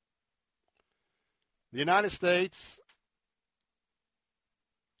 The United States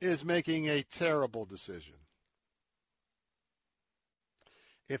is making a terrible decision.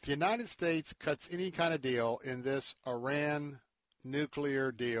 If the United States cuts any kind of deal in this Iran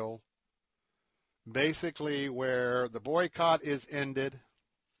nuclear deal, basically where the boycott is ended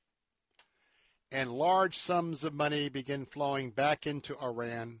and large sums of money begin flowing back into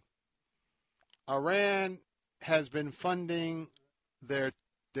Iran, Iran has been funding their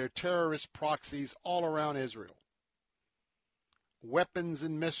terrorist proxies all around Israel. Weapons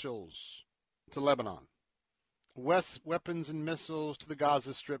and missiles to Lebanon. Weapons and missiles to the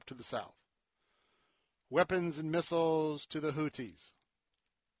Gaza Strip to the south. Weapons and missiles to the Houthis.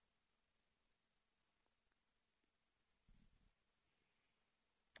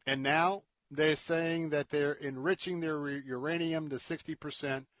 And now they're saying that they're enriching their uranium to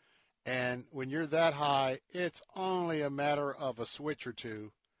 60%. And when you're that high, it's only a matter of a switch or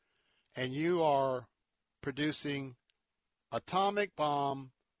two, and you are producing atomic bomb,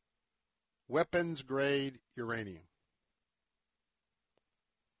 weapons-grade uranium.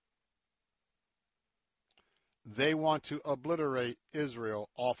 They want to obliterate Israel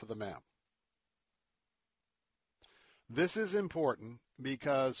off of the map. This is important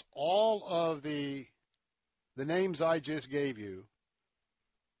because all of the names I just gave you,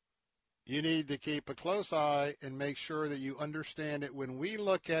 you need to keep a close eye and make sure that you understand it when we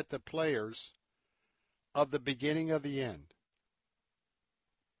look at the players of the beginning of the end.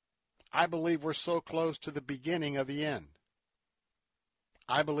 I believe we're so close to the beginning of the end.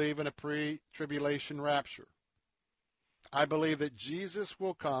 I believe in a pre-tribulation rapture. I believe that Jesus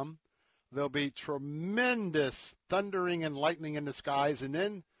will come. There'll be tremendous thundering and lightning in the skies, and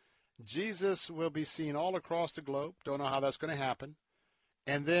then Jesus will be seen all across the globe. Don't know how that's going to happen.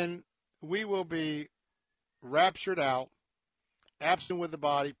 And then we will be raptured out, absent with the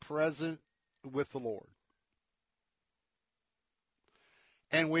body, present with the Lord.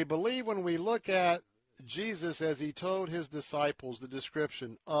 And we believe when we look at Jesus as he told his disciples the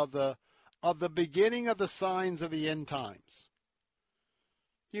description of the beginning of the signs of the end times.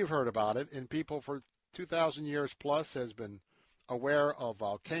 You've heard about it, and people for 2,000 years plus has been aware of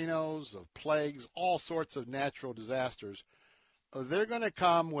volcanoes, of plagues, all sorts of natural disasters. They're going to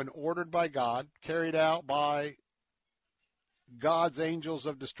come when ordered by God, carried out by God's angels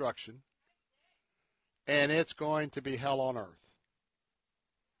of destruction, and it's going to be hell on earth.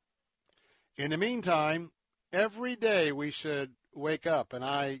 In the meantime, every day we should wake up, and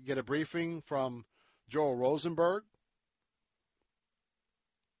I get a briefing from Joel Rosenberg,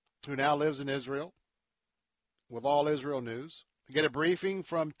 who now lives in Israel, with All Israel News. I get a briefing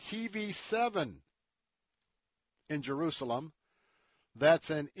from TV7 in Jerusalem. That's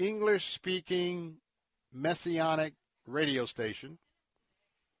an English-speaking Messianic radio station.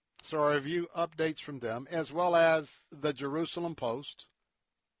 So I review updates from them, as well as the Jerusalem Post.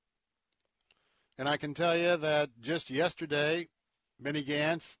 And I can tell you that just yesterday, Benny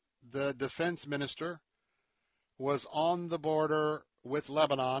Gantz, the defense minister, was on the border with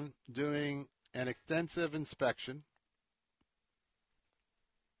Lebanon doing an extensive inspection.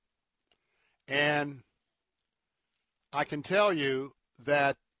 And I can tell you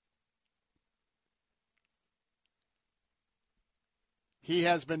that he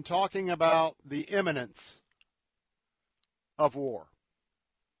has been talking about the imminence of war,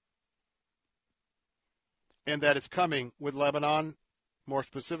 and that it's coming with Lebanon, more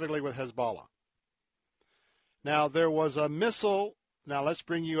specifically with Hezbollah. Now, there was a missile. Now, let's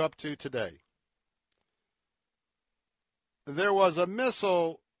bring you up to today. There was a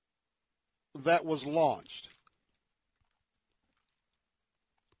missile that was launched.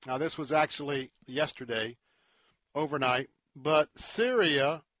 Now, this was actually yesterday, overnight, but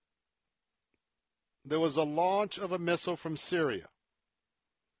Syria, there was a launch of a missile from Syria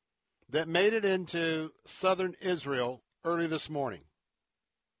that made it into southern Israel early this morning.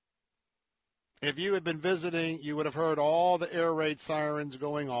 If you had been visiting, you would have heard all the air raid sirens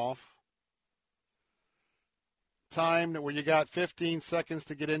going off. Time where you got 15 seconds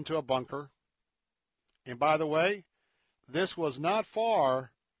to get into a bunker. And by the way, this was not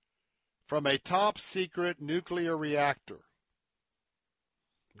far from a top-secret nuclear reactor.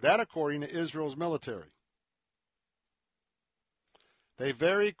 That according to Israel's military. They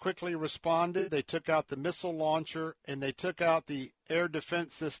very quickly responded. They took out the missile launcher, and they took out the air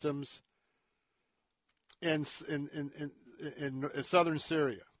defense systems in southern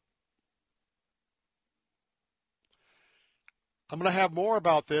Syria. I'm going to have more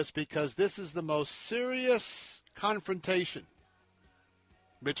about this because this is the most serious confrontation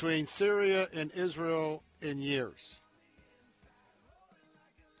between Syria and Israel in years.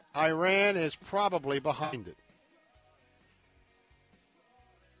 Iran is probably behind it.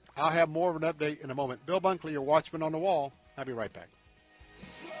 I'll have more of an update in a moment. Bill Bunkley, your watchman on the wall. I'll be right back.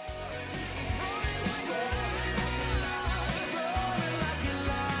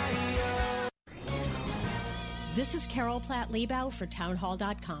 This is Carol Platt-Liebau for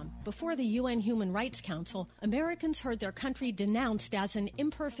Townhall.com. Before the UN Human Rights Council, Americans heard their country denounced as an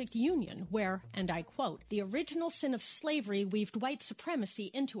imperfect union where, and I quote, the original sin of slavery weaved white supremacy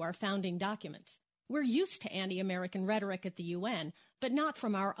into our founding documents. We're used to anti-American rhetoric at the UN, but not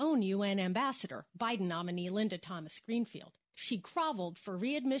from our own UN ambassador, Biden nominee Linda Thomas-Greenfield. She groveled for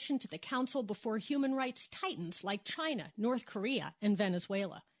readmission to the council before human rights titans like China, North Korea, and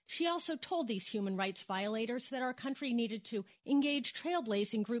Venezuela. She also told these human rights violators that our country needed to engage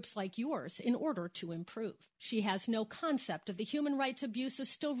trailblazing groups like yours in order to improve. She has no concept of the human rights abuses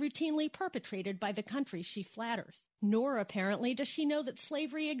still routinely perpetrated by the countries she flatters. Nor, apparently, does she know that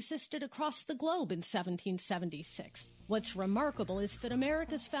slavery existed across the globe in 1776. What's remarkable is that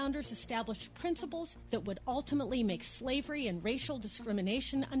America's founders established principles that would ultimately make slavery and racial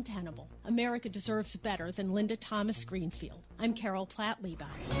discrimination untenable. America deserves better than Linda Thomas-Greenfield. I'm Carol Platt-Liebau.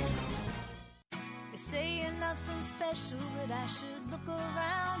 They say you're nothing special, that I should look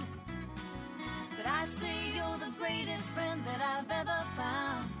around. But I say you're the greatest friend that I've ever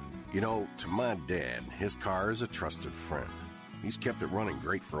found. You know, to my dad, his car is a trusted friend. He's kept it running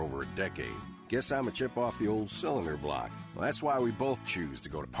great for over a decade. Guess I'm a chip off the old cylinder block. Well, that's why we both choose to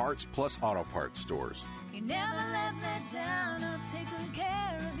go to Parts Plus Auto Parts stores. You never let me down, I've taken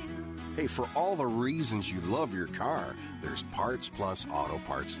care of you. Hey, for all the reasons you love your car, there's Parts Plus Auto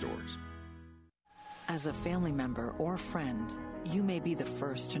Parts stores. As a family member or friend, you may be the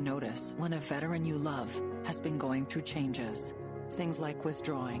first to notice when a veteran you love has been going through changes. Things like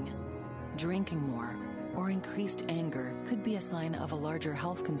withdrawing, drinking more, or increased anger could be a sign of a larger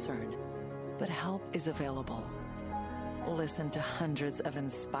health concern. But help is available. Listen to hundreds of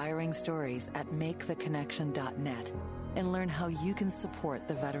inspiring stories at maketheconnection.net and learn how you can support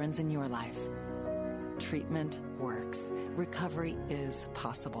the veterans in your life. Treatment works. Recovery is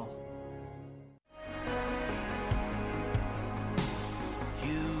possible.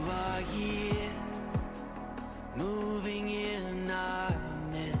 You are here, moving in our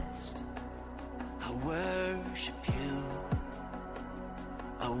midst. I worship you.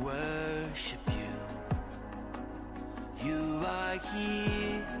 I worship you. You are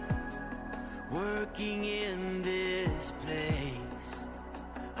here, working in this place.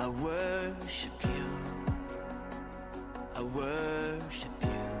 I worship you. I worship you.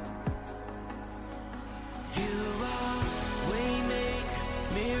 You are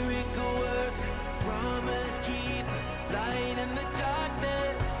waymaker, miracle worker, promise keeper, light in the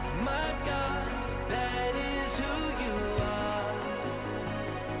darkness. My God, that is who you are.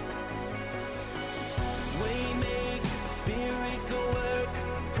 Waymaker, miracle worker,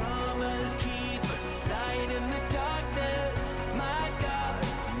 promise keeper, light in the darkness. My God,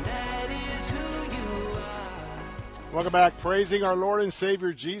 that is who you are. Welcome back. Praising our Lord and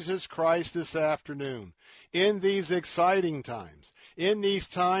Savior Jesus Christ this afternoon. In these exciting times, in these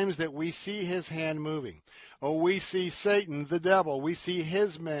times that we see his hand moving. Oh, we see Satan, the devil. We see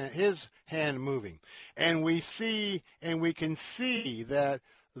his hand moving. And we see and we can see that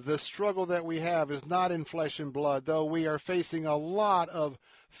the struggle that we have is not in flesh and blood, though we are facing a lot of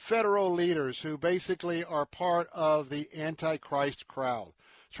federal leaders who basically are part of the Antichrist crowd,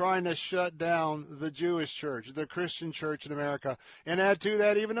 trying to shut down the Jewish church, the Christian church in America, and add to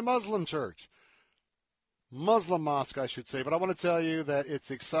that even the Muslim church. Muslim mosque, I should say. But I want to tell you that it's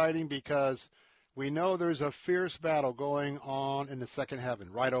exciting because we know there's a fierce battle going on in the second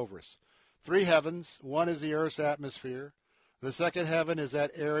heaven right over us. 3 heavens. One is the Earth's atmosphere. The second heaven is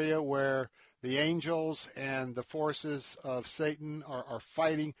that area where the angels and the forces of Satan are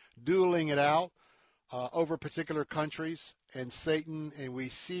fighting, dueling it out. over particular countries and Satan, and we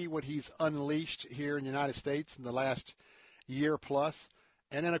see what he's unleashed here in the United States in the last year plus.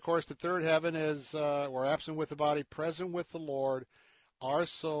 And then, of course, the third heaven is we're absent with the body, present with the Lord. Our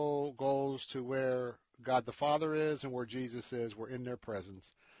soul goes to where God the Father is and where Jesus is. We're in their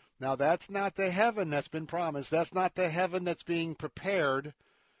presence. Now, that's not the heaven that's been promised. That's not the heaven that's being prepared.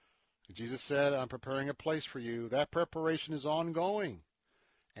 Jesus said, I'm preparing a place for you. That preparation is ongoing.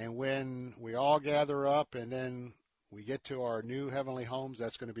 And when we all gather up and then we get to our new heavenly homes,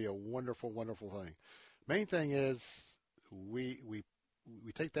 that's going to be a wonderful, wonderful thing. Main thing is we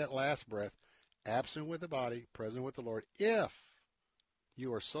take that last breath, absent with the body, present with the Lord, if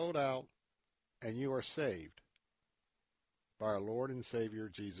you are sold out and you are saved by our Lord and Savior,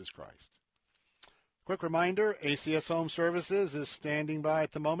 Jesus Christ. Quick reminder, ACS Home Services is standing by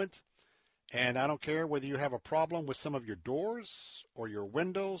at the moment. And I don't care whether you have a problem with some of your doors or your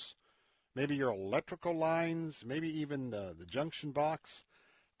windows, maybe your electrical lines, maybe even the junction box.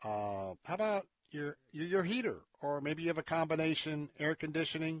 How about your heater? Or maybe you have a combination air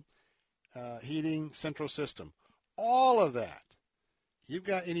conditioning, heating, central system. All of that. You've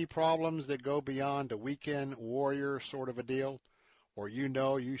got any problems that go beyond a weekend warrior sort of a deal, or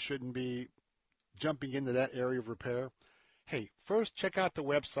you shouldn't be jumping into that area of repair. Hey, first check out the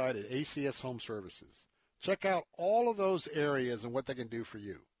website at ACS Home Services. Check out all of those areas and what they can do for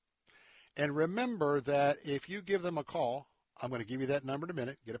you. And remember that if you give them a call, I'm going to give you that number in a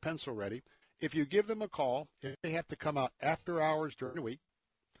minute. Get a pencil ready. If you give them a call, if they have to come out after hours during the week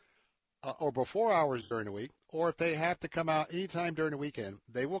or before hours during the week, or if they have to come out anytime during the weekend,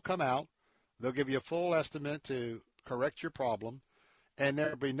 they will come out. They'll give you a full estimate to correct your problem, and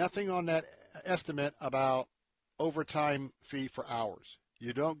there will be nothing on that estimate about overtime fee for hours.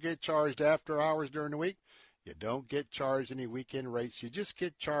 You don't get charged after hours during the week. You don't get charged any weekend rates. You just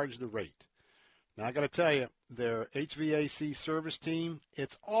get charged the rate. Now, I got to tell you, their HVAC service team,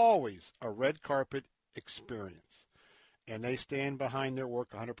 it's always a red carpet experience, and they stand behind their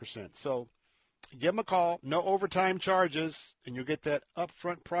work 100%. So give them a call. No overtime charges, and you'll get that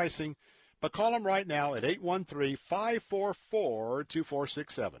upfront pricing. But call them right now at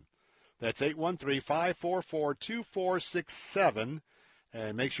 813-544-2467. That's 813-544-2467.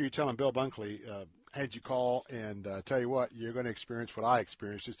 And make sure you tell them Bill Bunkley had you call, and tell you what, you're going to experience what I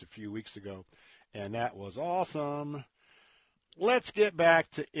experienced just a few weeks ago, and that was awesome. Let's get back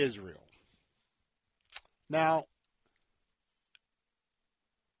to Israel. Now,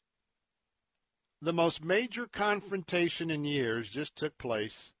 the most major confrontation in years just took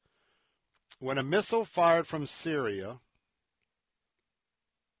place when a missile fired from Syria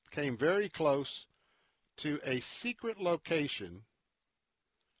came very close to a secret location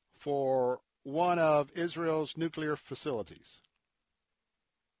for one of Israel's nuclear facilities.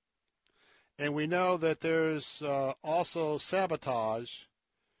 And we know that there's also sabotage.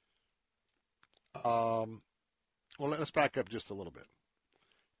 Let's back up just a little bit.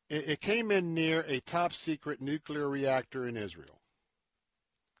 It came in near a top-secret nuclear reactor in Israel.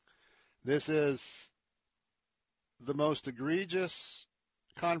 This is the most egregious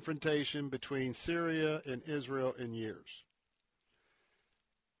confrontation between Syria and Israel in years.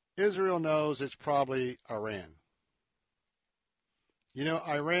 Israel knows it's probably Iran. You know,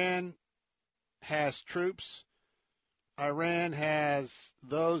 Iran has troops. Iran has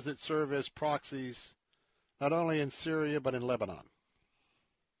those that serve as proxies, not only in Syria but in Lebanon.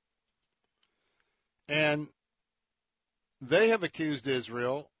 And they have accused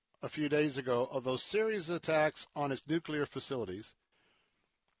Israel a few days ago of those series of attacks on its nuclear facilities.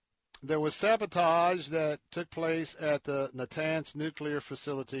 There was sabotage that took place at the Natanz nuclear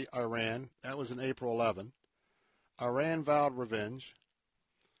facility, Iran. That was in April 11. Iran vowed revenge.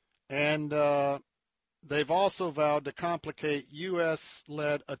 And they've also vowed to complicate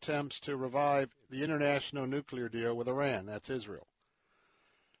U.S.-led attempts to revive the international nuclear deal with Iran. That's Israel.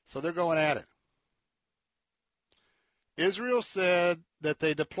 So they're going at it. Israel said that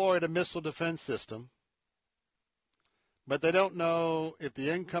they deployed a missile defense system, but they don't know if the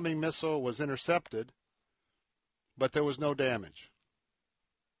incoming missile was intercepted, but there was no damage.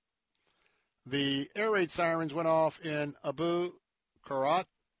 The air raid sirens went off in Abu Qarat.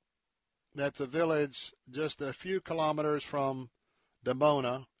 That's a village just a few kilometers from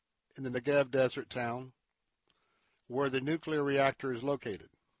Dimona in the Negev desert town where the nuclear reactor is located.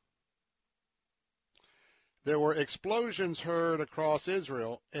 There were explosions heard across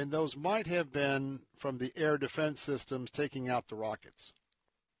Israel, and those might have been from the air defense systems taking out the rockets.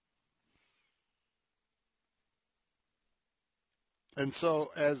 And so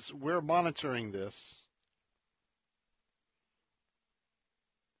as we're monitoring this,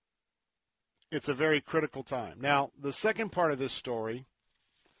 it's a very critical time. Now, the second part of this story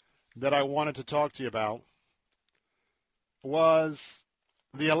that I wanted to talk to you about was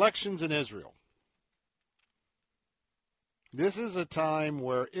the elections in Israel. This is a time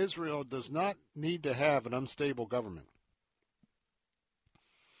where Israel does not need to have an unstable government.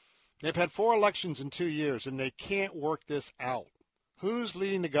 They've had 4 elections in 2 years, and they can't work this out. Who's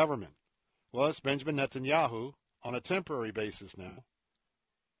leading the government? Well, it's Benjamin Netanyahu on a temporary basis now.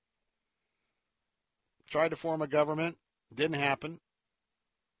 Tried to form a government. Didn't happen.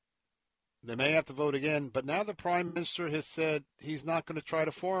 They may have to vote again, but now the prime minister has said he's not going to try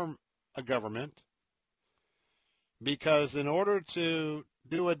to form a government because in order to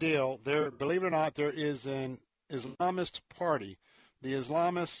do a deal, believe it or not, there is an Islamist party, the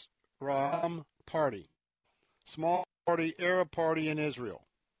Islamist Ra'am Party, small party, Arab party in Israel.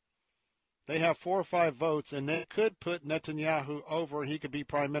 They have 4 or 5 votes, and they could put Netanyahu over and he could be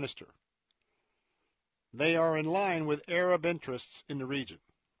prime minister. They are in line with Arab interests in the region.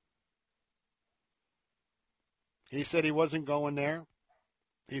 He said he wasn't going there.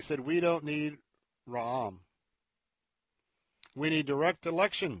 He said, we don't need Ra'am. We need direct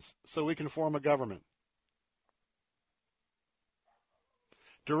elections so we can form a government.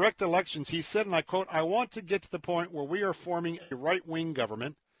 Direct elections, he said, and I quote, I want to get to the point where we are forming a right-wing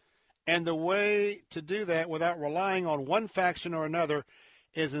government, and the way to do that without relying on one faction or another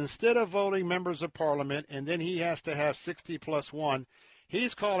is instead of voting members of parliament and then he has to have 60 plus 1,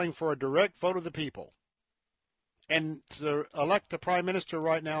 he's calling for a direct vote of the people and to elect the prime minister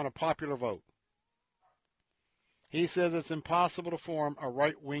right now in a popular vote. He says it's impossible to form a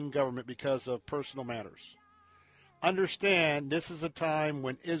right-wing government because of personal matters. Understand, this is a time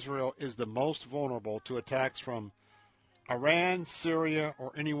when Israel is the most vulnerable to attacks from Iran, Syria,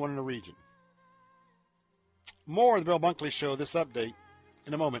 or anyone in the region. More of the Bill Bunkley Show, this update,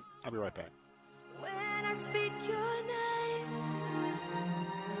 in a moment. I'll be right back.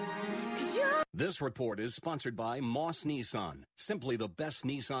 This report is sponsored by Moss Nissan, simply the best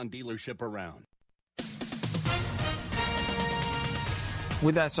Nissan dealership around.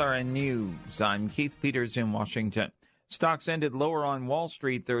 With SRN News, I'm Keith Peters in Washington. Stocks ended lower on Wall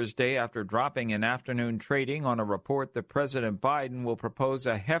Street Thursday after dropping in afternoon trading on a report that President Biden will propose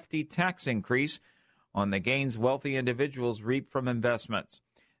a hefty tax increase on the gains wealthy individuals reap from investments.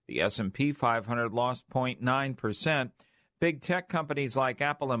 The S&P 500 lost 0.9%. Big tech companies like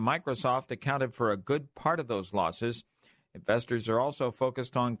Apple and Microsoft accounted for a good part of those losses. Investors are also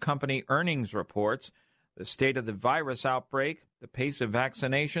focused on company earnings reports, the state of the virus outbreak, the pace of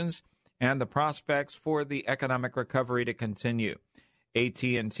vaccinations, and the prospects for the economic recovery to continue.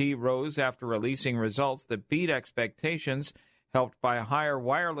 AT&T rose after releasing results that beat expectations, helped by higher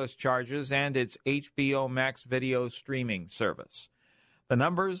wireless charges and its HBO Max video streaming service. The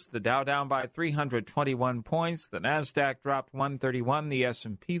numbers, the Dow down by 321 points, the Nasdaq dropped 131, the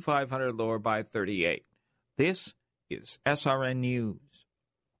S&P 500 lower by 38. This is SRN News.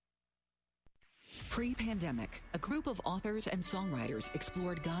 Pre-pandemic, a group of authors and songwriters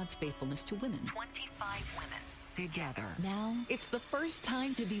explored God's faithfulness to women. 25 women together. Now, it's the first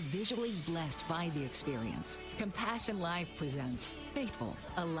time to be visually blessed by the experience. Compassion Live presents Faithful,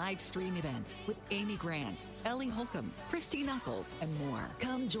 a live stream event with Amy Grant, Ellie Holcomb, Christy Knuckles, and more.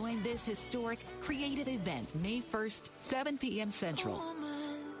 Come join this historic, creative event May 1st, 7 p.m. Central.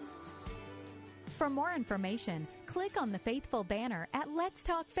 For more information, click on the Faithful banner at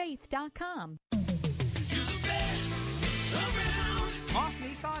letstalkfaith.com. Moss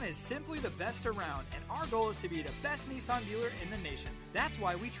Nissan is simply the best around, and our goal is to be the best Nissan dealer in the nation. That's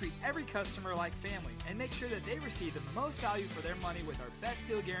why we treat every customer like family and make sure that they receive the most value for their money with our Best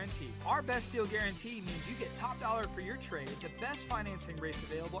Deal Guarantee. Our Best Deal Guarantee means you get top dollar for your trade, the best financing rates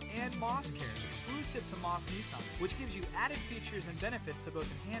available, and Moss Care, exclusive to Moss Nissan, which gives you added features and benefits to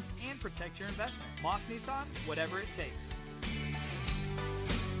both enhance and protect your investment. Moss Nissan, whatever it takes.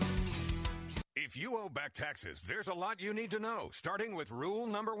 If you owe back taxes, there's a lot you need to know, starting with rule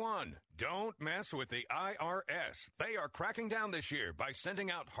number 1. Don't mess with the IRS. They are cracking down this year by sending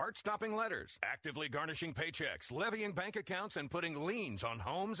out heart-stopping letters, actively garnishing paychecks, levying bank accounts, and putting liens on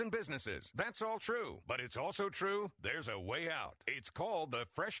homes and businesses. That's all true, but it's also true there's a way out. It's called the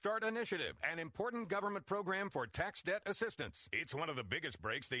Fresh Start Initiative, an important government program for tax debt assistance. It's one of the biggest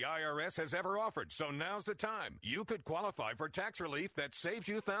breaks the IRS has ever offered, so now's the time. You could qualify for tax relief that saves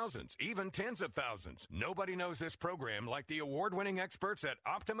you thousands, even tens of thousands. Nobody knows this program like the award-winning experts at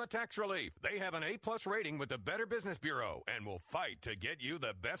Optima Tax Relief. They have an A-plus rating with the Better Business Bureau and will fight to get you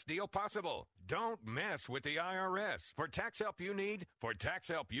the best deal possible. Don't mess with the IRS. For tax help you need, for tax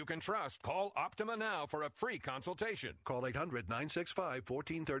help you can trust, call Optima now for a free consultation. Call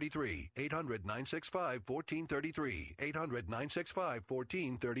 800-965-1433. 800-965-1433.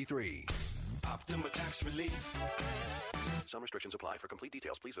 800-965-1433. Optima Tax Relief. Some restrictions apply. For complete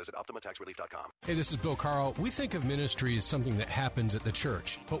details, please visit OptimaTaxRelief.com. Hey, this is Bill Carl. We think of ministry as something that happens at the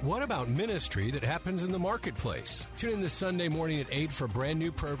church. But what about ministry that happens in the marketplace? Tune in this Sunday morning at 8 for a brand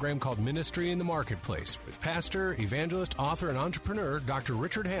new program called Ministry in the Marketplace with pastor, evangelist, author, and entrepreneur Dr.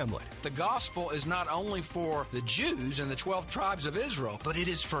 Richard Hamlet. The gospel is not only for the Jews and the 12 tribes of Israel, but it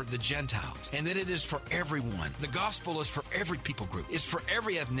is for the Gentiles, and that it is for everyone. The gospel is for every people group. It's for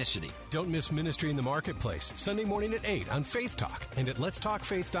every ethnicity. Don't miss Ministry in the Marketplace, Sunday morning at 8 on Faith Talk and at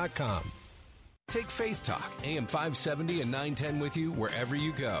letstalkfaith.com. Take Faith Talk, AM 570 and 910 with you wherever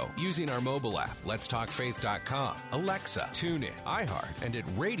you go using our mobile app, letstalkfaith.com, Alexa, TuneIn, iHeart, and at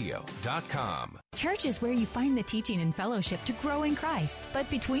radio.com. Church is where you find the teaching and fellowship to grow in Christ. But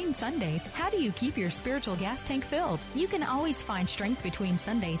between Sundays, how do you keep your spiritual gas tank filled? You can always find strength between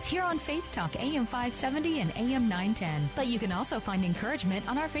Sundays here on Faith Talk, AM 570 and AM 910. But you can also find encouragement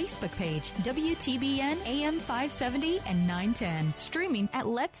on our Facebook page, WTBN AM 570 and 910. Streaming at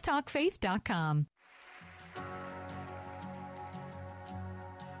letstalkfaith.com.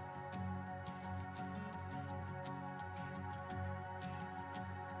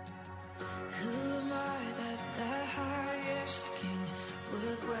 Who am I that the highest king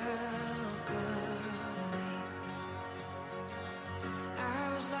would welcome me?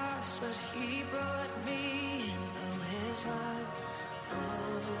 I was lost, but he brought me in. Oh, his love for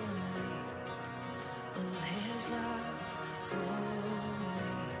me. Oh, his love for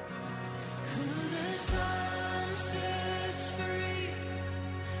me. Who the sun sets free,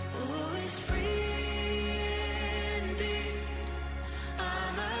 oh, is free indeed.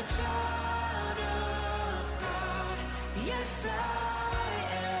 I'm a child of God, yes I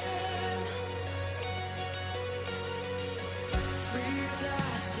am. Free at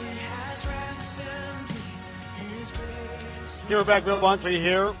last, he has ransomed me, his grace. We're back, Bill Bunkley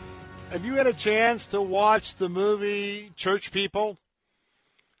here. Have you had a chance to watch the movie Church People?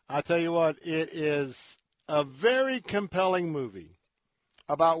 I tell you what, it is a very compelling movie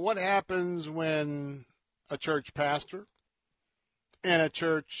about what happens when a church pastor and a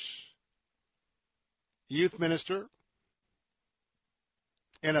church youth minister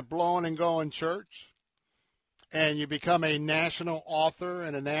in a blowing and going church, and you become a national author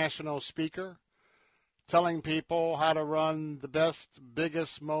and a national speaker, telling people how to run the best,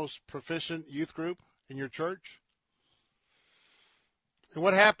 biggest, most proficient youth group in your church. And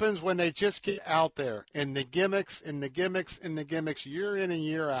what happens when they just get out there and the gimmicks and the gimmicks and the gimmicks year in and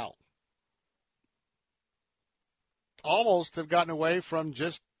year out? Almost have gotten away from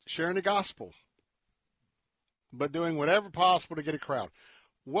just sharing the gospel, but doing whatever possible to get a crowd.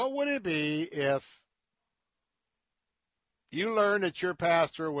 What would it be if you learned that your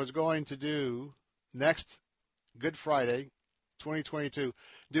pastor was going to do next Good Friday, 2022,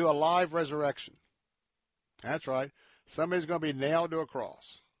 do a live resurrection? That's right. Somebody's going to be nailed to a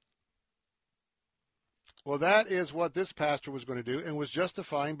cross. Well, that is what this pastor was going to do and was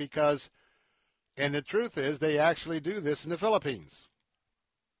justifying because, and the truth is, they actually do this in the Philippines.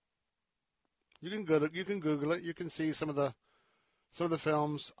 You can Google it. You can see some of the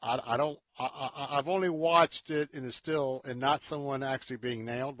films. I've only watched it in a still and not someone actually being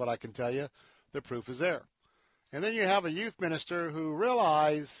nailed, but I can tell you the proof is there. And then you have a youth minister who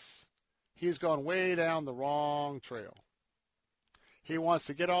realizes he's gone way down the wrong trail. He wants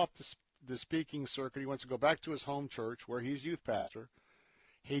to get off the speaking circuit. He wants to go back to his home church where he's youth pastor.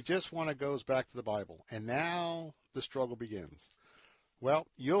 He just goes back to the Bible. And now the struggle begins. Well,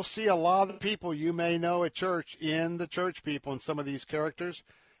 you'll see a lot of people you may know at church in the Church People and some of these characters.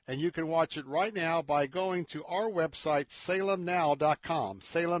 And you can watch it right now by going to our website, salemnow.com.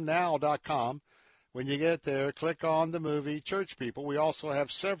 Salemnow.com. When you get there, click on the movie Church People. We also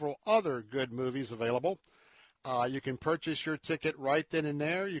have several other good movies available. You can purchase your ticket right then and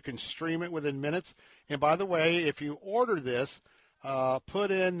there. You can stream it within minutes. And by the way, if you order this,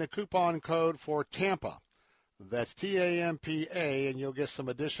 put in the coupon code for Tampa. That's TAMPA, and you'll get some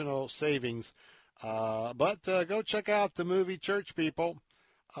additional savings. But go check out the movie Church People.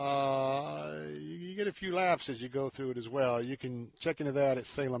 You get a few laughs as you go through it as well. You can check into that at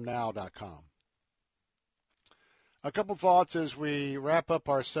salemnow.com. A couple thoughts as we wrap up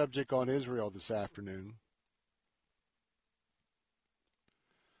our subject on Israel this afternoon.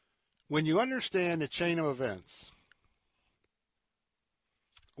 When you understand the chain of events,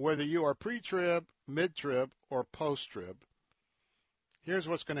 whether you are pre-trib, mid-trib, or post-trib, here's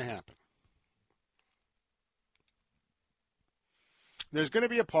what's going to happen. There's going to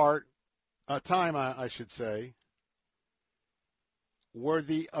be a time, I should say, where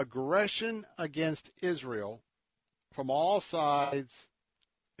the aggression against Israel from all sides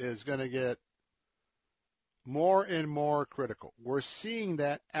is going to get more and more critical. We're seeing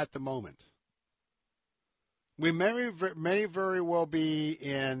that at the moment. We may very well be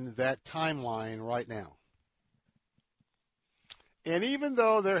in that timeline right now. And even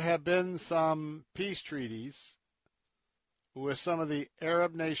though there have been some peace treaties with some of the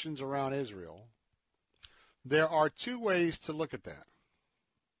Arab nations around Israel, there are two ways to look at that.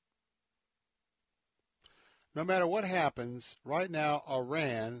 No matter what happens, right now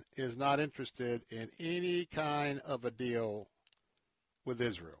Iran is not interested in any kind of a deal with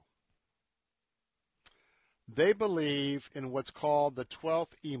Israel. They believe in what's called the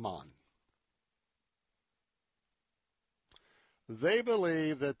 12th Iman. They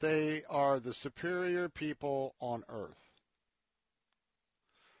believe that they are the superior people on earth.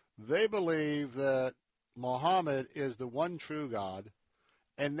 They believe that Muhammad is the one true God,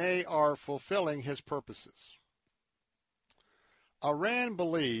 and they are fulfilling his purposes. Iran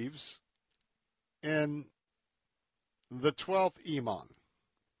believes in the 12th Iman.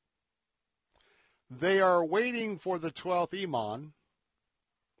 They are waiting for the 12th Iman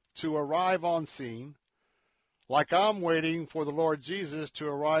to arrive on scene, like I'm waiting for the Lord Jesus to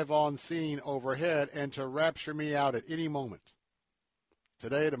arrive on scene overhead and to rapture me out at any moment.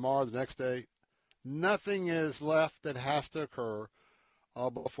 Today, tomorrow, the next day, nothing is left that has to occur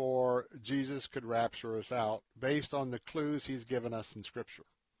before Jesus could rapture us out based on the clues he's given us in Scripture.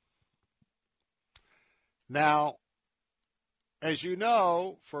 Now, as you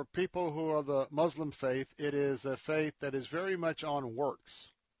know, for people who are the Muslim faith, it is a faith that is very much on works.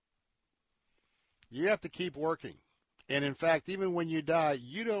 You have to keep working. And in fact, even when you die,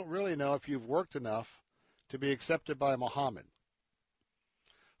 you don't really know if you've worked enough to be accepted by Muhammad.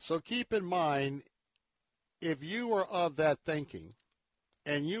 So keep in mind, if you were of that thinking,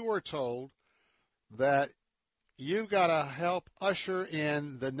 and you were told that you've got to help usher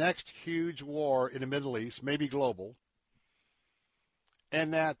in the next huge war in the Middle East, maybe global,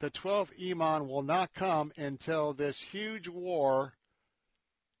 and that the 12th Iman will not come until this huge war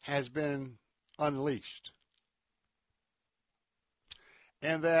has been unleashed,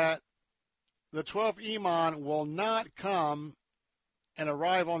 and that the 12th Iman will not come and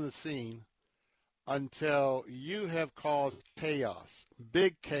arrive on the scene until you have caused chaos,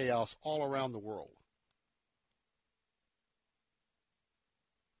 big chaos all around the world.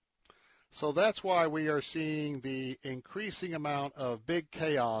 So that's why we are seeing the increasing amount of big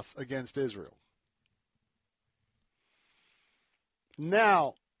chaos against Israel.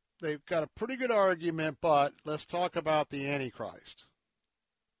 Now, they've got a pretty good argument, but let's talk about the Antichrist.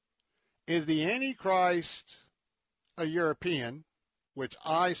 Is the Antichrist a European, which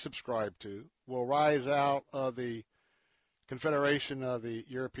I subscribe to, will rise out of the Confederation of the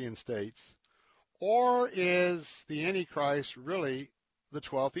European States, or is the Antichrist really the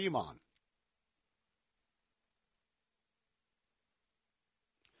 12th Iman?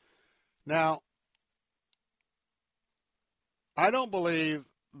 Now, I don't believe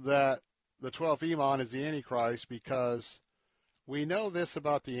that the 12th Iman is the Antichrist because we know this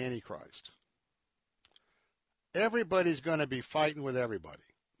about the Antichrist. Everybody's going to be fighting with everybody.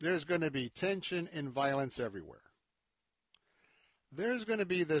 There's going to be tension and violence everywhere. There's going to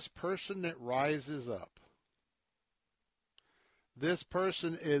be this person that rises up. This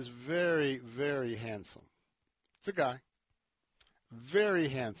person is very, very handsome. It's a guy. Very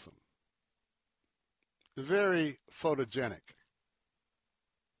handsome. Very photogenic.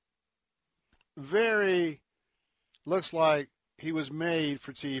 Very, looks like he was made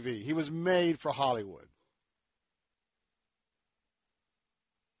for TV. He was made for Hollywood.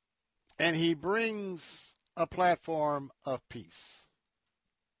 And he brings a platform of peace.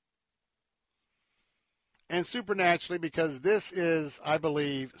 And supernaturally, because this is, I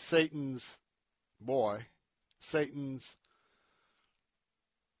believe, Satan's boy, Satan's,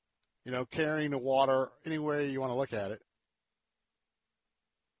 carrying the water, any way you want to look at it.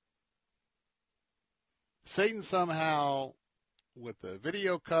 Satan somehow, with the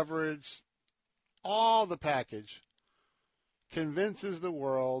video coverage, all the package, convinces the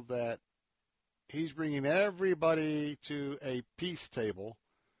world that he's bringing everybody to a peace table,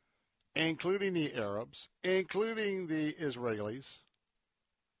 including the Arabs, including the Israelis,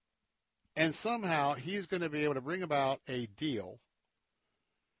 and somehow he's going to be able to bring about a deal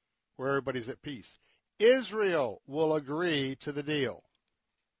where everybody's at peace. Israel will agree to the deal.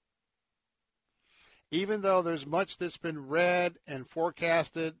 Even though there's much that's been read and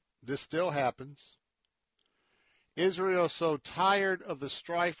forecasted, this still happens. Israel is so tired of the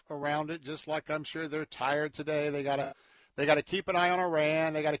strife around it, just like I'm sure they're tired today. They got to keep an eye on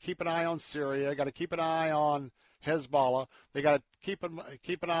Iran. They got to keep an eye on Syria. They got to keep an eye on Hezbollah. They got to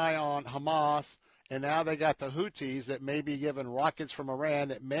keep an eye on Hamas. And now they got the Houthis that may be given rockets from Iran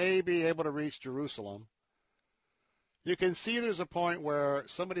that may be able to reach Jerusalem. You can see there's a point where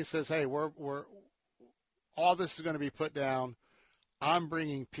somebody says, hey, we're all this is going to be put down. I'm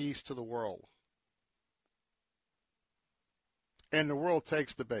bringing peace to the world. And the world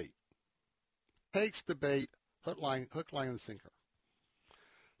takes the bait. Takes the bait, hook, line, and sinker.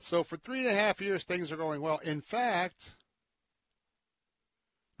 So for 3.5 years, things are going well. In fact,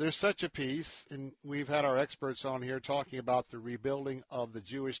 there's such a peace, and we've had our experts on here talking about the rebuilding of the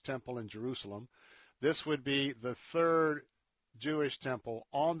Jewish temple in Jerusalem. This would be the third Jewish temple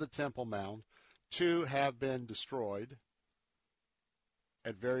on the Temple Mount. 2 have been destroyed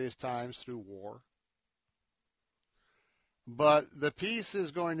at various times through war. But the peace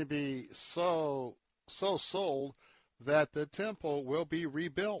is going to be so sold that the temple will be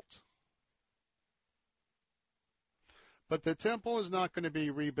rebuilt. But the temple is not going to be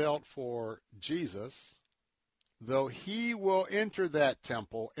rebuilt for Jesus, though he will enter that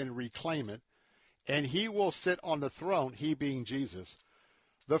temple and reclaim it, and he will sit on the throne, he being Jesus.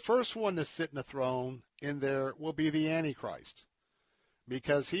 The first one to sit in the throne in there will be the Antichrist,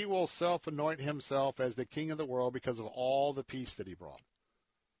 because he will self-anoint himself as the king of the world because of all the peace that he brought.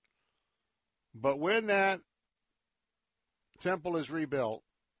 But when that temple is rebuilt,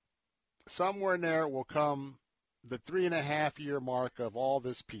 somewhere in there will come the 3.5-year mark of all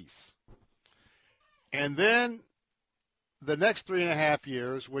this peace. And then the next 3.5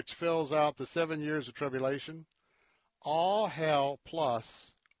 years, which fills out the 7 years of tribulation, all hell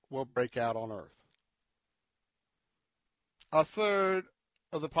plus will break out on earth. A third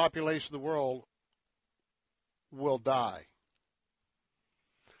of the population of the world will die.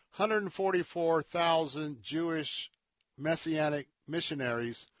 144,000 Jewish Messianic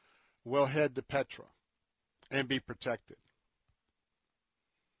missionaries will head to Petra and be protected.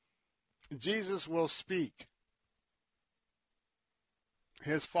 Jesus will speak.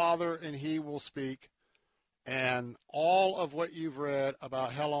 His Father and he will speak, and all of what you've read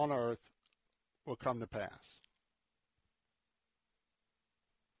about hell on earth will come to pass.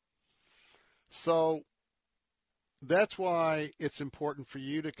 So that's why it's important for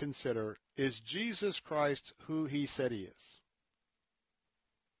you to consider, is Jesus Christ who he said he is?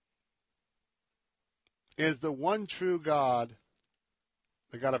 Is the one true God,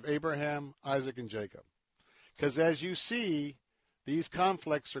 the God of Abraham, Isaac, and Jacob? Because as you see, these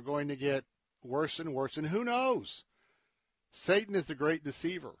conflicts are going to get worse and worse, and who knows? Satan is the great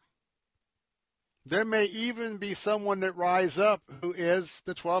deceiver. There may even be someone that rise up who is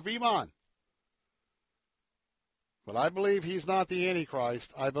the 12 Imam. But I believe he's not the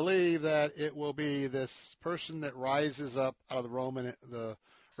Antichrist. I believe that it will be this person that rises up out of the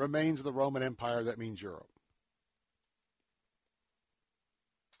remains of the Roman Empire, that means Europe.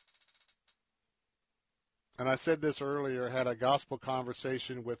 And I said this earlier, had a gospel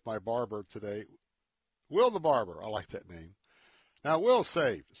conversation with my barber today. Will the Barber, I like that name. Now, Will's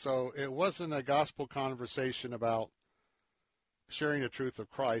saved, so it wasn't a gospel conversation about sharing the truth of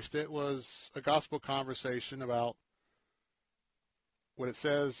Christ. It was a gospel conversation about what it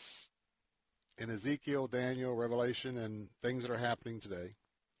says in Ezekiel, Daniel, Revelation, and things that are happening today.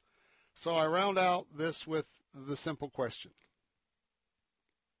 So I round out this with the simple question.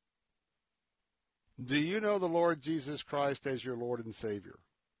 Do you know the Lord Jesus Christ as your Lord and Savior?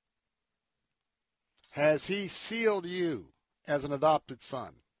 Has he sealed you as an adopted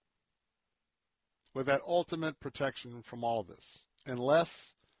son with that ultimate protection from all of this?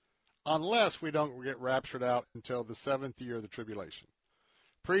 Unless we don't get raptured out until the 7th year of the tribulation.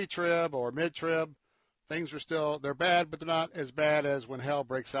 Pre-trib or mid-trib, things are still, they're bad, but they're not as bad as when hell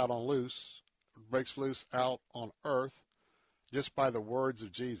breaks loose out on earth just by the words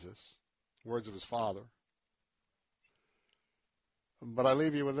of Jesus, words of his Father. But I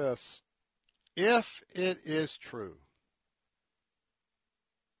leave you with this. If it is true,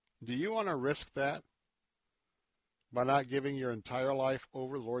 do you want to risk that by not giving your entire life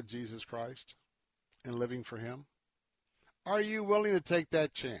over to the Lord Jesus Christ and living for him? Are you willing to take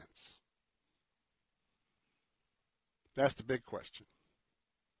that chance? That's the big question.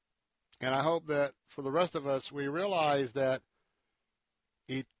 And I hope that for the rest of us, we realize that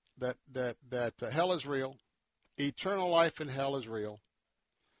hell is real. Eternal life in hell is real.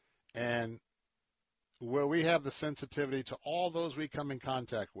 And will we have the sensitivity to all those we come in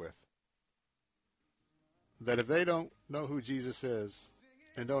contact with, that if they don't know who Jesus is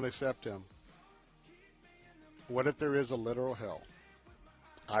and don't accept him, what if there is a literal hell?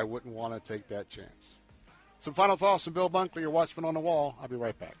 I wouldn't want to take that chance. Some final thoughts from Bill Bunkley, your Watchman on the Wall. I'll be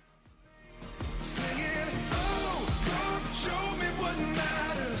right back. Show me what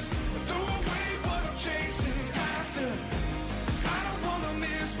matters. Throw away what I'm chasing after. I don't want to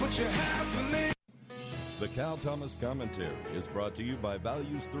miss what you have for me. The Cal Thomas Commentary is brought to you by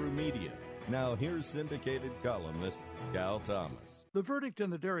Values Through Media. Now here's syndicated columnist Cal Thomas. The verdict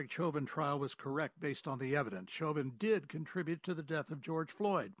in the Derek Chauvin trial was correct based on the evidence. Chauvin did contribute to the death of George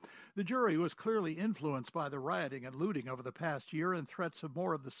Floyd. The jury was clearly influenced by the rioting and looting over the past year and threats of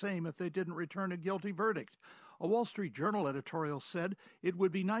more of the same if they didn't return a guilty verdict. A Wall Street Journal editorial said it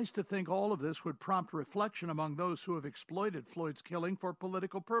would be nice to think all of this would prompt reflection among those who have exploited Floyd's killing for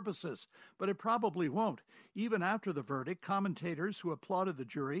political purposes, but it probably won't. Even after the verdict, commentators who applauded the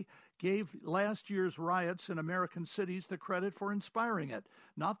jury gave last year's riots in American cities the credit for inspiring it.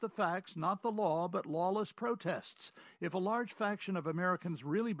 Not the facts, not the law, but lawless protests. If a large faction of Americans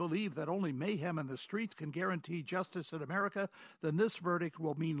really believe that only mayhem in the streets can guarantee justice in America, then this verdict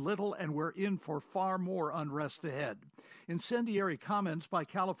will mean little, and we're in for far more unrest ahead. Incendiary comments by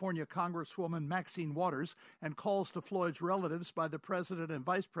California Congresswoman Maxine Waters and calls to Floyd's relatives by the president and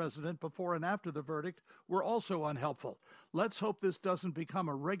vice president before and after the verdict were also unhelpful. Let's hope this doesn't become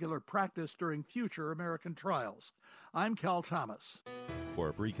a regular practice during future American trials. I'm Cal Thomas. For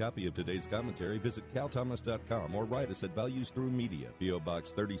a free copy of today's commentary, visit calthomas.com or write us at Values Through Media, P.O.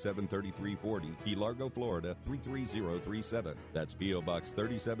 Box 373340, Key Largo, Florida 33037. That's P.O. Box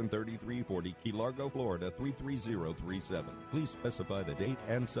 373340, Key Largo, Florida 33037. Please specify the date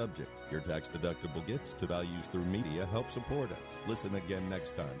and subject. Your tax-deductible gifts to Values Through Media help support us. Listen again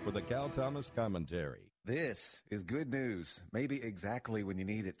next time for the Cal Thomas Commentary. This is good news, maybe exactly when you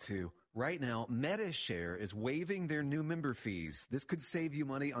need it to. Right now, Medi-Share is waiving their new member fees. This could save you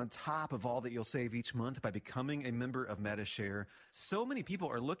money on top of all that you'll save each month by becoming a member of Medi-Share. So many people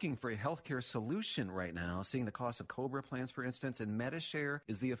are looking for a healthcare solution right now, seeing the cost of COBRA plans, for instance, and Medi-Share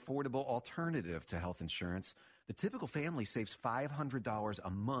is the affordable alternative to health insurance. The typical family saves $500 a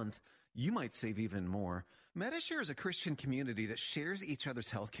month. You might save even more. Medi-Share is a Christian community that shares each other's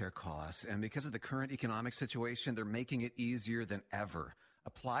healthcare costs, and because of the current economic situation, they're making it easier than ever.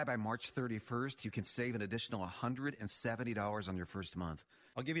 Apply by March 31st. You can save an additional $170 on your first month.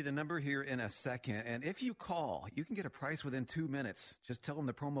 I'll give you the number here in a second, and if you call, you can get a price within 2 minutes. Just tell them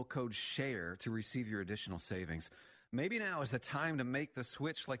the promo code SHARE to receive your additional savings. Maybe now is the time to make the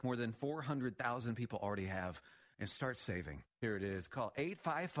switch like more than 400,000 people already have, and start saving. Here it is. Call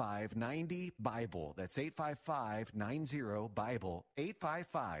 855-90-BIBLE. That's 855-90-BIBLE.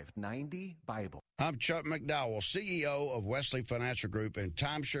 855-90-BIBLE. I'm Chuck McDowell, CEO of Wesley Financial Group and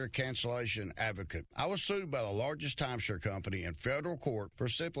timeshare cancellation advocate. I was sued by the largest timeshare company in federal court for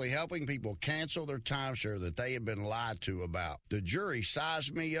simply helping people cancel their timeshare that they had been lied to about. The jury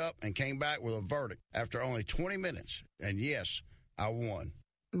sized me up and came back with a verdict after only 20 minutes. And yes, I won.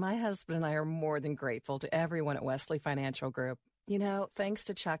 My husband and I are more than grateful to everyone at Wesley Financial Group. You know, thanks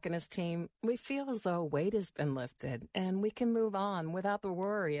to Chuck and his team, we feel as though a weight has been lifted and we can move on without the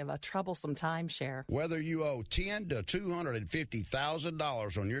worry of a troublesome timeshare. Whether you owe $10,000 to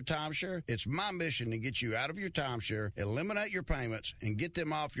 $250,000 on your timeshare, it's my mission to get you out of your timeshare, eliminate your payments, and get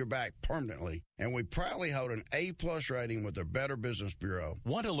them off your back permanently. And we proudly hold an A+ rating with the Better Business Bureau.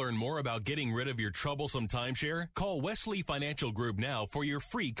 Want to learn more about getting rid of your troublesome timeshare? Call Wesley Financial Group now for your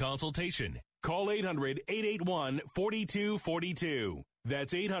free consultation. Call 800-881-4242.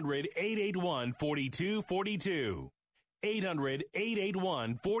 That's 800-881-4242.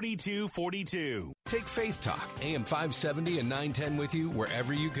 800-881-4242. Take Faith Talk, AM 570 and 910 with you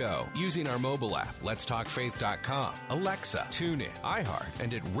wherever you go. Using our mobile app, letstalkfaith.com, Alexa, TuneIn, iHeart,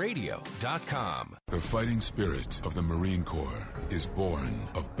 and at radio.com. The fighting spirit of the Marine Corps is born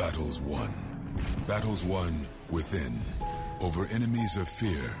of battles won. Battles won within, over enemies of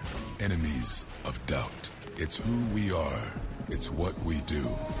fear, enemies of doubt. It's who we are. It's what we do.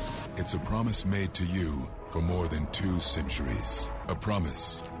 It's a promise made to you for more than 2 centuries. A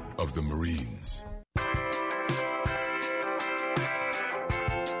promise of the Marines.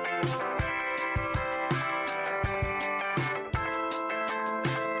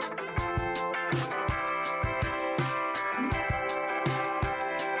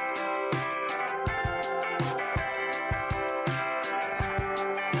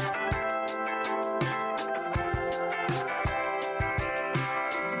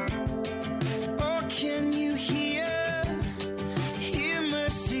 Oh, can you hear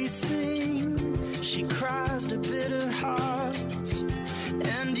mercy sing? she cries to bitter hearts,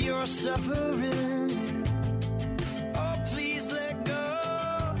 and you're suffering. Oh, please let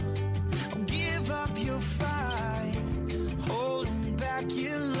go. Give up your fight. Holding back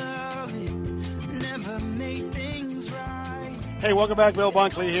your love, never made things right. Hey, welcome back. Bill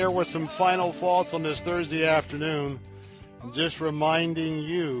Bunkley here with some final thoughts on this Thursday afternoon. Just reminding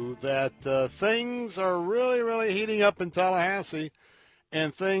you that things are really, really heating up in Tallahassee,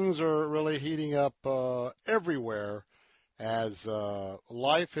 and things are really heating up everywhere as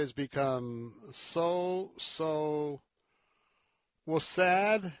life has become so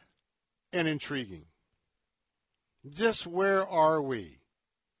sad and intriguing. Just where are we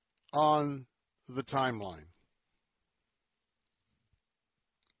on the timeline?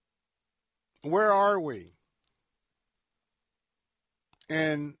 Where are we?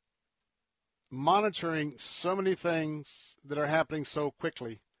 And monitoring so many things that are happening so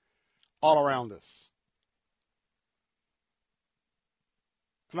quickly all around us.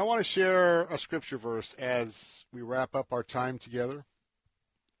 And I want to share a scripture verse as we wrap up our time together.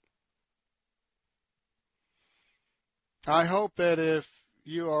 I hope that if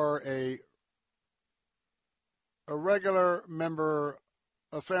you are a regular member,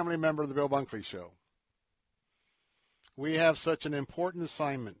 a family member of the Bill Bunkley Show, we have such an important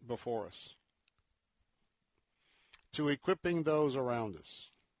assignment before us to equipping those around us.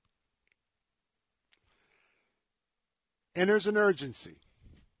 And there's an urgency.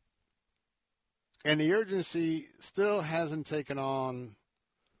 And the urgency still hasn't taken on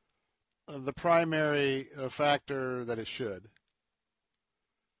the primary factor that it should.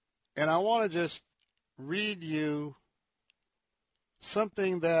 And I want to just read you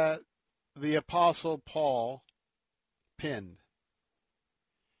something that the Apostle Paul penned.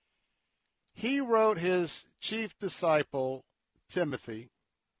 He wrote his chief disciple, Timothy,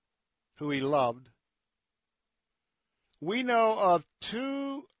 who he loved. We know of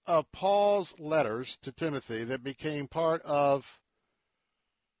two of Paul's letters to Timothy that became part of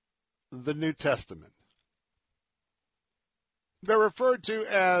the New Testament. They're referred to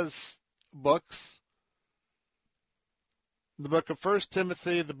as books. The book of 1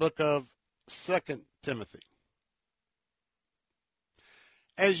 Timothy, the book of 2 Timothy.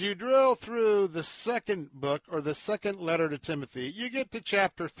 As you drill through the second book or the second letter to Timothy, you get to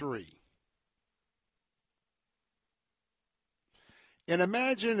chapter 3. And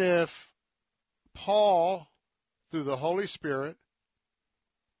imagine if Paul, through the Holy Spirit,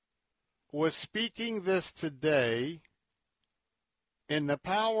 was speaking this today in the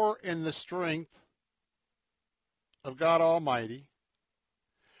power and the strength of God Almighty,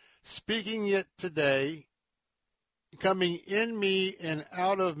 speaking it today, coming in me and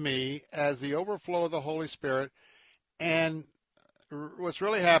out of me as the overflow of the Holy Spirit. And what's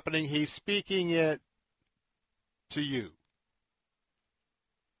really happening, he's speaking it to you.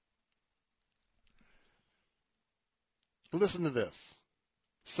 Listen to this.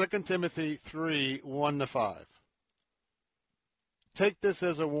 2 Timothy 3, 1-5. Take this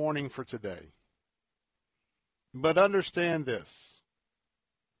as a warning for today. But understand this,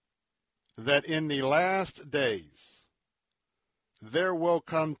 that in the last days there will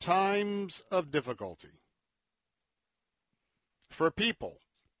come times of difficulty. For people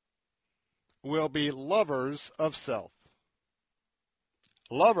will be lovers of self,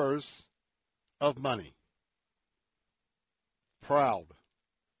 lovers of money, proud,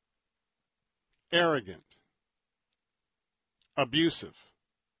 arrogant, abusive,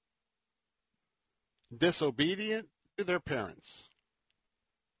 disobedient to their parents,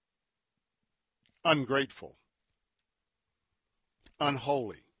 ungrateful,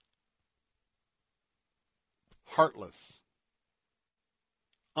 unholy, heartless,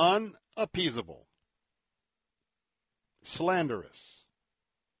 unappeasable, slanderous,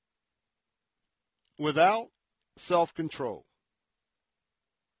 without self-control,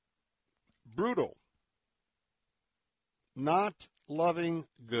 brutal, not loving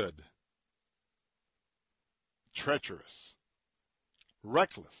good, treacherous,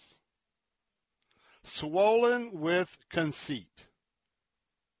 reckless, swollen with conceit,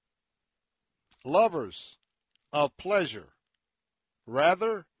 lovers of pleasure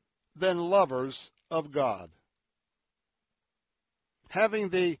rather than lovers of God, having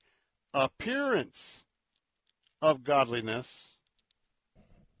the appearance of godliness,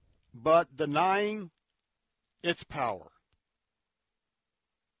 but denying its power.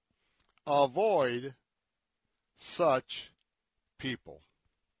 Avoid such people.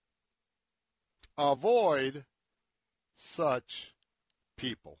 Avoid such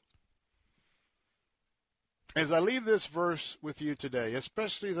people. As I leave this verse with you today,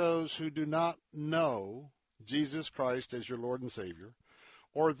 especially those who do not know Jesus Christ as your Lord and Savior,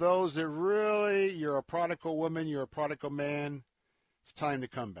 or those that really, you're a prodigal woman, you're a prodigal man, it's time to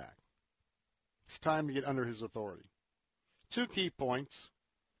come back. It's time to get under his authority. 2 key points.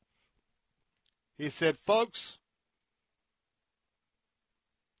 He said, folks,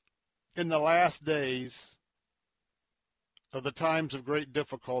 in the last days of the times of great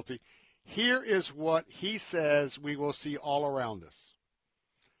difficulty, here is what he says we will see all around us.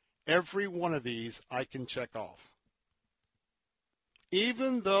 Every one of these I can check off.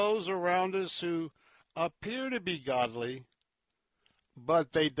 Even those around us who appear to be godly,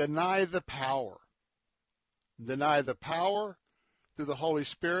 but they deny the power. Deny the power through the Holy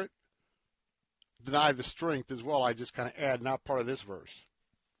Spirit. Deny the strength as well. I just kind of add, not part of this verse.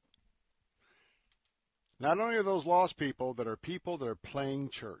 Not only are those lost people that are playing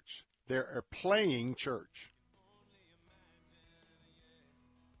church. They are playing church.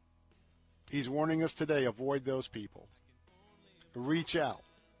 He's warning us today, avoid those people. Reach out.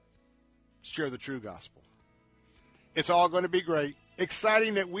 Share the true gospel. It's all going to be great.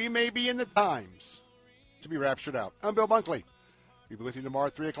 Exciting that we may be in the times to be raptured out. I'm Bill Bunkley. We'll be with you tomorrow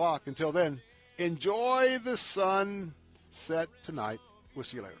at 3 o'clock. Until then, enjoy the sunset tonight. We'll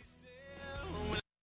see you later.